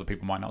good side. Other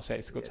people might not say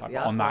it's the good side,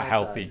 but on that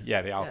healthy,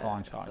 side. The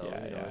alkaline side. So,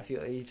 if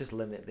you just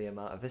limit the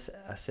amount of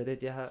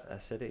acidity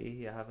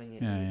you have in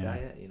your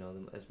diet, you know,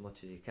 as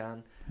much as you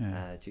can.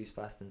 Juice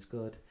fasting's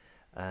good,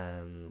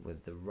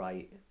 with the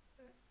right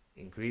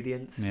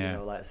ingredients. You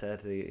know, like I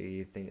said,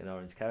 you think an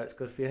orange carrot's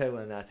good for you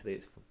when actually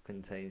it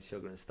contains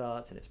sugar and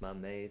starch and it's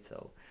man-made.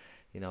 So,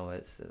 you know,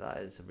 that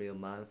is a real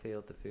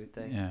minefield, the food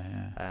thing.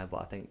 But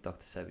I think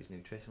Dr. Sebi's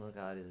nutritional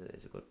guide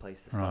is a good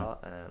place to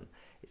start.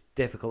 It's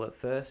difficult at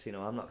first. You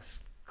know, I'm not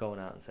going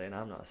out and saying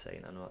I'm not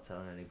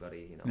telling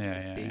anybody, you know,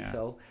 to be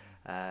so.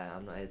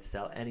 I'm not here to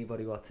tell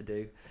anybody what to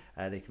do.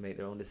 They can make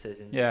their own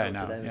decisions. It's up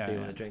to them if they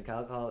want to drink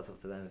alcohol. It's up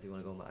to them if they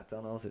want to go to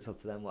McDonald's. It's up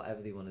to them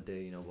whatever they want to do.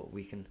 You know, but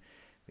we can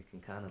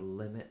kind of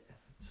limit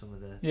some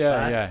of the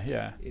bad,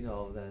 you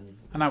know, then.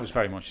 And that was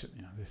very much,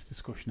 you know, this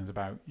discussion is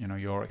about, you know,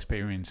 your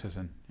experiences,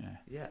 and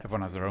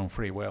everyone has their own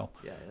free will.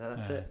 Yeah,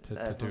 that's it.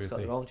 Everyone's got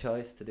their own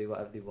choice to do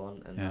whatever they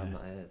want, and I'm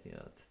not here, you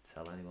know, to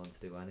tell anyone to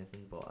do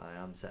anything. But I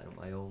am setting up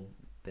my own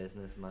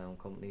business, my own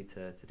company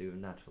to do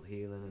natural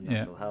healing and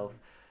natural health.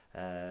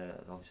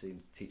 Obviously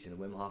teaching the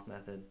Wim Hof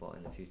method, but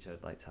in the future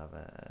I'd like to have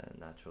a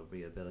natural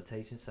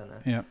rehabilitation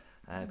centre.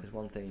 Because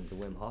one thing the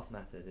Wim Hof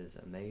method is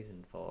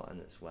amazing for,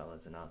 and as well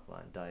as an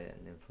alkaline diet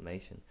and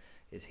inflammation,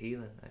 is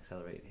healing,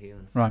 accelerated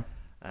healing.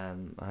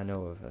 I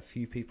know of a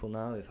few people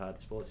now who've had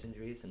sports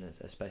injuries, and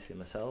especially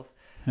myself.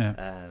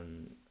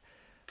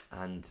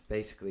 And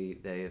basically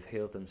they have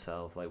healed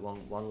themselves. Like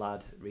one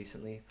lad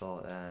recently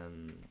thought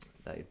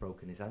that he'd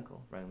broken his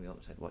ankle, rang me up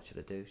and said, what should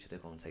I do? Should I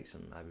go and take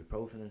some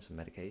ibuprofen and some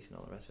medication,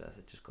 all the rest of it? I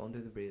said, just go and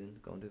do the breathing,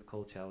 go and do the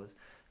cold showers.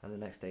 And the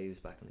next day he was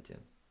back in the gym.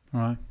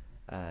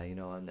 You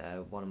know, and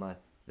one of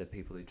the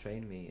people who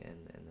trained me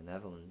in the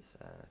Netherlands,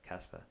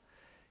 Casper,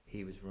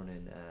 he was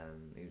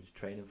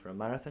training for a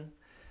marathon,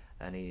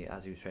 and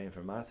as he was training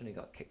for a marathon, he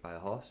got kicked by a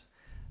horse.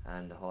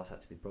 and the horse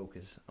actually broke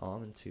his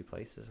arm in 2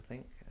 places, I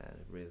think.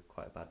 Really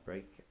quite a bad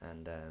break,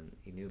 and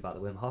he knew about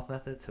the Wim Hof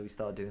method, so he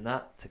started doing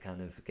that to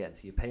kind of get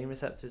into your pain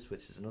receptors,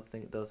 which is another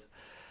thing it does.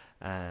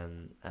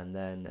 And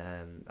then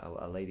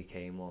a lady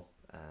came up.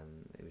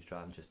 He was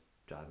driving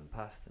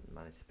past and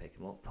managed to pick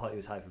him up. Thought he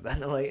was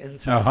hyperventilating,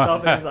 so I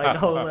stopped him. He was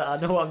like, "No, I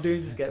know what I'm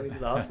doing. Just get me to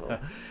the hospital."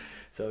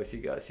 So she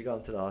got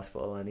him to the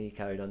hospital, and he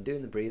carried on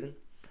doing the breathing.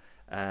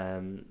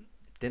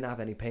 Didn't have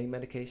any pain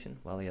medication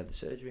while he had the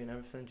surgery and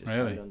everything. Just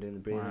carried on doing the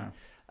breathing.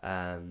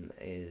 Wow.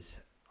 His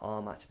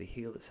arm actually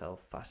healed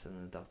itself faster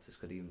than the doctors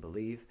could even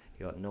believe.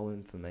 He got no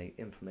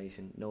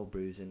inflammation, no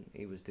bruising.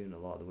 He was doing a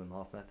lot of the Wim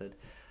Hof method,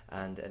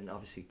 and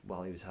obviously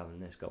while he was having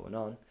this going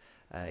on,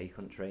 he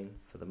couldn't train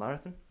for the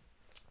marathon.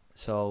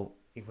 So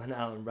he went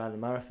out and ran the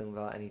marathon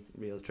without any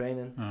real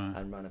training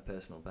and ran a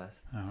personal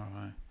best.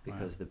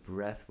 Because the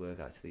breath work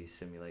actually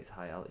simulates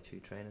high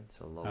altitude training,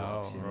 so low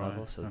oxygen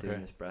level. So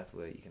doing this breath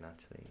work, you can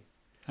actually.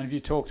 And have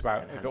you talked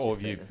about, or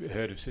have you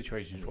heard of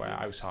situations where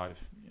outside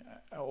of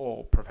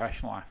or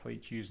professional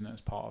athletes using it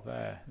as part of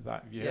their? Is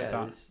that, have you heard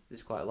that?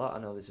 There's quite a lot. I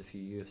know there's a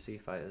few UFC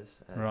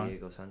fighters.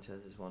 Diego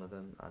Sanchez is one of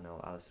them. I know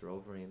Alistair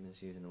Overeem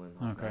is using the Wim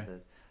Hof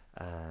method.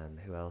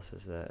 Who else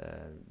is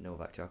there?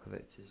 Novak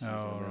Djokovic is using the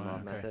Wim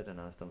Hof method, and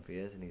has done for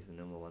years, and he's the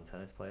 #1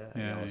 tennis player.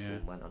 And he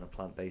also went on a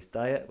plant-based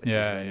diet, which is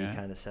when he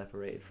kind of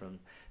separated from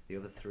the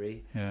other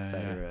 3,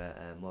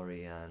 Federer,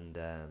 Murray, and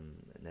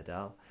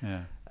Nadal.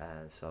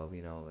 So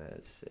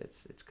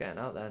it's getting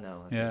out there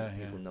now. I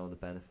think people know the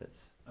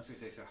benefits. I was going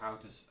to say, so how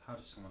does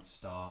someone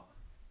start?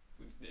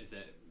 Is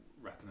it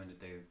recommended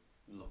they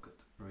look at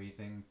the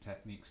breathing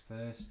techniques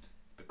first?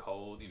 The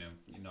cold,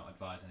 you're not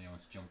advising anyone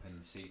to jump in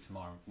the sea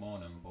tomorrow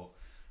morning, but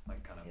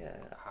like kind of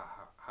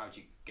how do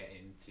you get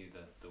into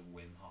the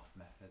Wim Hof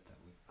method?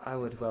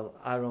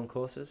 I run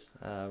courses.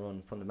 I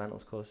run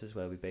fundamentals courses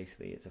where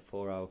it's a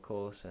 4-hour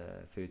course.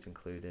 Food's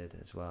included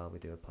as well. We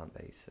do a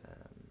plant-based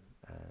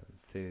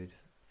food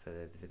for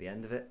the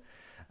end of it.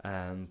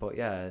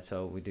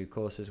 So we do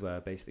courses where I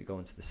basically go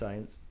into the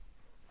science,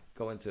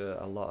 go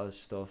into a lot of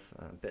stuff,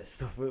 a bit of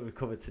stuff that we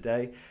covered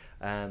today.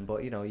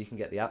 But you can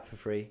get the app for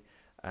free.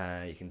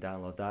 You can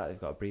download that. We've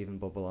got a breathing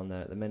bubble on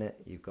there at the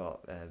minute. You've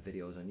got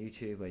videos on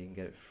YouTube where you can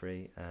get it for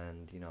free.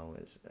 And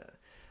it's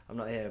I'm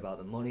not here about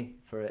the money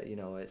for it.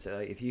 It's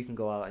if you can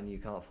go out and you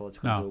can't afford to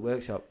come to a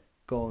workshop,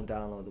 go and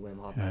download the Wim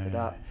Hof method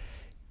app.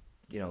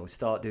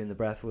 Start doing the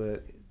breath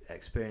work,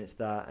 experience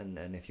that,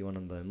 and if you want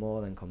to learn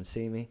more, then come and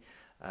see me.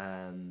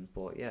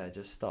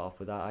 Just start off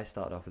with that. I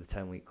started off with a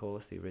 10-week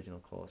course, the original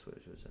course,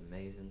 which was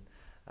amazing.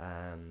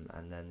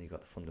 And then you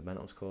got the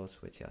fundamentals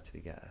course, which you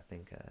actually get, I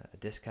think, a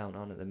discount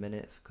on at the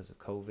minute because of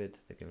COVID.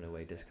 They're giving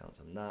away discounts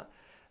on that.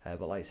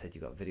 But like I said,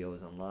 you've got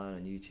videos online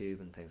on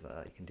YouTube and things like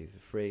that you can do for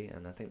free.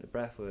 And I think the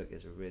breath work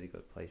is a really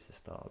good place to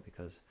start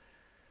because,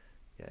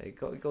 it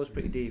goes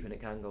pretty deep, and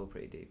it can go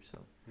pretty deep. So,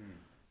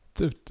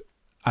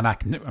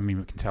 and we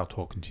can tell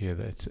talking to you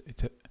that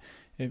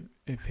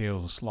it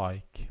feels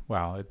like,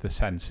 the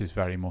sense is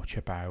very much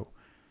about,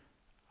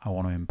 I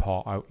want to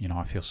impart out,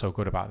 I feel so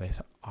good about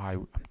this.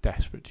 I'm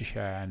desperate to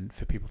share and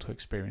for people to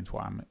experience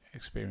what I'm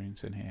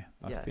experiencing here.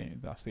 That's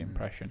the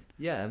impression.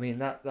 Yeah,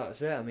 that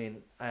was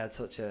it. I had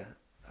such a,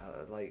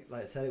 like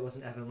I said, it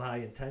wasn't ever my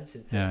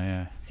intention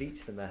to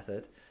teach the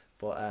method,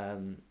 but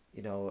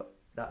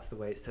that's the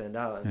way it's turned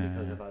out. And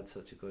because I've had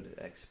such a good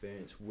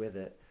experience with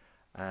it,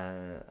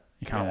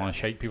 you kind of want to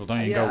shake people,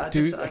 don't you?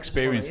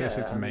 Experience this.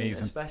 It's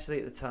amazing. Especially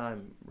at the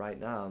time right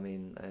now.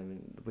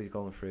 We're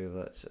going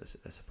through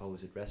a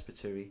supposed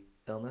respiratory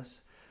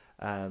illness,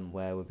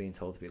 where we're being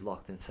told to be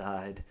locked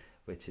inside,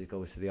 which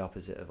goes to the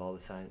opposite of all the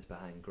science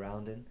behind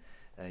grounding.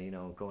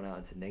 Going out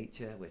into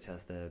nature, which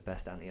has the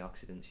best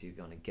antioxidants you're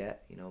going to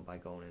get, by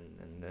going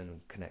in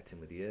and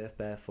connecting with the earth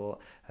barefoot,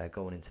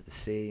 going into the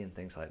sea and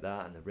things like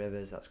that, and the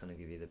rivers, that's going to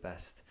give you the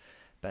best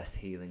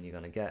healing you're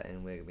going to get,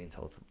 and we're being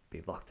told to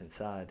be locked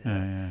inside.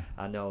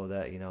 I know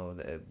that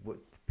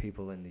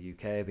people in the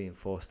UK are being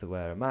forced to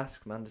wear a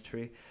mask,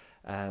 mandatory,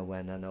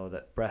 when I know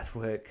that breath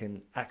work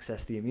can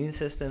access the immune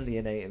system, the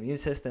innate immune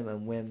system,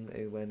 and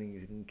when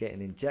he's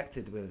getting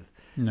injected with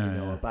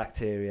a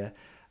bacteria,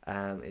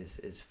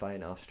 is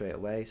fighting off straight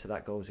away. So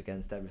that goes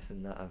against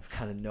everything that I've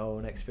kind of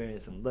known,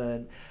 experienced and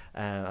learned.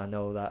 I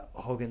know that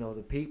hugging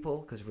other people,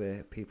 because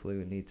we're people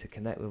who need to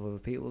connect with other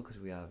people, because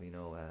we have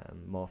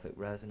morphic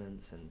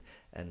resonance,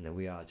 and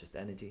we are just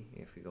energy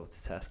if we go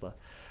to Tesla.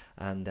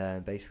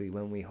 And basically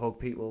when we hug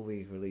people,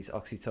 we release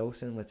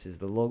oxytocin, which is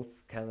the love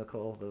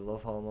chemical, the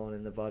love hormone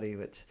in the body,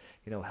 which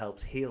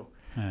helps heal.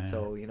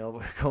 So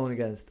we're going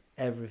against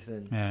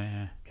everything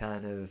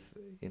kind of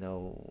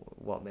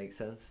what makes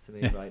sense to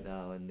me right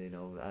now. And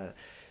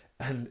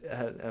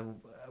and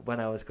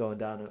when I was going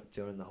down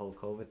during the whole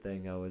COVID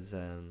thing, I was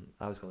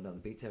going down the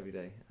beach every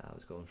day. I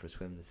was going for a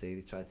swim in the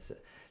sea.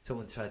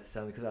 Someone tried to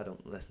tell me, because I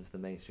don't listen to the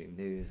mainstream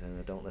news and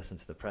I don't listen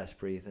to the press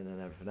briefing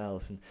and everything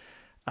else, and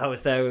I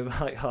was there with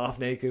half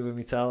naked with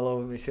my towel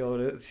over my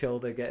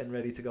shoulder, getting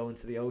ready to go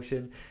into the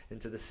ocean,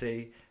 into the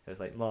sea. It was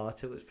like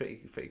March. It was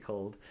pretty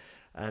cold,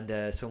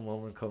 and some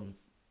woman come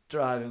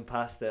driving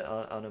past it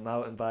on a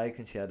mountain bike,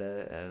 and she had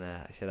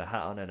a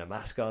hat on and a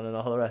mask on and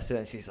all the rest of it,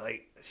 and she's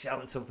like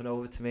shouting something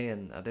over to me,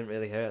 and I didn't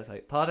really hear it. I was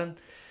like, pardon?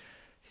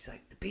 She's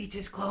like, the beach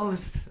is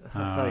closed.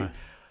 I was like,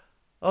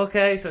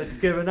 okay, so I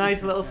just gave a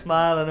nice little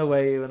smile and a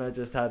wave, and I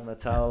just had my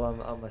towel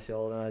on my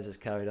shoulder, and I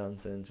just carried on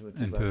to went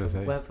from a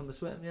swim. Went from a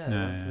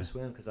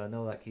swim, because I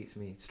know that keeps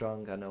me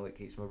strong. I know it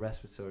keeps my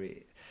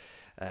respiratory,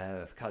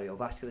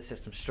 cardiovascular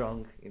system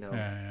strong. You know,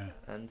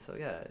 and so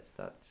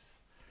that's.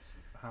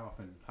 How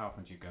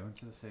often do you go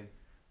into the sea?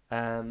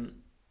 I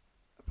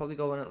probably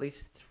go in at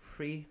least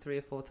three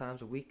or four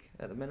times a week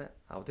at the minute.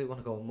 I do want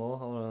to go more.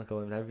 I want to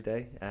go in every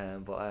day.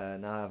 But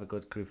now I have a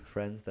good group of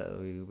friends that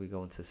we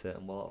go into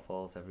certain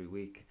waterfalls every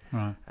week.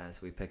 Right. And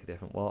so we pick a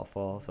different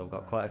waterfall. So I've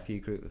got quite a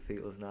few group of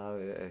people now.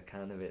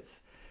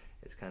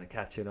 It's kind of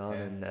catching on,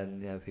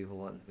 and people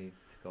want me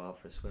to go out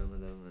for a swim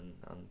with them and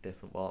on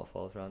different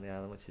waterfalls around the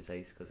island, which is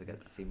ace because I get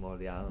to see more of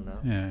the island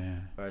now.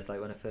 Whereas like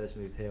when I first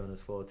moved here when I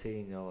was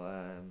 14, you know,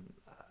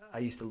 I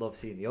used to love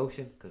seeing the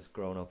ocean, because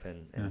growing up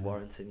in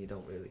Warrington, you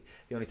don't really,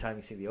 the only time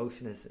you see the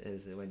ocean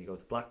is when you go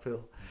to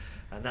Blackpool,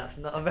 and that's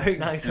not a very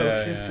nice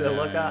ocean to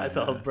look at. It's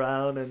all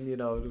brown and, you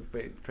know,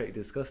 pretty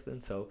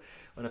disgusting. So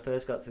when I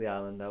first got to the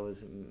island, I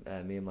was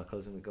me and my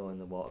cousin would go in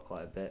the water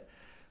quite a bit,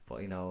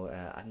 but you know,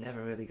 I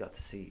never really got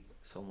to see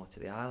so much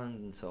of the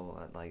island, and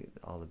so like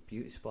all the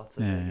beauty spots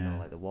of it, you know,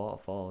 like the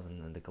waterfalls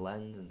and the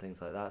glens and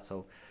things like that.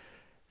 So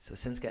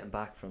since getting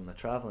back from my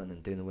travelling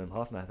and doing the Wim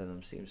Hof method,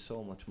 I'm seeing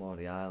so much more of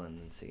the island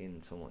and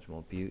seeing so much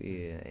more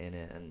beauty in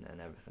it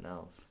and everything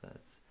else.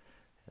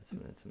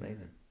 It's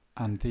amazing.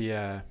 And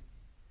the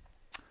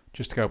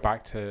just to go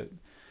back to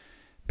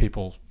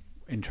people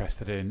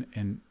interested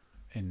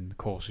in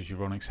courses you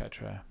run,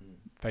 etc.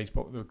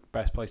 Facebook, the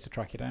best place to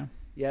track you down?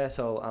 Yeah,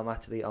 so I'm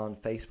actually on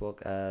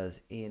Facebook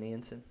as Ian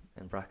Ianson,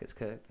 in brackets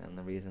Kirk, and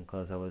the reason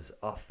because I was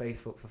off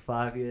Facebook for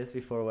 5 years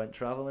before I went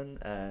travelling,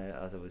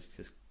 as I was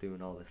just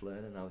doing all this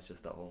learning. I was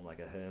just at home like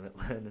a hermit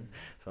learning,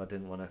 so I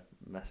didn't want to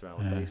mess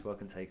around with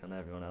Facebook and take on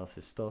everyone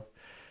else's stuff.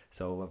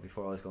 So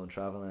before I was going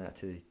travelling,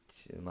 actually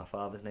my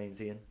father's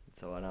name's Ian,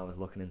 so and I was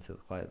looking into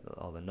quite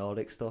all the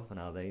Nordic stuff and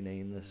how they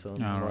name their sons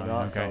and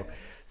whatnot. Right, okay.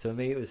 So for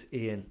me it was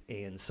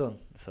Ian's son,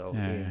 so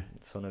Ian,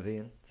 son of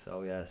Ian.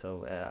 So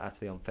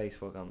actually on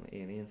Facebook I'm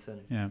Ian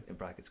Ianson, in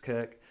brackets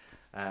Kirk.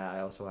 I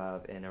also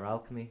have Inner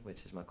Alchemy,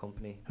 which is my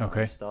company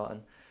I'm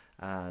starting,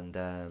 and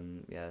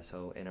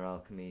so Inner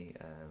Alchemy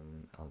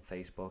on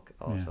Facebook,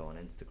 also on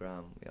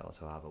Instagram. We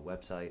also have a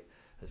website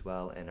as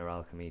well,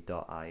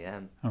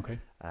 inneralchemy.im. Okay.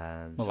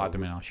 We'll add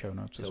them in our show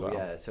notes as well.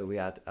 Yeah, so we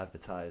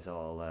advertise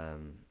all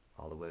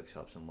the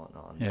workshops and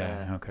whatnot on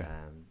there. Okay.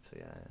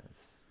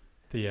 It's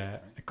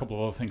a couple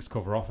of other things to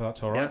cover off, if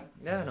that's all right.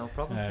 Yeah, no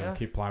problem. We'll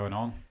keep ploughing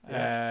on.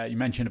 You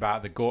mentioned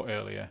about the gut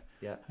earlier.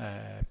 Yeah.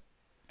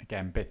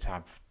 Again, bits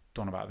I've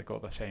done about the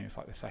gut, they're saying it's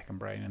like the second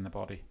brain in the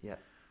body. Yeah.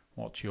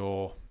 What's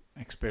your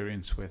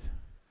experience with,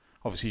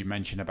 obviously you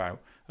mentioned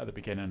about at the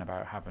beginning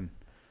about having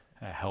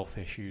health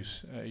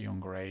issues at a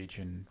younger age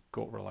and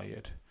gut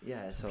related.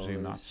 Yeah, so I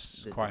presume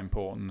that's quite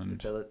important. And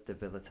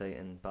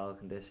debilitating bowel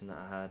condition that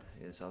I had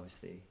is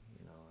obviously,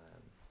 you know,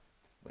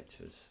 which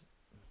was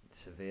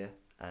severe,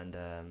 and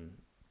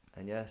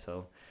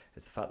so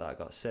it's the fact that I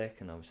got sick,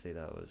 and obviously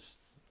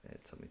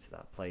it took me to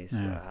that place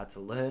where I had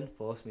to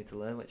forced me to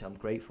learn, which I'm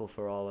grateful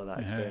for all of that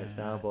experience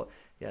now. But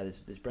there's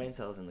brain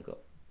cells in the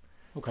gut.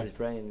 Okay.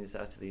 There's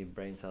actually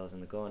brain cells in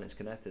the gut, and it's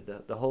connected.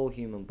 The whole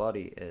human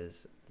body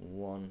is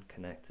one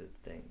connected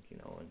thing, you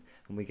know.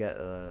 And we get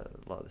a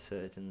lot of the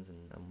surgeons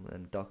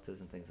and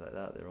doctors and things like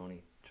that. They're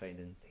only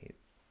trained in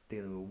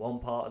dealing with one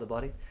part of the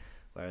body,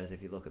 whereas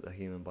if you look at the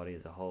human body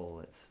as a whole,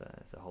 it's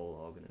a whole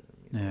organism.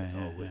 You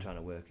know? We're trying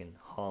to work in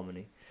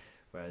harmony.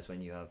 Whereas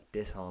when you have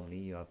disharmony,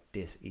 you have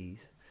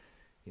dis-ease.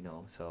 You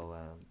know,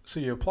 so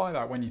you apply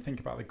that when you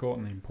think about the gut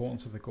and the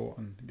importance of the gut,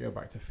 and go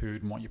back to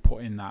food and what you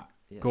put in that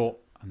gut,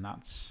 and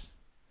that's,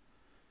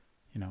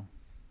 you know,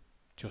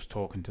 just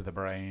talking to the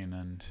brain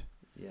and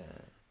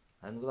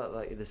and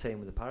like the same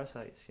with the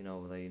parasites. You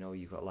know,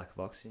 you've got lack of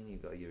oxygen,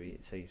 you've got your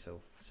eat.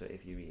 So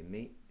if you're eating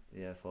meat,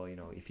 therefore, you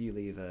know, if you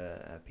leave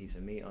a piece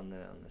of meat on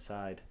the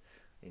side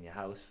in your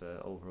house for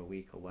over a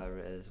week or wherever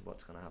it is,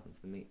 what's going to happen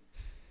to the meat?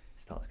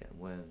 Starts getting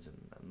worms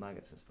and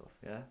maggots and stuff.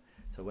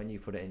 So when you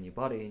put it in your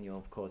body and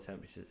your core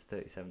temperature is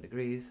 37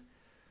 degrees,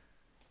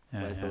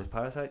 where's those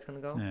parasites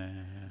going to go?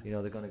 You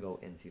know, they're going to go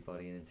into your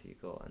body and into your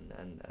gut,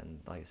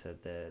 and like I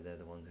said, they're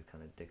the ones that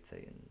kind of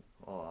dictating.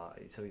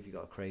 So if you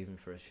got a craving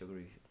for a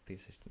sugary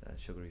piece of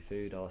sugary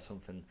food or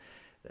something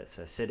that's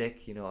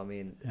acidic, you know what I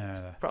mean, it's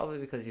probably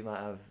because you might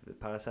have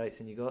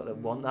parasites in your gut that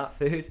want that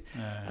food.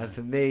 And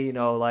for me, you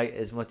know, like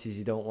as much as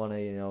you don't want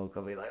to, you know,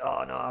 be like,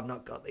 oh no, I've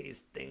not got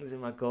these things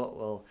in my gut.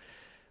 Well,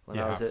 when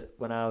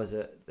I was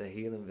at the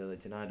Healing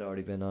Village, and I'd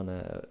already been on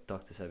a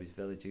Dr. Sebi's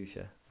Village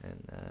Usha,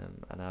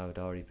 and I had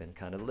already been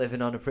kind of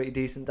living on a pretty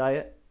decent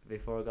diet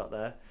before I got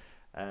there.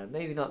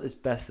 Maybe not as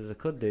best as I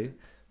could do,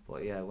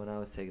 but when I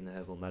was taking the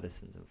herbal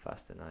medicines and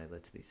fasting, I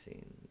literally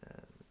seen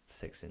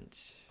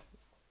 6-inch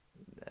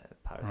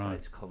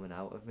parasites coming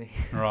out of me.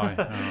 Right.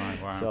 All right.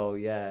 Wow. So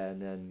yeah,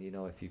 and then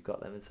if you've got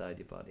them inside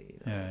your body,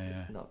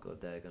 it's not good.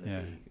 They're going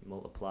to be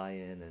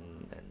multiplying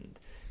and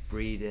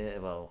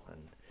breeding,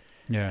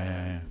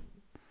 and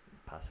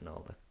passing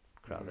all the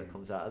crap that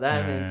comes out of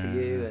them into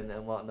you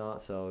and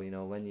whatnot. So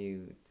when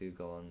you do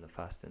go on the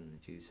fasting and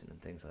the juicing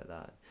and things like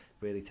that,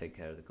 really take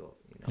care of the gut.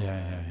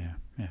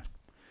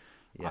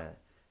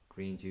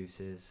 Green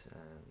juices,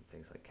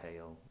 things like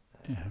kale,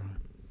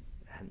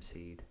 hemp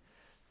seed,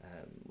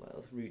 what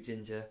else? Root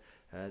ginger.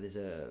 There's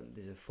a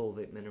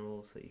fulvic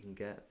minerals that you can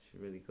get, which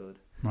is really good.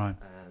 Right.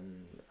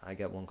 I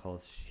get one called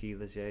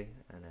Shilajit,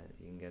 and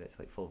you can get it's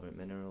like fulvic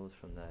minerals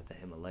from the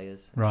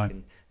Himalayas. Right.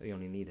 You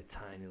only need a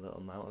tiny little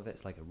amount of it.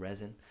 It's like a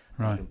resin.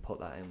 Right. You can put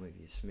that in with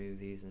your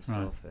smoothies and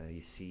stuff.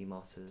 Your sea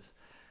mosses.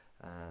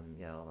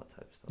 All that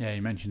type of stuff. Yeah,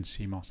 you mentioned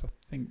sea moss, I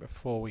think,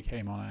 before we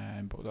came on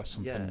air, but that's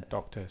something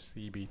Dr.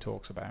 CB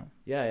talks about.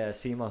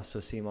 Sea moss.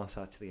 So sea moss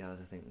actually has,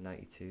 I think,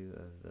 92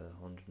 of the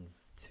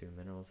 102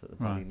 minerals that the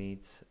body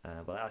needs.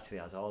 But it actually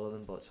has all of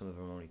them, but some of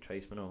them are only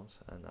trace minerals,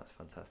 and that's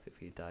fantastic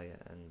for your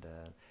diet. And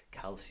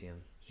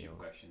calcium. Your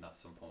question, that's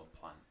some form of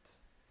plant.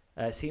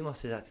 Sea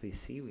moss is actually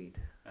seaweed.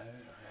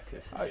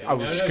 I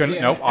was going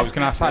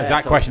to ask that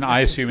exact question.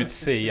 I assume it's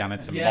sea and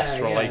it's a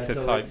moss-related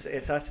type.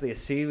 It's actually a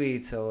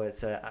seaweed, so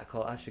it's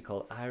actually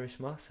called Irish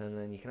moss, and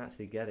then you can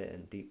actually get it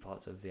in deep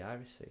parts of the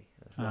Irish Sea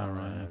as well. Oh,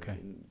 right, okay.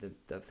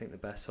 I think the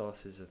best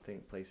sources,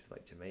 places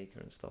like Jamaica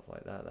and stuff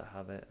like that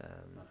have it.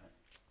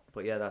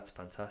 But yeah, that's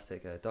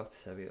fantastic. Dr.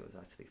 Sebi was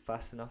actually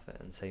fasting off it,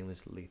 and same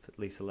was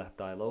Lisa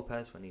Left-Eye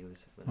Lopez when he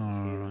was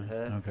healing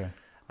her. Okay.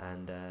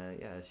 And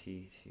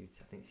she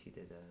I think she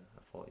did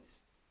a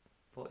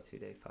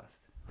 42-day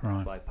fast. Right.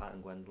 That's why Pat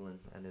and Gwendolyn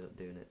ended up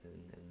doing it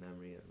in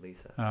memory of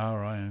Lisa. Oh,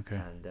 right,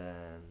 okay.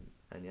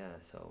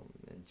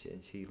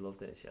 And she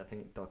loved it. I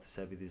think Dr.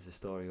 Sebi, there's a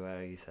story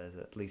where he says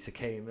that Lisa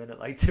came in at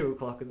like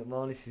 2:00 in the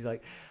morning. She's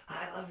like,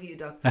 "I love you,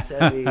 Dr.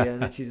 Sebi,"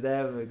 and then she's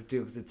there with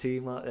jugs of sea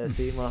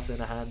moss in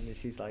her hand, and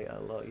she's like, I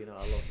love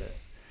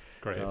this.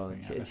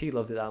 Great. She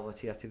loved it that much.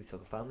 She actually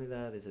took a family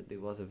there. There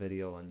was a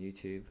video on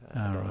YouTube.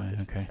 I don't know if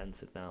it's been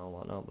censored now or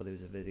whatnot, but there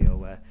was a video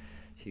where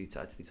she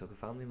actually took her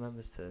family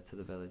members to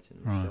the village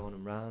and was showing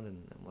them around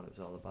and what it was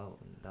all about,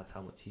 and that's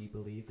how much he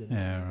believed in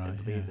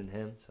believed in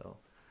him. So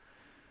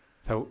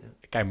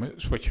again, we're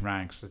switching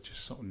around because there's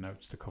just some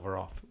notes to cover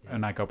off,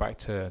 and I go back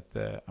to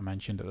I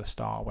mentioned at the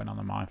start, I went on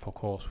the mindful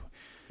course.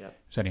 It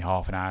was only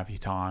half an hour of your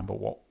time, but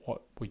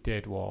what we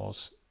did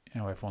was,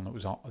 everyone that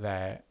was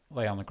there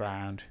lay on the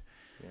ground.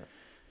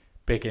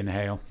 Big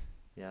inhale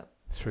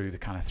through the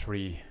kind of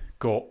 3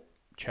 gut,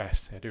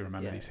 chest. I do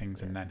remember these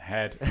things, and then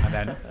head, and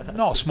then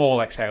not a small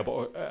exhale,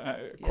 but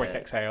a quick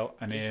exhale,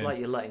 and just like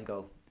you're letting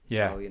go.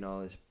 So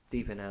it's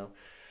deep inhale,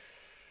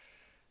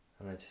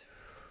 and then just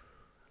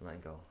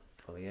letting go,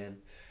 fully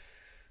in,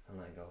 and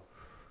letting go.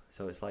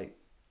 So it's like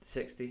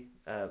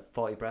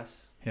 40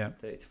 breaths,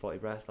 30 to 40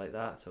 breaths like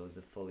that. So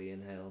the fully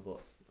inhale,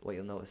 but what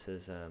you'll notice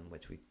is,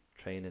 which we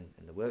train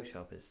in the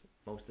workshop, is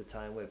most of the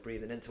time we're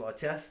breathing into our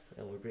chest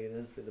and we're breathing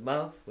in through the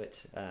mouth,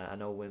 which I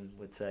know Wim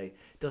would say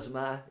doesn't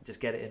matter, just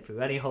get it in through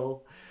any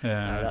hole.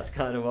 That's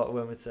kind of what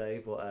Wim would say,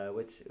 but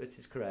which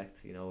is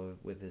correct,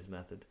 with his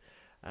method.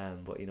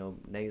 But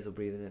nasal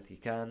breathing if you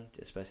can,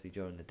 especially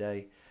during the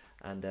day,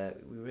 and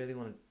we really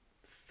want to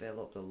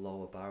fill up the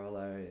lower barrel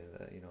area,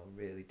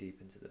 really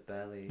deep into the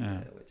belly,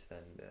 which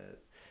then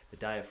the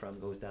diaphragm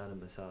goes down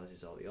and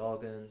massages all the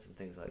organs and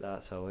things like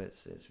that. So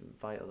it's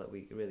vital that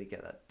we really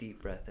get that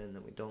deep breath in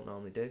that we don't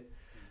normally do,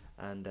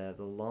 and the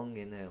long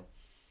inhale,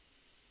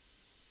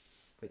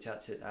 which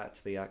actually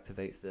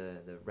activates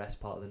the rest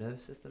part of the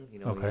nervous system. We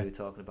were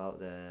talking about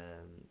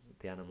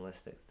the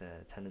animalistic, the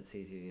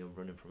tendencies,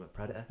 running from a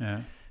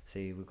predator.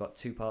 See, we've got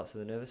 2 parts of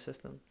the nervous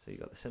system. So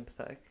you've got the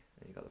sympathetic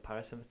and you've got the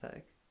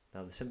parasympathetic.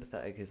 Now, the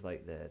sympathetic is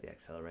like the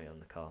accelerator on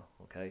the car,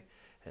 okay?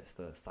 It's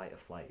the fight or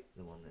flight,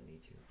 the one that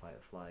needs you, fight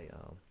or flight.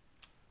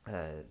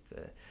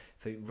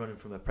 For running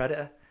from a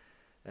predator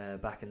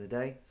back in the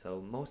day.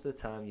 So most of the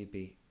time you'd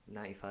be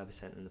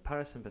 95% in the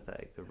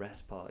parasympathetic, the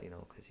rest part,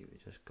 because you were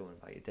just going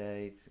about your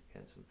day, to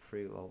get some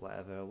fruit or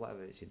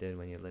whatever it is you did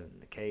when you're living in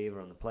the cave or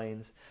on the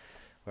plains.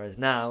 Whereas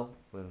now,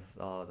 with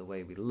the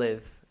way we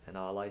live and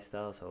our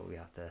lifestyle, so we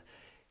have to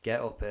get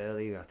up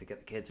early, we have to get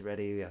the kids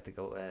ready, we have to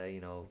go,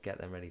 get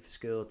them ready for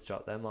school, to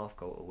drop them off,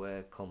 go to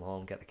work, come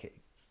home,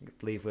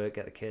 leave work,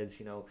 get the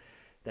kids,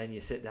 then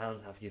you sit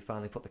down after you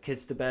finally put the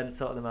kids to bed and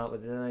sort them out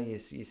with dinner, you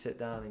sit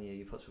down and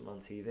you put something on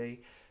TV,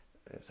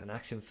 it's an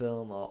action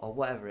film or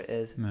whatever it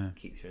is,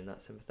 keeps you in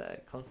that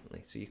sympathetic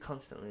constantly. So you're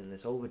constantly in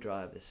this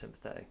overdrive, this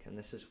sympathetic, and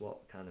this is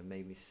what kind of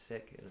made me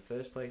sick in the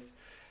first place,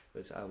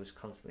 was I was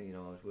constantly, I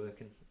was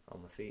working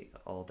on my feet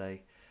all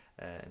day,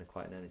 in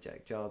quite an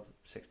energetic job,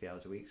 60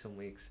 hours a week some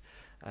weeks.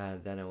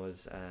 Then I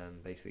was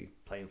basically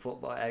playing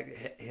football,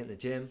 hitting the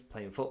gym,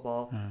 playing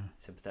football,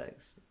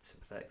 sympathetic,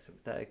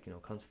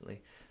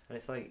 constantly. And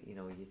it's like, you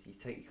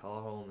take your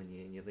car home and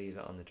you leave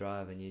it on the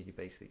drive and you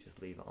basically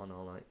just leave it on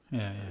all night.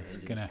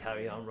 And you just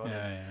carry on running.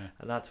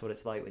 And that's what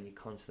it's like when you're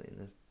constantly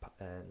in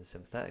the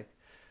sympathetic.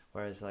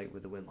 Whereas like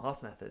with the Wim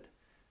Hof method,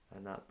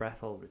 and that breath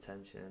hold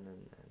retention,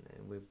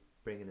 and we're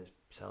bringing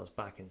ourselves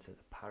back into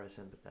the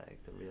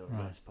parasympathetic, the real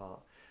rest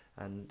part,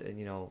 and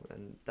you know,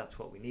 and that's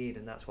what we need,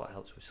 and that's what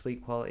helps with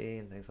sleep quality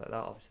and things like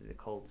that. Obviously the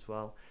cold as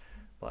well,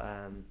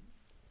 but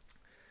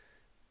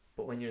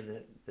when you're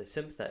in the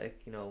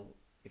sympathetic, you know,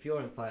 if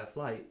you're in fight or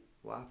flight,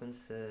 what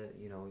happens to,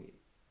 you know,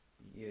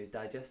 your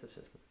digestive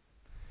system?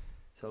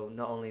 So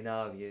not only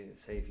now,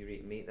 if you're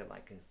eating meat that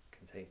might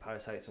contain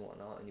parasites and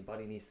whatnot, and your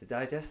body needs to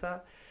digest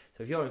that.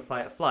 So if you're in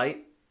fight or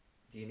flight,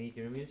 do you need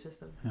your immune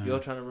system? If you're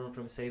trying to run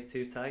from a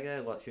saber-toothed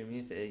tiger, what's your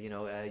immune system? You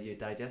know, your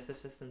digestive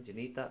system, do you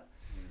need that?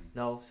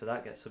 No, so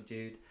that gets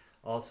subdued.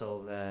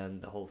 Also,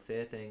 the whole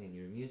fear thing and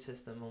your immune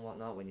system and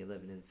whatnot, when you're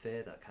living in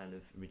fear, that kind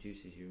of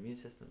reduces your immune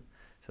system.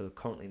 So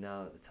currently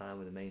now, at the time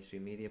with the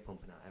mainstream media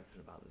pumping out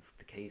everything about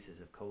the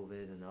cases of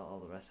COVID and all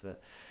the rest of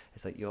it,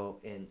 it's like you're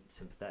in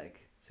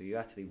sympathetic. So you're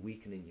actually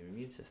weakening your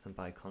immune system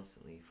by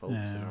constantly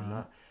focusing on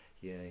that.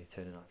 You're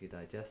turning off your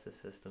digestive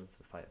system for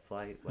the fight or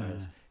flight.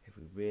 Whereas if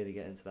we really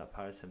get into that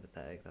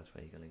parasympathetic, that's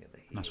where you're going to get the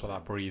heat. And that's what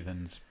that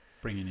breathing's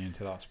bringing you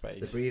into that space. So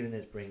the breathing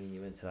is bringing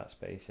you into that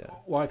space, yeah.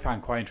 What I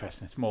find quite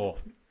interesting, it's more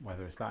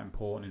whether it's that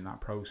important in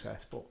that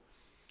process, but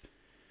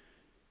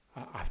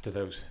after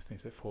those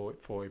things at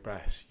 40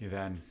 breaths, you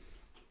don't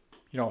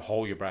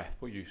hold your breath,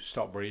 but you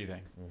stop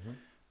breathing.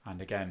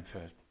 And again,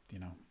 for, you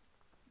know,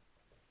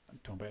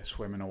 doing a bit of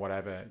swimming or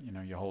whatever, you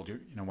know,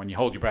 when you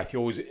hold your breath, you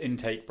always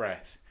intake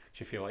breath because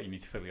you feel like you need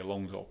to fill your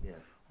lungs up,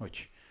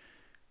 which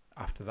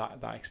after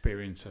that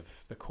experience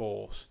of the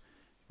course,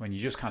 when you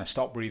just kind of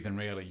stop breathing,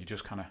 really, you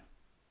just kind of,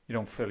 you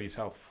don't fill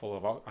yourself full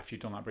of, after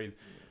you've done that breathing.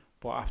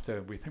 But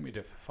after, we think we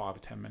did for 5 or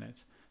 10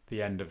 minutes,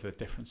 the end of the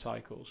different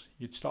cycles,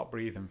 you'd stop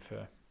breathing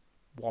for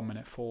 1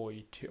 minute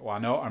 40. I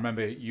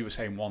remember you were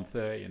saying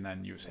 1:30, and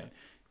then you were saying,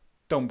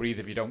 don't breathe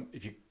if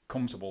you're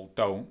comfortable,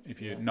 don't.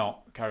 If you're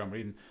not, carry on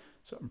breathing.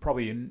 So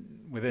probably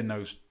within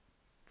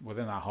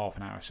that half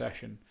an hour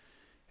session,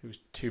 it was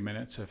 2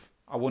 minutes of,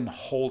 I wasn't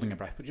holding a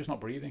breath, but just not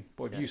breathing.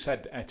 But if you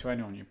said to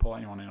anyone, you pull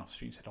anyone in off the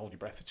street and said, hold your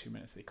breath for 2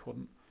 minutes, they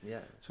couldn't.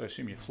 Yeah. So I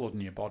assume you're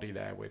flooding your body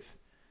there with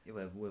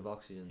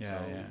oxygen. Yeah,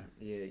 so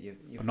yeah.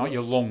 But not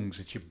your lungs,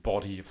 it's your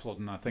body you're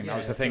flooding. I think that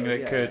was the thing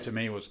that occurred to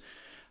me was,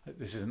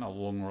 this isn't a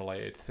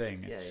lung-related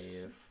thing. You're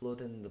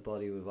flooding the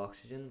body with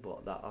oxygen,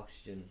 but that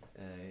oxygen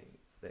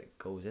that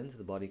goes into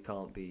the body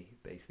can't be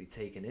basically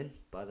taken in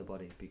by the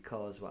body,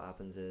 because what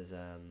happens is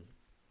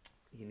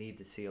you need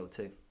the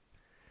CO2.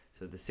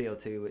 So the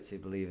CO2, which I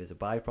believe is a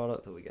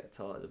byproduct, or we get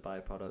taught as a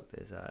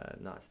byproduct, is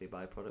not actually a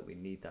byproduct. We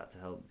need that to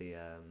help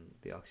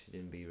the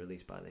oxygen be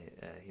released by the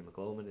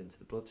hemoglobin into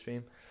the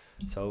bloodstream.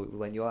 So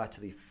when you're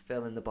actually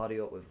filling the body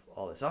up with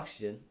all this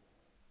oxygen,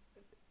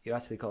 you're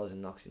actually causing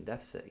an oxygen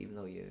deficit, even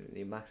though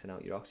you're maxing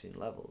out your oxygen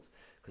levels,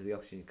 because the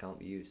oxygen can't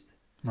be used.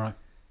 Right.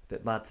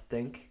 Bit mad to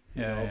think,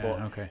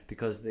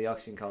 because the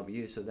oxygen can't be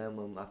used. So then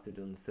when after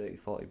doing 30,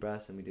 40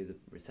 breaths and we do the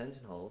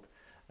retention hold,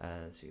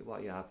 so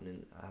what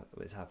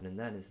is happening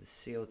then is the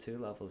CO2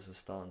 levels are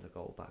starting to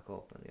go back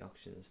up and the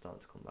oxygen is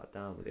starting to come back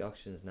down, but the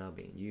oxygen is now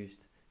being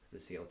used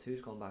because the CO2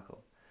 has gone back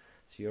up.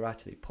 So you're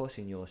actually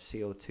pushing your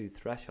CO2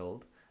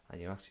 threshold, and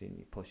you're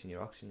actually pushing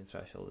your oxygen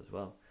threshold as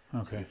well.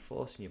 Okay. So you're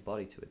forcing your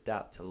body to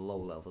adapt to low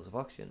levels of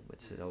oxygen,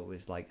 which is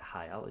always like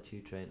high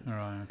altitude training.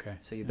 Right, okay.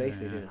 So you're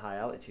basically doing high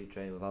altitude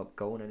training without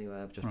going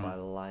anywhere, just by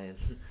lying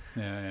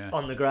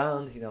on the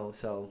ground, you know.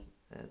 So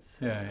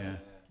it's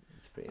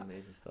it's pretty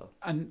amazing stuff.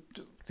 And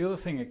the other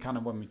thing, that kind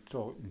of when we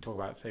talk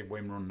about, say,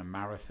 Wim running a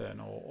marathon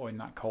or in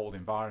that cold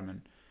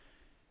environment,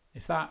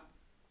 is that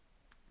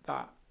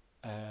at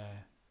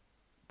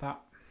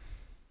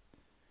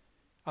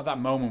that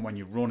moment when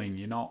you're running,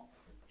 you're not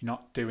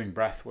doing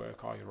breath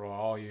work, are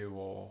you?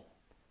 Or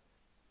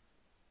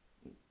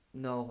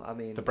no, I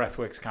mean, the breath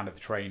work's kind of the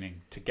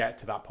training to get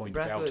to that point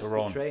to be able to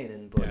run. The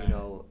training, but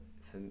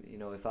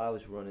if I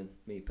was running,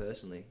 me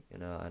personally,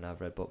 and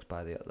I've read books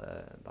by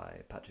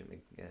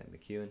Patrick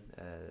McEwen,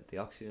 the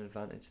oxygen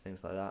advantage,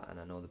 things like that, and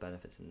I know the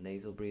benefits in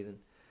nasal breathing,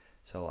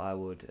 so I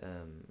would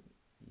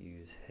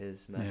use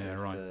his method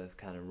for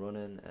kind of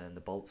running, and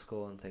the Bolt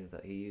score and things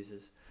that he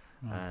uses.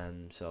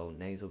 So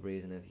nasal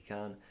breathing if you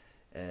can.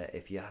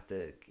 If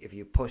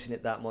you're pushing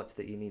it that much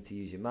that you need to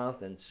use your mouth,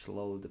 then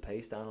slow the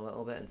pace down a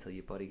little bit until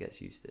your body gets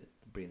used to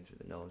breathing through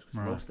the nose.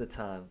 Because most of the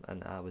time,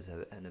 and I was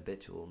an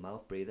habitual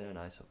mouth breather, and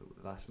I suffered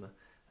with asthma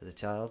as a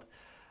child.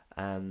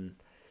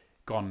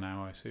 Gone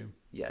now, I assume.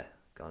 Yeah,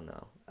 gone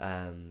now.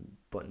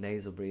 But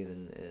nasal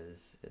breathing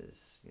is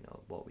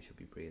what we should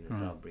be breathing.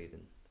 It's our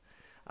breathing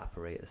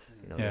apparatus.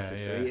 This is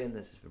for eating,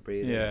 this is for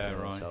breathing.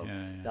 So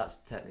that's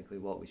technically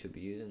what we should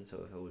be using.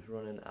 So if I was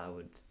running, I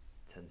would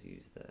tend to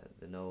use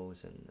the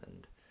nose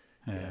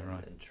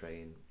and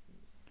train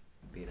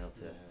being able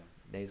to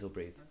nasal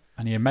breathe.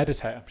 And you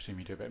meditate? I presume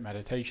you do a bit of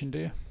meditation, do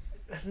you?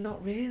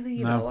 Not really,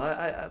 you know.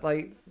 I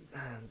like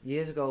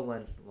years ago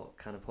when what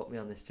kind of put me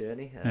on this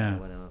journey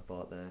when I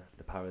bought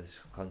the Power of the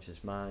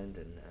Subconscious Mind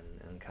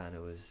and kind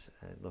of was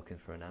looking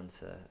for an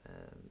answer.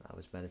 I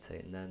was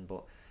meditating then,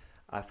 but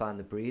I find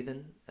the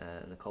breathing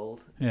and the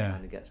cold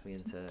kind of gets me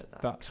into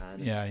that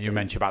kind of state. You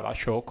mentioned about that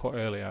shortcut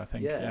earlier, I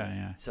think.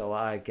 Yeah. So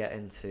I get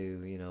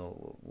into,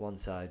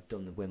 once I've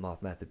done the Wim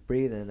Hof method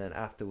breathing, and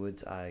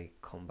afterwards I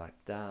come back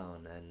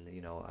down, and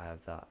I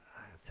have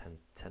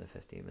 10 or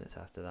 15 minutes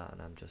after that,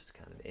 and I'm just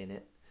kind of in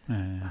it.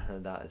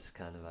 And that is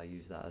kind of, I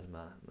use that as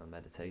my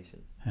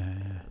meditation.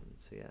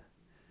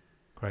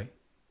 Great.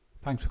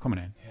 Thanks for coming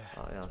in.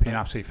 Yeah. It's been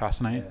absolutely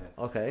fascinating.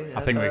 Okay.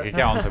 I think we could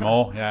get on to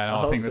more.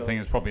 I think so.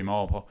 there's probably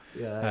more,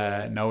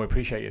 but no, we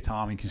appreciate your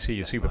time. You can see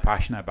you're super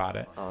passionate about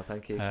it. Oh,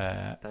 thank you.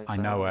 I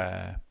know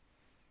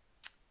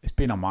it's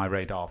been on my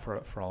radar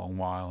for a long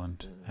while,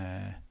 and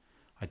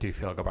I do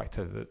feel I go back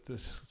to the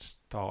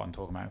start and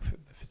talking about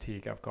the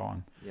fatigue I've got.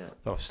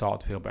 Though I've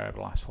started to feel better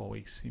the last 4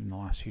 weeks, even the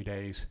last few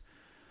days.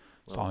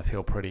 Starting to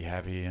feel pretty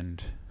heavy,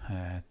 and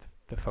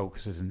the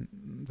focus isn't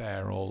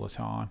there all the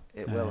time.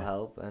 It will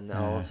help, and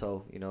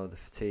also, the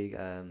fatigue.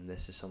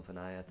 This is something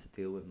I had to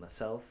deal with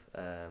myself,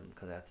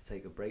 because I had to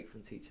take a break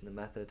from teaching the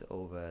method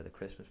over the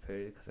Christmas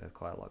period because I had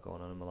quite a lot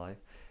going on in my life.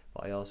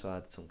 But I also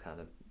had some kind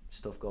of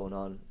stuff going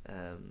on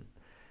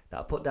that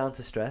I put down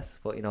to stress.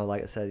 But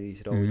like I said, you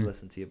should always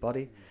listen to your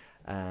body,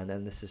 and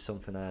then this is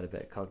something I had a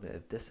bit of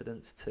cognitive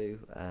dissonance to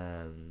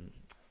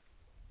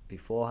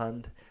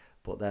beforehand.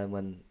 But then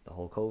when the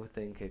whole COVID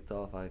thing kicked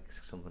off,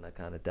 something I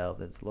kind of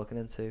delved into looking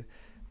into,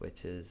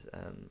 which is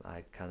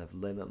I kind of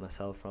limit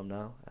myself from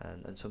now.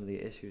 And some of the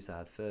issues I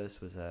had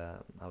first was I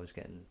was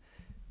getting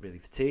really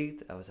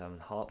fatigued. I was having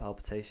heart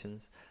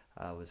palpitations.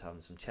 I was having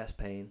some chest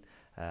pain.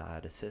 I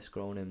had a cyst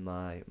growing in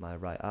my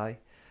right eye.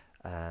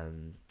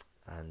 And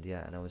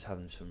I was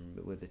having some,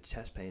 with the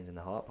chest pains and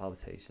the heart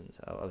palpitations,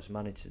 I was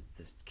managed to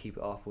just keep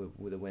it off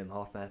with a Wim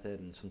Hof method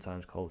and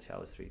sometimes cold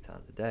showers 3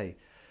 times a day.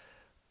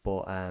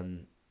 But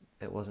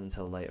it wasn't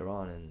until later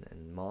on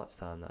in March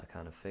time that I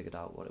kind of figured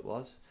out what it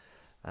was.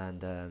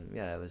 And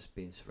I was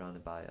being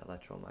surrounded by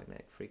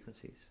electromagnetic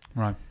frequencies.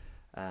 Right.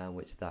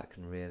 Which that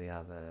can really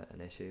have an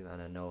issue.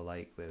 And I know,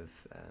 like,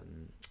 with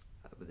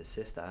the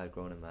cyst that I had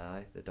grown in my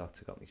eye, the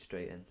doctor got me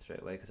straight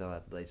away because I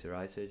had laser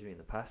eye surgery in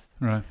the past.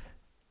 Right.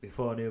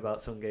 Before I knew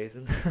about sun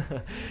gazing.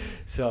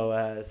 So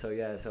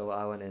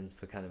I went in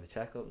for kind of a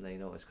checkup, and they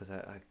noticed, because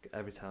I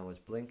every time I was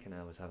blinking,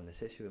 I was having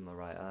this issue with my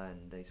right eye,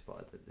 and they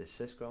spotted this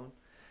cyst growing.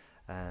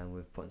 And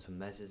we've put some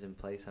measures in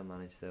place. I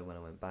managed to, when I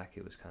went back,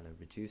 it was kind of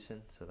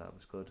reducing, so that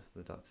was good.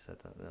 The doctor said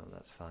that, no,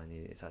 that's fine.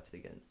 It's actually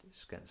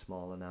getting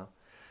smaller now.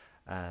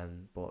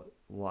 But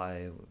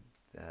there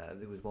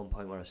was one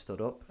point where I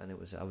stood up, and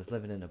I was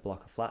living in a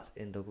block of flats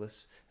in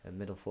Douglas, a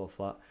middle floor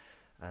flat,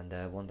 and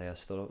one day I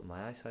stood up and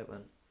my eyesight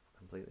went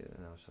completely,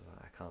 and I was just like,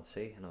 I can't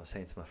see. And I was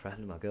saying to my friend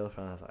and my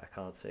girlfriend, I was like, I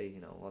can't see.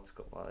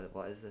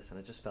 What is this? And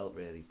I just felt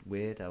really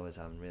weird. I was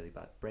having really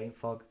bad brain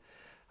fog.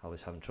 I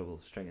was having trouble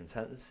stringing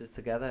sentences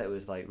together. It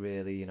was like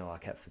really, I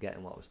kept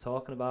forgetting what I was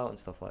talking about and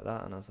stuff like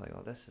that. And I was like,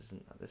 oh, this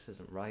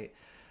isn't right.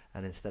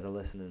 And instead of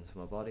listening to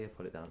my body, I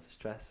put it down to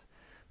stress.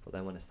 But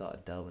then when I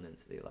started delving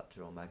into the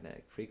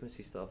electromagnetic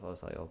frequency stuff, I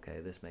was like,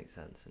 okay, this makes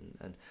sense.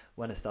 And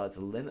when I started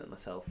to limit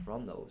myself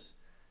from those,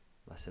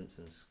 my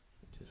symptoms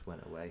just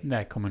went away.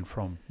 They're coming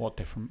from what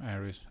different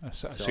areas? I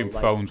assume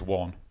like, phone's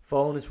one.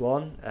 Phone is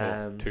one.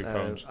 2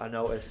 phones. I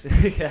noticed.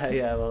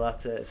 yeah. Well,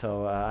 that's it.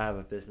 So I have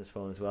a business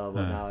phone as well,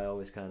 but now I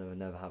always kind of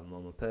never have them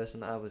on my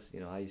person. I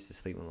used to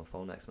sleep with my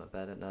phone next to my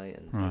bed at night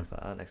and things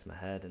like that, next to my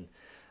head, and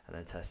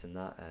then testing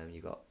that.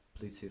 You got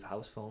Bluetooth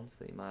house phones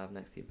that you might have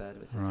next to your bed,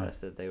 which I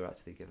tested. They were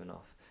actually giving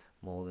off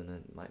more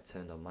than a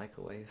turned on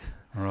microwave.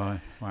 Right.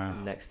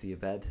 Wow. Next to your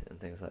bed and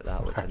things like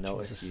that, which I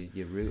noticed.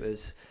 Your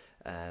routers.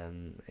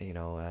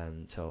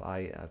 So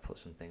I put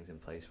some things in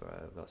place where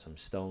I've got some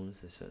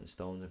stones. There's certain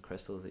stones and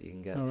crystals that you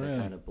can get to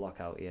kind of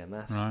block out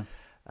EMFs.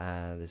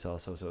 Right. There's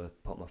also, so I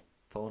put my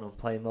phone on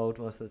plane mode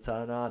most of the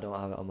time now. I don't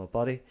have it on my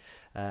body.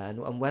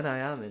 And when I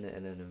am in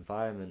an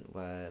environment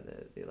where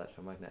the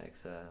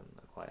electromagnetics are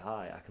quite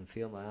high, I can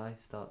feel my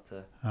eyes start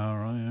to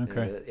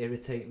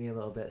irritate me a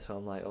little bit. So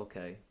I'm like,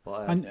 okay.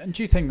 But and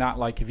do you think that,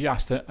 like, if you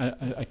asked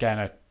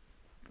a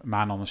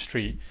man on the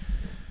street,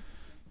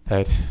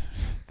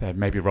 they'd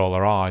maybe roll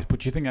their eyes, but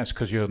do you think that's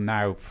because you're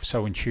now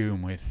so in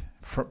tune with,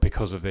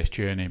 because of this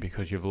journey,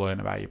 because you've learned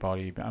about your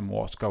body and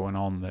what's going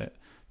on, that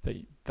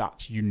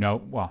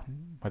well,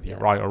 whether you're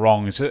right or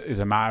wrong is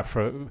a matter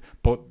for,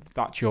 but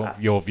that's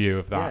your view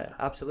of that. Yeah,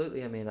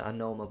 absolutely. I mean, I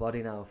know my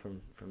body now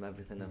from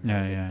everything I've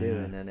been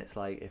doing, and it's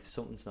like, if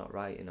something's not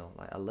right,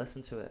 like, I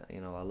listen to it,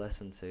 I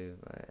listen to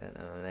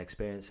an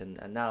experience, and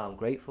now I'm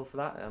grateful for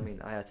that. I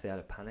mean, I actually had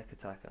a panic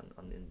attack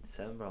in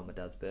December on my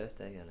dad's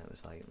birthday, and it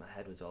was like, my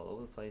head was all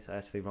over the place. I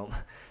actually wrote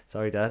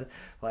sorry, Dad,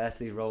 but I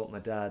actually wrote my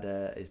dad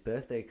his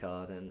birthday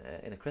card and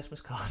in a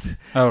Christmas card.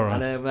 Oh,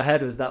 right. And my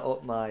head was that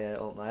up my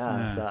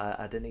ass that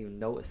I didn't even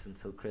notice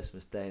until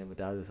Christmas Day, and my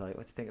dad was like,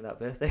 what do you think of that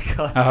birthday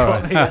card you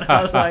got me? And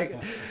I was like,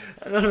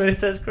 I don't know, it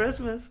says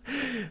Christmas.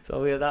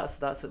 So yeah, that's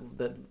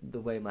the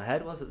way my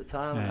head was at the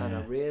time, and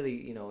I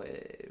really,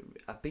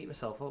 I beat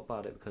myself up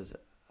about it because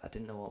I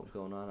didn't know what was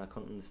going on. I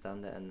couldn't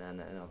understand it, and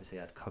obviously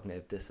I had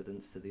cognitive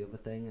dissonance to the other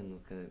thing,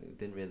 and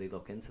didn't really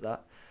look into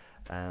that.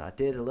 I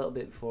did a little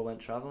bit before I went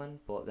travelling,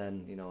 but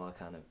then, you know, I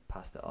kind of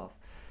passed it off.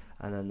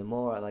 And then the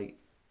more I like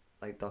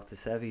Dr.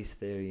 Sevi's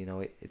theory, you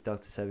know,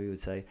 Dr. Sevi would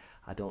say,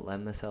 I don't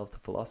lend myself to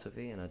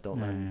philosophy and I don't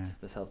lend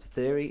myself to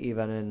theory,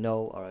 either I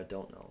know or I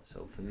don't know.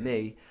 So for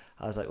me,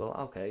 I was like, well,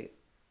 okay,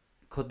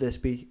 could this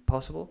be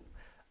possible?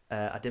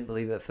 I didn't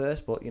believe it at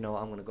first, but, you know,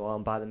 I'm going to go out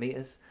and buy the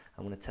meters.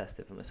 I'm going to test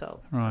it for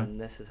myself. Right. And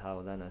this is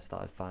how then I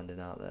started finding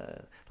out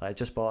that, like, I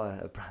just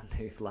bought a brand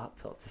new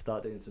laptop to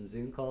start doing some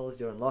Zoom calls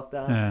during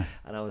lockdown. Yeah.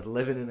 And I was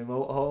living in a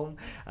motorhome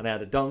and I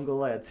had a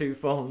dongle, I had 2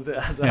 phones. And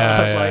I was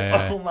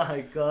like, oh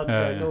my God,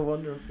 no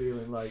wonder I'm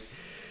feeling like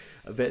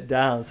a bit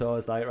down. So I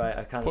was like, right,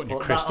 I kind of putting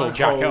put your crystal that on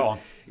jacket hold. on.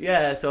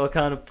 Yeah, so I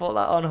kind of put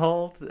that on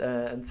hold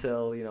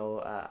until, you know,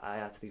 I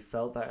actually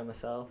felt better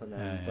myself, and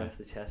then once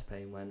the chest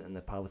pain went and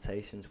the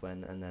palpitations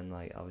went, and then,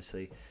 like,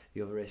 obviously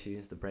the other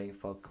issues, the brain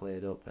fog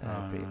cleared up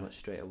pretty much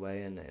straight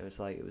away, and it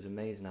was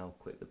amazing how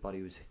quick the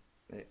body was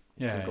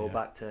to go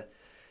back to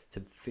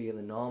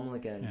feeling normal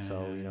again.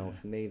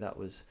 For me that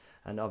was,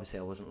 and obviously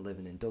I wasn't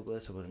living in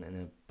Douglas, I wasn't in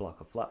a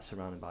block of flats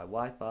surrounded by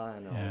Wi-Fi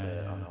and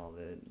all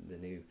the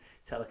new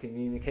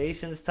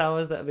telecommunications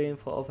towers that are being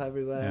put up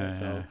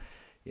everywhere.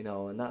 You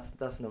know, and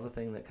that's another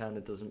thing that kind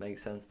of doesn't make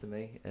sense to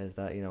me, is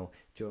that, you know,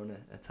 during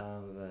a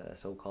time of a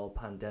so-called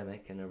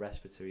pandemic and a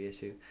respiratory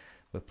issue,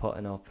 we're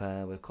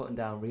cutting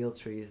down real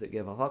trees that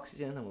give off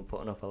oxygen, and we're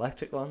putting up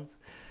electric ones,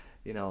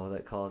 you know,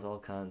 that cause all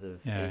kinds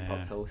of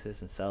apoptosis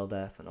and cell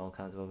death and all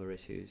kinds of other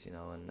issues, you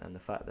know, and the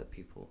fact that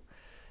people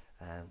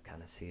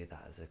kind of see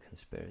that as a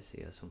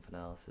conspiracy or something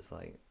else is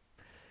like,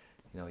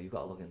 you know, you've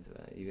got to look into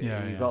it.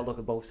 You've got to look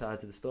at both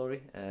sides of the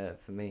story.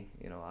 For me,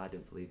 you know, I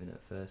didn't believe in it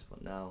at first,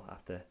 but now,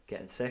 after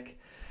getting sick,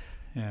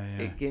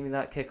 it gave me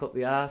that kick up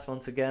the arse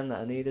once again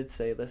that I needed to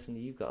say, listen,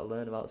 you've got to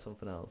learn about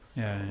something else.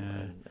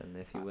 And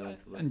if you're willing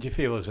to listen. And do you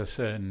feel there's a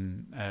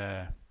certain,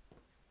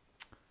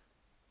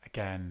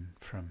 again,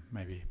 from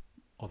maybe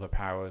other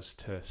powers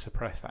to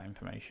suppress that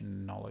information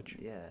and knowledge?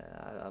 Yeah,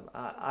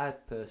 I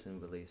personally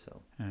believe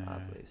so. I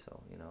believe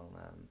so.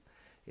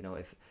 You know,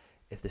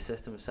 if the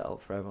system was set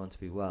up for everyone to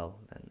be well,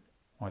 then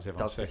why is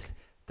everyone sick?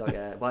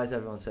 Why is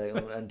everyone sick?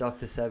 And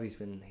Dr. Sevi's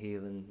been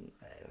healing,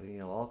 you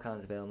know, all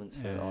kinds of ailments,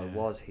 or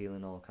was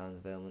healing all kinds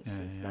of ailments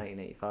since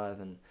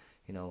 1985, and,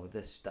 you know,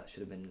 that should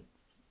have been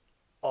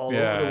all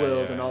over the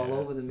world and all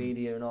over the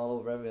media and all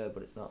over everywhere,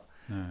 but it's not.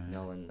 You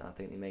know, and I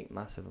think they make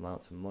massive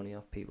amounts of money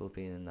off people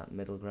being in that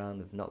middle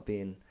ground of not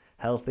being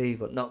healthy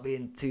but not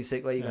being too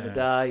sick where you're going to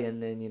die,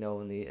 and then, you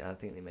know, I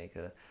think they make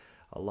a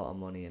lot of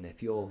money, and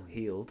if you're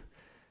healed,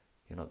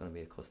 you're not going to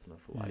be a customer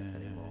for life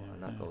anymore.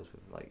 And that goes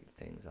with, like,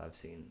 things I've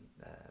seen,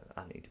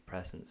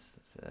 antidepressants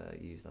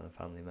used on a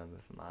family member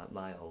for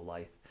my whole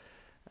life,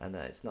 and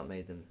it's not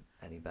made them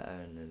any better.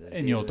 And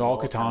in your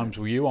darker times,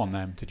 were you on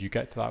them? Did you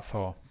get to that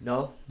far?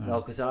 No,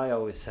 because I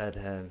always said,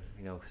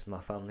 you know, because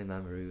my family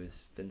member who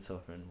has been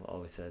suffering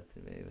always said to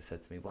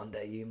me, one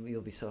day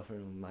you'll be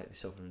suffering, we might be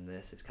suffering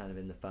this. It's kind of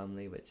in the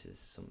family, which is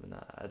something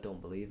that I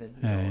don't believe in.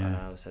 You know? And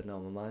I always said,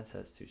 no, my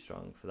mindset's too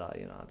strong for that.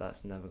 You know,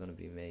 that's never going to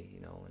be me. You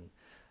know, and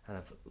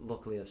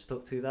luckily I've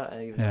stuck to that,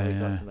 and even though it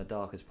got to my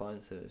darkest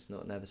points, it's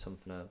never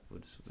something I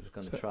was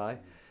going to try,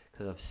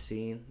 because I've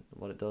seen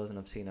what it does, and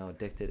I've seen how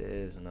addicted it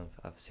is, and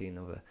I've seen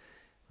other,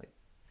 like,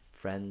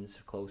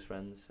 close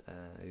friends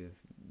who've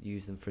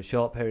used them for a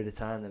short period of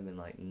time. They've been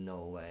like,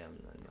 no way,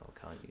 I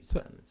can't use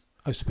them.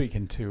 I was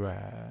speaking to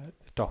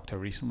the doctor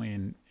recently,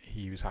 and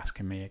he was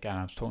asking me again.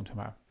 I was talking to him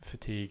about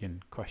fatigue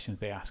and questions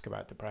they ask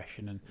about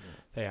depression, and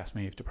they asked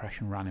me if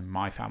depression ran in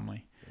my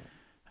family.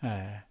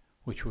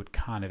 Which would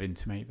kind of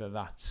intimate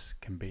that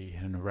can be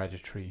an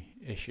hereditary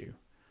issue.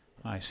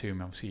 I assume,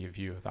 obviously, your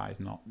view of that is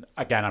not.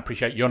 Again, I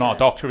appreciate you're not a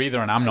doctor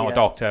either, and I'm not a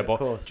doctor, but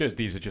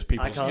these are just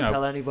people. I can't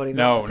tell anybody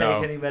not to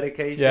take any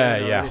medication.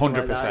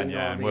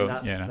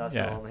 100%. That's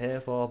what I'm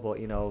here for.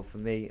 But, you know, for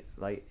me,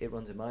 like, it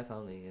runs in my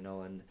family, you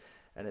know, and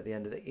at the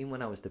end of the day, even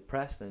when I was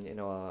depressed, and, you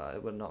know, I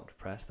was not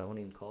depressed. I wouldn't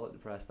even call it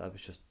depressed. I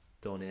was just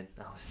done in.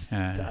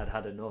 I'd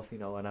had enough, you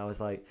know, and I was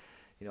like,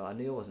 you know, I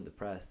knew I wasn't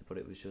depressed, but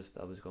it was just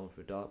I was going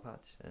through a dark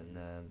patch, and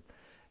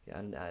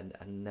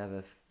I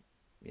never,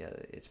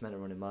 it's meant to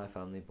run in my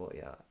family, but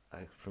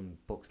from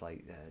books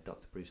like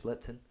Dr. Bruce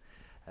Lipton,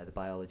 The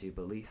Biology of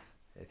Belief.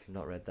 If you've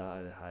not read that,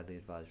 I highly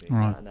advise reading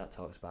that, and that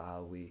talks about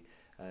how we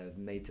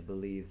made to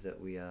believe that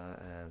we are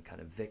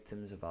kind of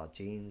victims of our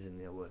genes, and,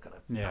 you know, we're going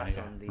to pass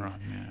on these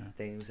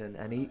things,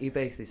 and he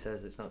basically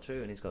says it's not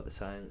true, and he's got the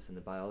science and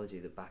the biology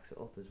that backs it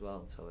up as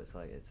well. So it's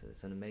like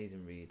it's an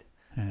amazing read,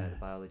 The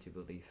Biology of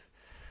Belief.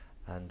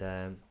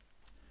 And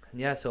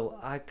so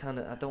I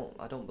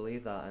don't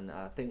believe that, and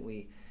I think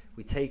we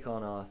take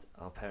on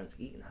our parents'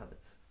 eating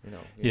habits. You know,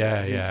 he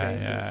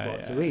trains us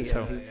what to eat.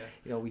 So,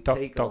 you know, we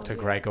take Dr. on,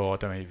 Gregor, I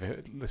don't know if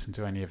you've listened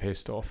to any of his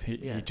stuff. He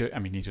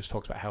just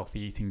talks about healthy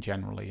eating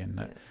generally,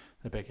 and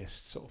the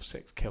biggest sort of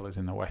 6 killers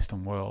in the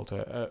Western world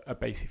are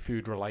basic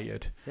food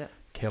related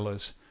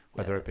killers,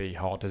 whether it be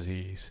heart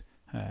disease,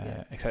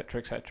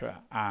 etc.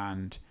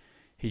 And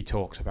he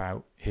talks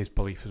about his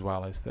belief as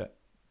well is that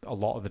a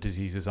lot of the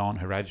diseases aren't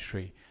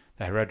hereditary.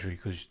 hereditary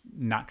because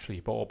naturally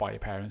you're brought up by your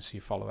parents, so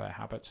you follow their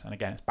habits. And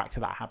again, it's back to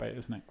that habit,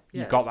 isn't it?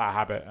 Yeah, You've got that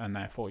habit, and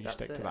therefore you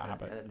stick to that And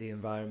habit. the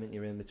environment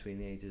you're in between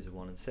the ages of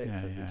 1 and 6,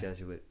 Yeah, as the yeah.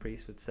 Jesuit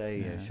priest would say,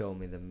 Yeah. show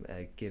me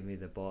give me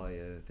the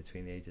boy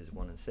between the ages of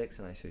 1 and 6,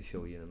 and I shall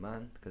show you the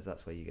man, because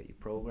that's where you get your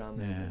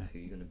programming Yeah. of who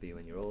you're going to be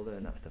when you're older,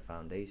 and that's the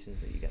foundations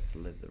that you get to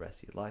live the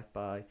rest of your life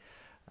by.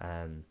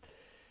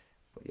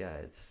 But yeah,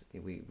 it's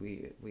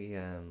we're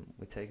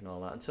taking all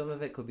that, and some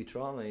of it could be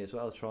trauma as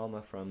well.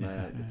 Trauma from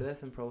the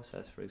birthing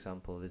process, for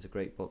example. There's a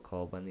great book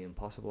called When the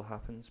Impossible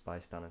Happens by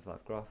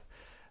Stanislav Grof.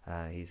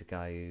 He's a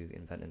guy who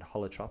invented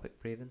holotropic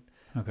breathing,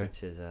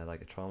 which is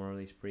like a trauma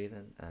release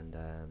breathing, and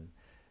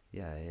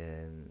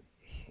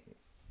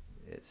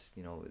it's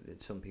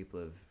some people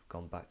have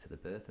gone back to the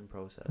birthing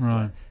process.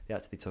 Right. They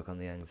actually took on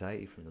the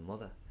anxiety from the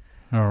mother.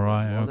 All So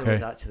right. the mother Okay.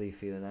 was actually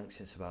feeling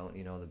anxious about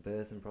the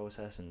birthing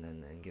process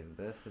and giving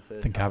birth the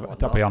first time.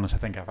 I'll be honest. I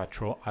think I'd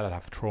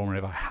have trauma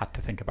if I had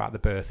to think about my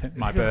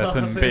birth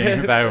and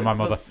being there with my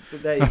mother.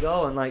 But there you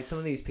go, and like some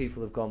of these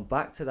people have gone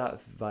back to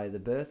that via the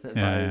birth,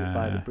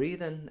 via the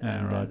breathing,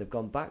 and they've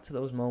gone back to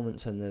those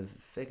moments and they've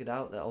figured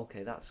out that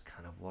okay, that's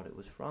kind of what it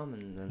was from,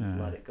 and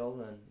let it go.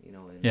 Then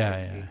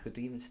it could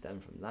even stem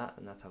from that,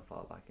 and that's how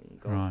far back it can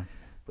go. Right.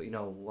 But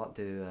what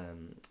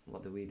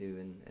do we do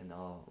in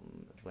our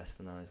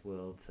westernized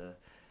world to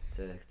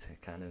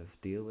kind of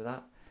deal with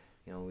that?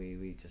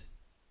 We just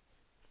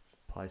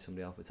apply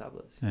somebody off with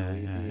tablets. Are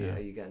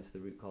you getting to the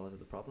root cause of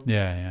the problem?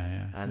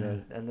 Yeah.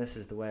 And this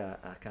is the way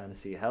I kind of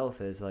see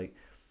health is like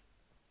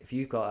if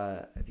you've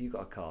got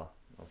a car,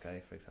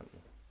 okay, for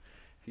example,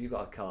 if you've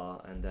got a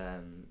car and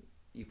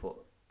you put,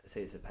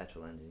 say it's a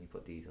petrol engine, you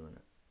put diesel in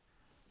it.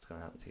 What's going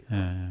to happen to you?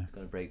 It's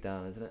going to break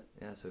down, isn't it?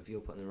 Yeah. So if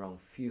you're putting the wrong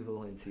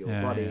fuel into your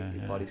body,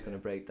 your body's going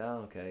to break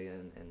down. Okay,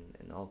 and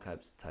in all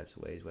types of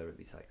ways, whether it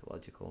be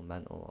psychological,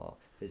 mental, or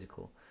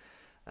physical.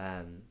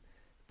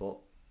 But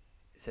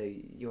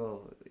say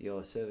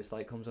your service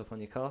light comes up on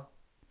your car,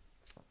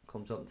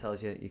 comes up and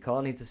tells you your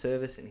car needs a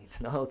service, it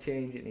needs an oil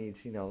change, it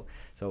needs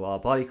So our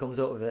body comes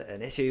up with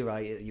an issue,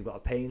 right? You've got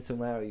a pain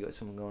somewhere, or you got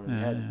something going on in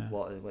your head.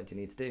 What do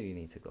you need to do? You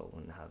need to go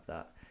and have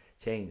that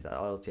change, that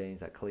oil change,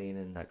 that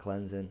cleaning, that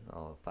cleansing,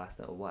 or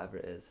fastening, or whatever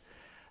it is.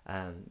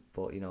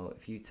 But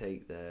if you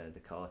take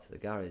the car to the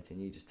garage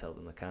and you just tell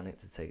the mechanic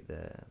to take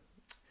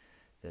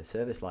the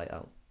service light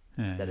out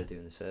instead of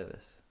doing the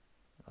service,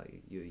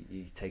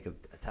 you take a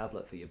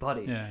tablet for your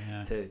body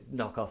to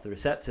knock off the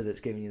receptor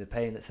that's giving you the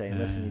pain, that's saying,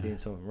 listen, you're doing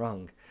something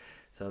wrong.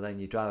 So then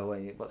you drive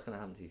away, and what's going to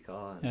happen to your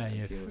car?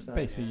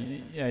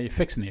 You're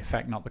fixing the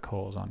effect, not the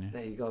cause, aren't you?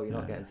 There you go. You're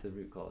not getting to the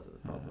root cause of the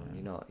problem.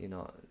 You're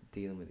not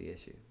dealing with the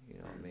issue. You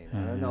know what I mean?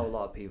 And I know a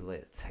lot of people,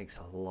 it takes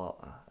a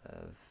lot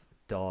of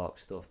dark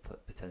stuff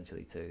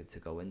potentially to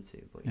go into,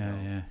 but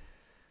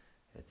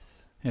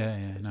it's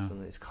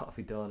something that's got to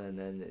be done, and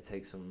then it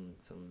takes some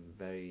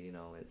very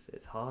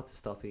it's hard to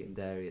stop eating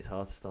dairy, it's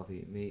hard to stop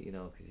eating meat,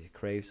 because you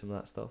crave some of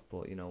that stuff,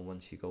 but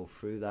once you go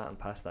through that and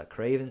past that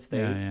craving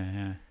stage,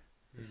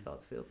 you start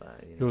to feel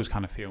better. You always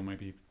kind of feel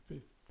maybe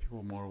people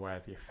are more aware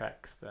of the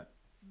effects that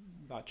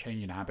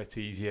change in habits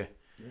easier.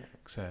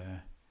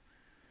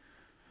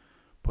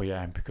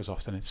 But because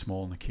often it's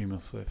small and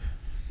accumulative.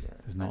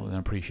 There's not an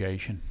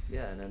appreciation.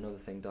 Yeah, and another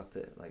thing,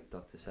 Dr.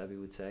 Sebi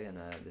would say, and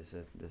there's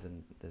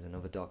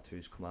another doctor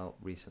who's come out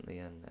recently,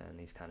 and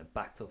he's kind of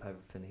backed up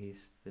everything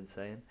he's been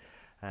saying.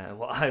 And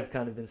what I've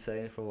kind of been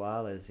saying for a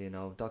while is,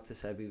 Dr.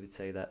 Sebi would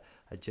say that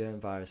a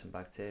germ, virus, and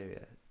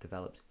bacteria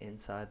develops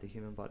inside the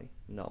human body,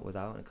 not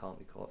without, and it can't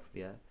be caught from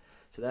the air.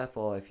 So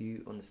therefore, if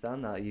you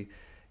understand that, you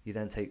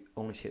then take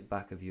ownership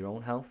back of your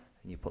own health,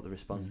 and you put the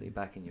responsibility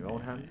back in your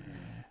own hands.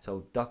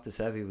 So Dr.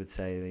 Sevi would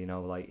say,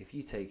 like if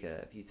you take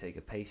a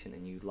patient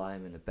and you lie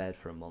him in a bed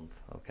for a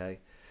month, okay,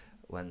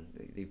 when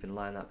you've been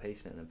lying that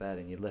patient in a bed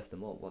and you lift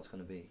them up, what's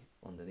going to be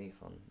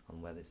underneath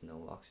on where there's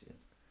no oxygen?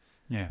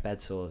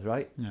 Bed sores,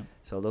 right?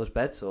 So those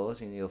bed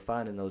sores, you'll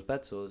find in those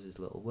bed sores is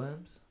little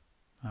worms,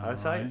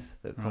 parasites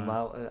that come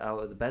out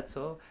of the bed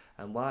sore.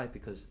 And why?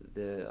 Because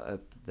the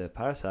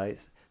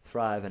parasites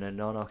thrive in a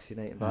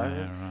non-oxygenated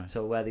environment.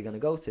 So where they're going to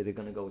go to? They're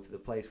going to go to the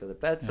place where the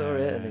bed sore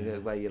is,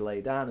 and where you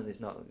lay down and there's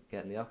not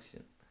getting the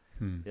oxygen.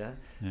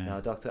 Now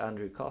Dr.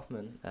 Andrew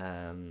Kaufman,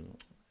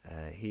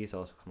 he's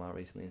also come out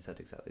recently and said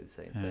exactly the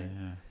same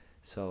thing.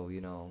 So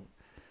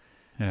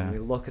when we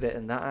look at it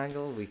in that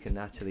angle, we can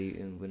actually,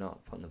 and we're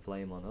not putting the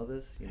blame on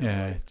others.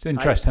 It's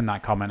interesting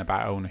that comment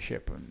about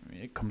ownership, and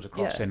it comes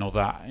across in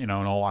other, in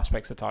all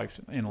aspects of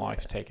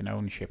life, taking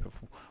ownership of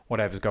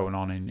whatever's going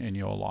on in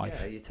your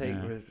life. Yeah, you take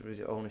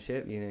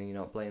ownership. You're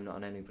not blaming it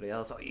on anybody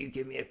else. Oh, you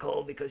give me a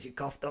cold because you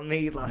coughed on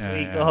me last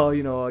week. Oh,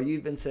 or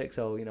you've been sick.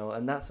 So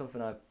and that's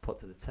something I put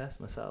to the test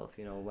myself.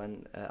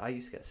 When I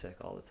used to get sick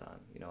all the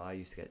time. I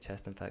used to get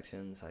chest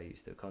infections. I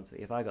used to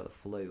constantly, if I got the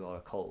flu or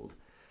a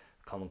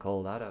common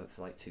cold, I'd have it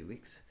for like 2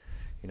 weeks.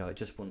 It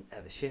just wouldn't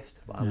ever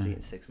shift. But I was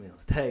eating 6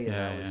 meals a day, and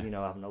I was, having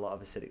a lot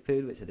of acidic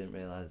food, which I didn't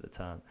realise at the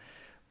time.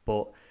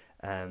 But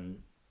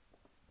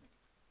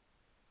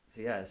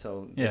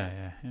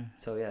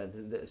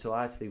so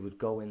I actually would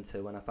go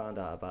into, when I found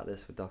out about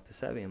this with Dr.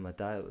 Sebi, and my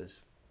diet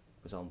was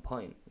was on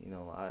point. You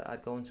know,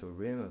 I'd go into a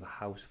room of a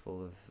house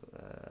full of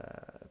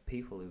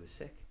people who were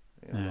sick.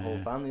 You know, the whole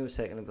family was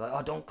sick, and they'd be like,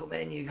 "Oh, don't come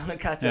in, you're gonna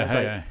catch it." It's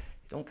like, you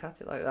don't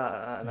catch it like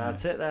that. And I'd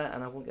sit there,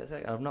 and I wouldn't get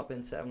sick. I've not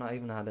been sick. I've not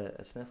even had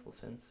a sniffle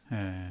since.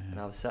 And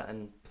I was sat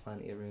in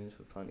plenty of rooms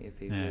with plenty of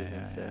people who've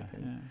been sick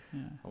and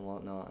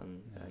whatnot.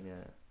 And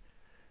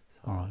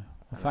So, all right.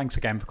 Well, thanks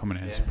again for coming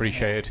in. It's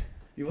appreciated.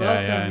 You're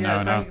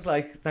welcome.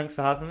 Thanks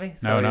for having me.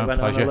 Sorry, no, went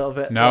pleasure. on a little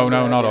bit. No,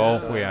 not at all.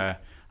 So,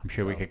 I'm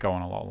sure we could go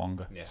on a lot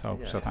longer. Yeah. So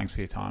thanks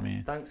for your time,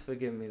 Ian. Thanks for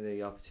giving me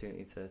the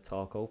opportunity to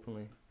talk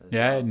openly.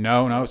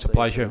 No, it's a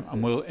pleasure.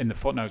 And we'll, in the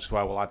footnotes as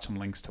well, we'll add some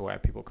links to where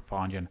people can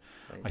find you. And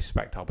I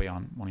suspect I'll be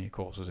on one of your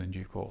courses in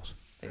due course.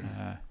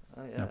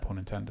 No pun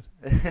intended.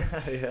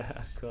 Yeah,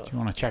 of course. Do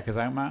you want to check us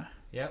out, Matt?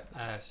 Yep.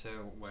 So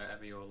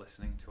wherever you're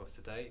listening to us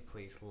today,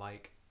 please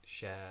like,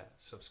 share,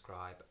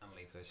 subscribe, and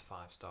leave those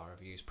 5-star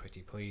reviews,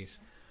 pretty please.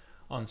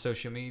 On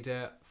social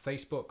media,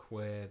 Facebook,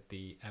 we're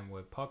the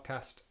M-Word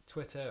Podcast,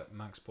 Twitter,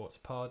 Manx Sports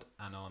Pod,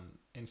 and on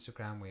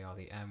Instagram, we are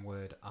the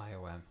M-Word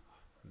IOM.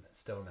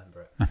 Still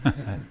remember it.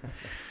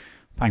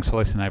 Thanks for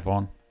listening,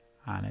 everyone.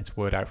 And it's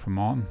word out from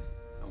Martin.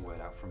 And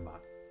word out from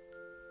Matt.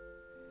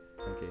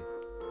 Thank you.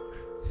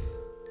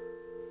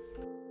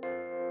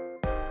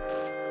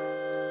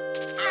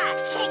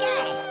 Kick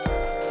ass!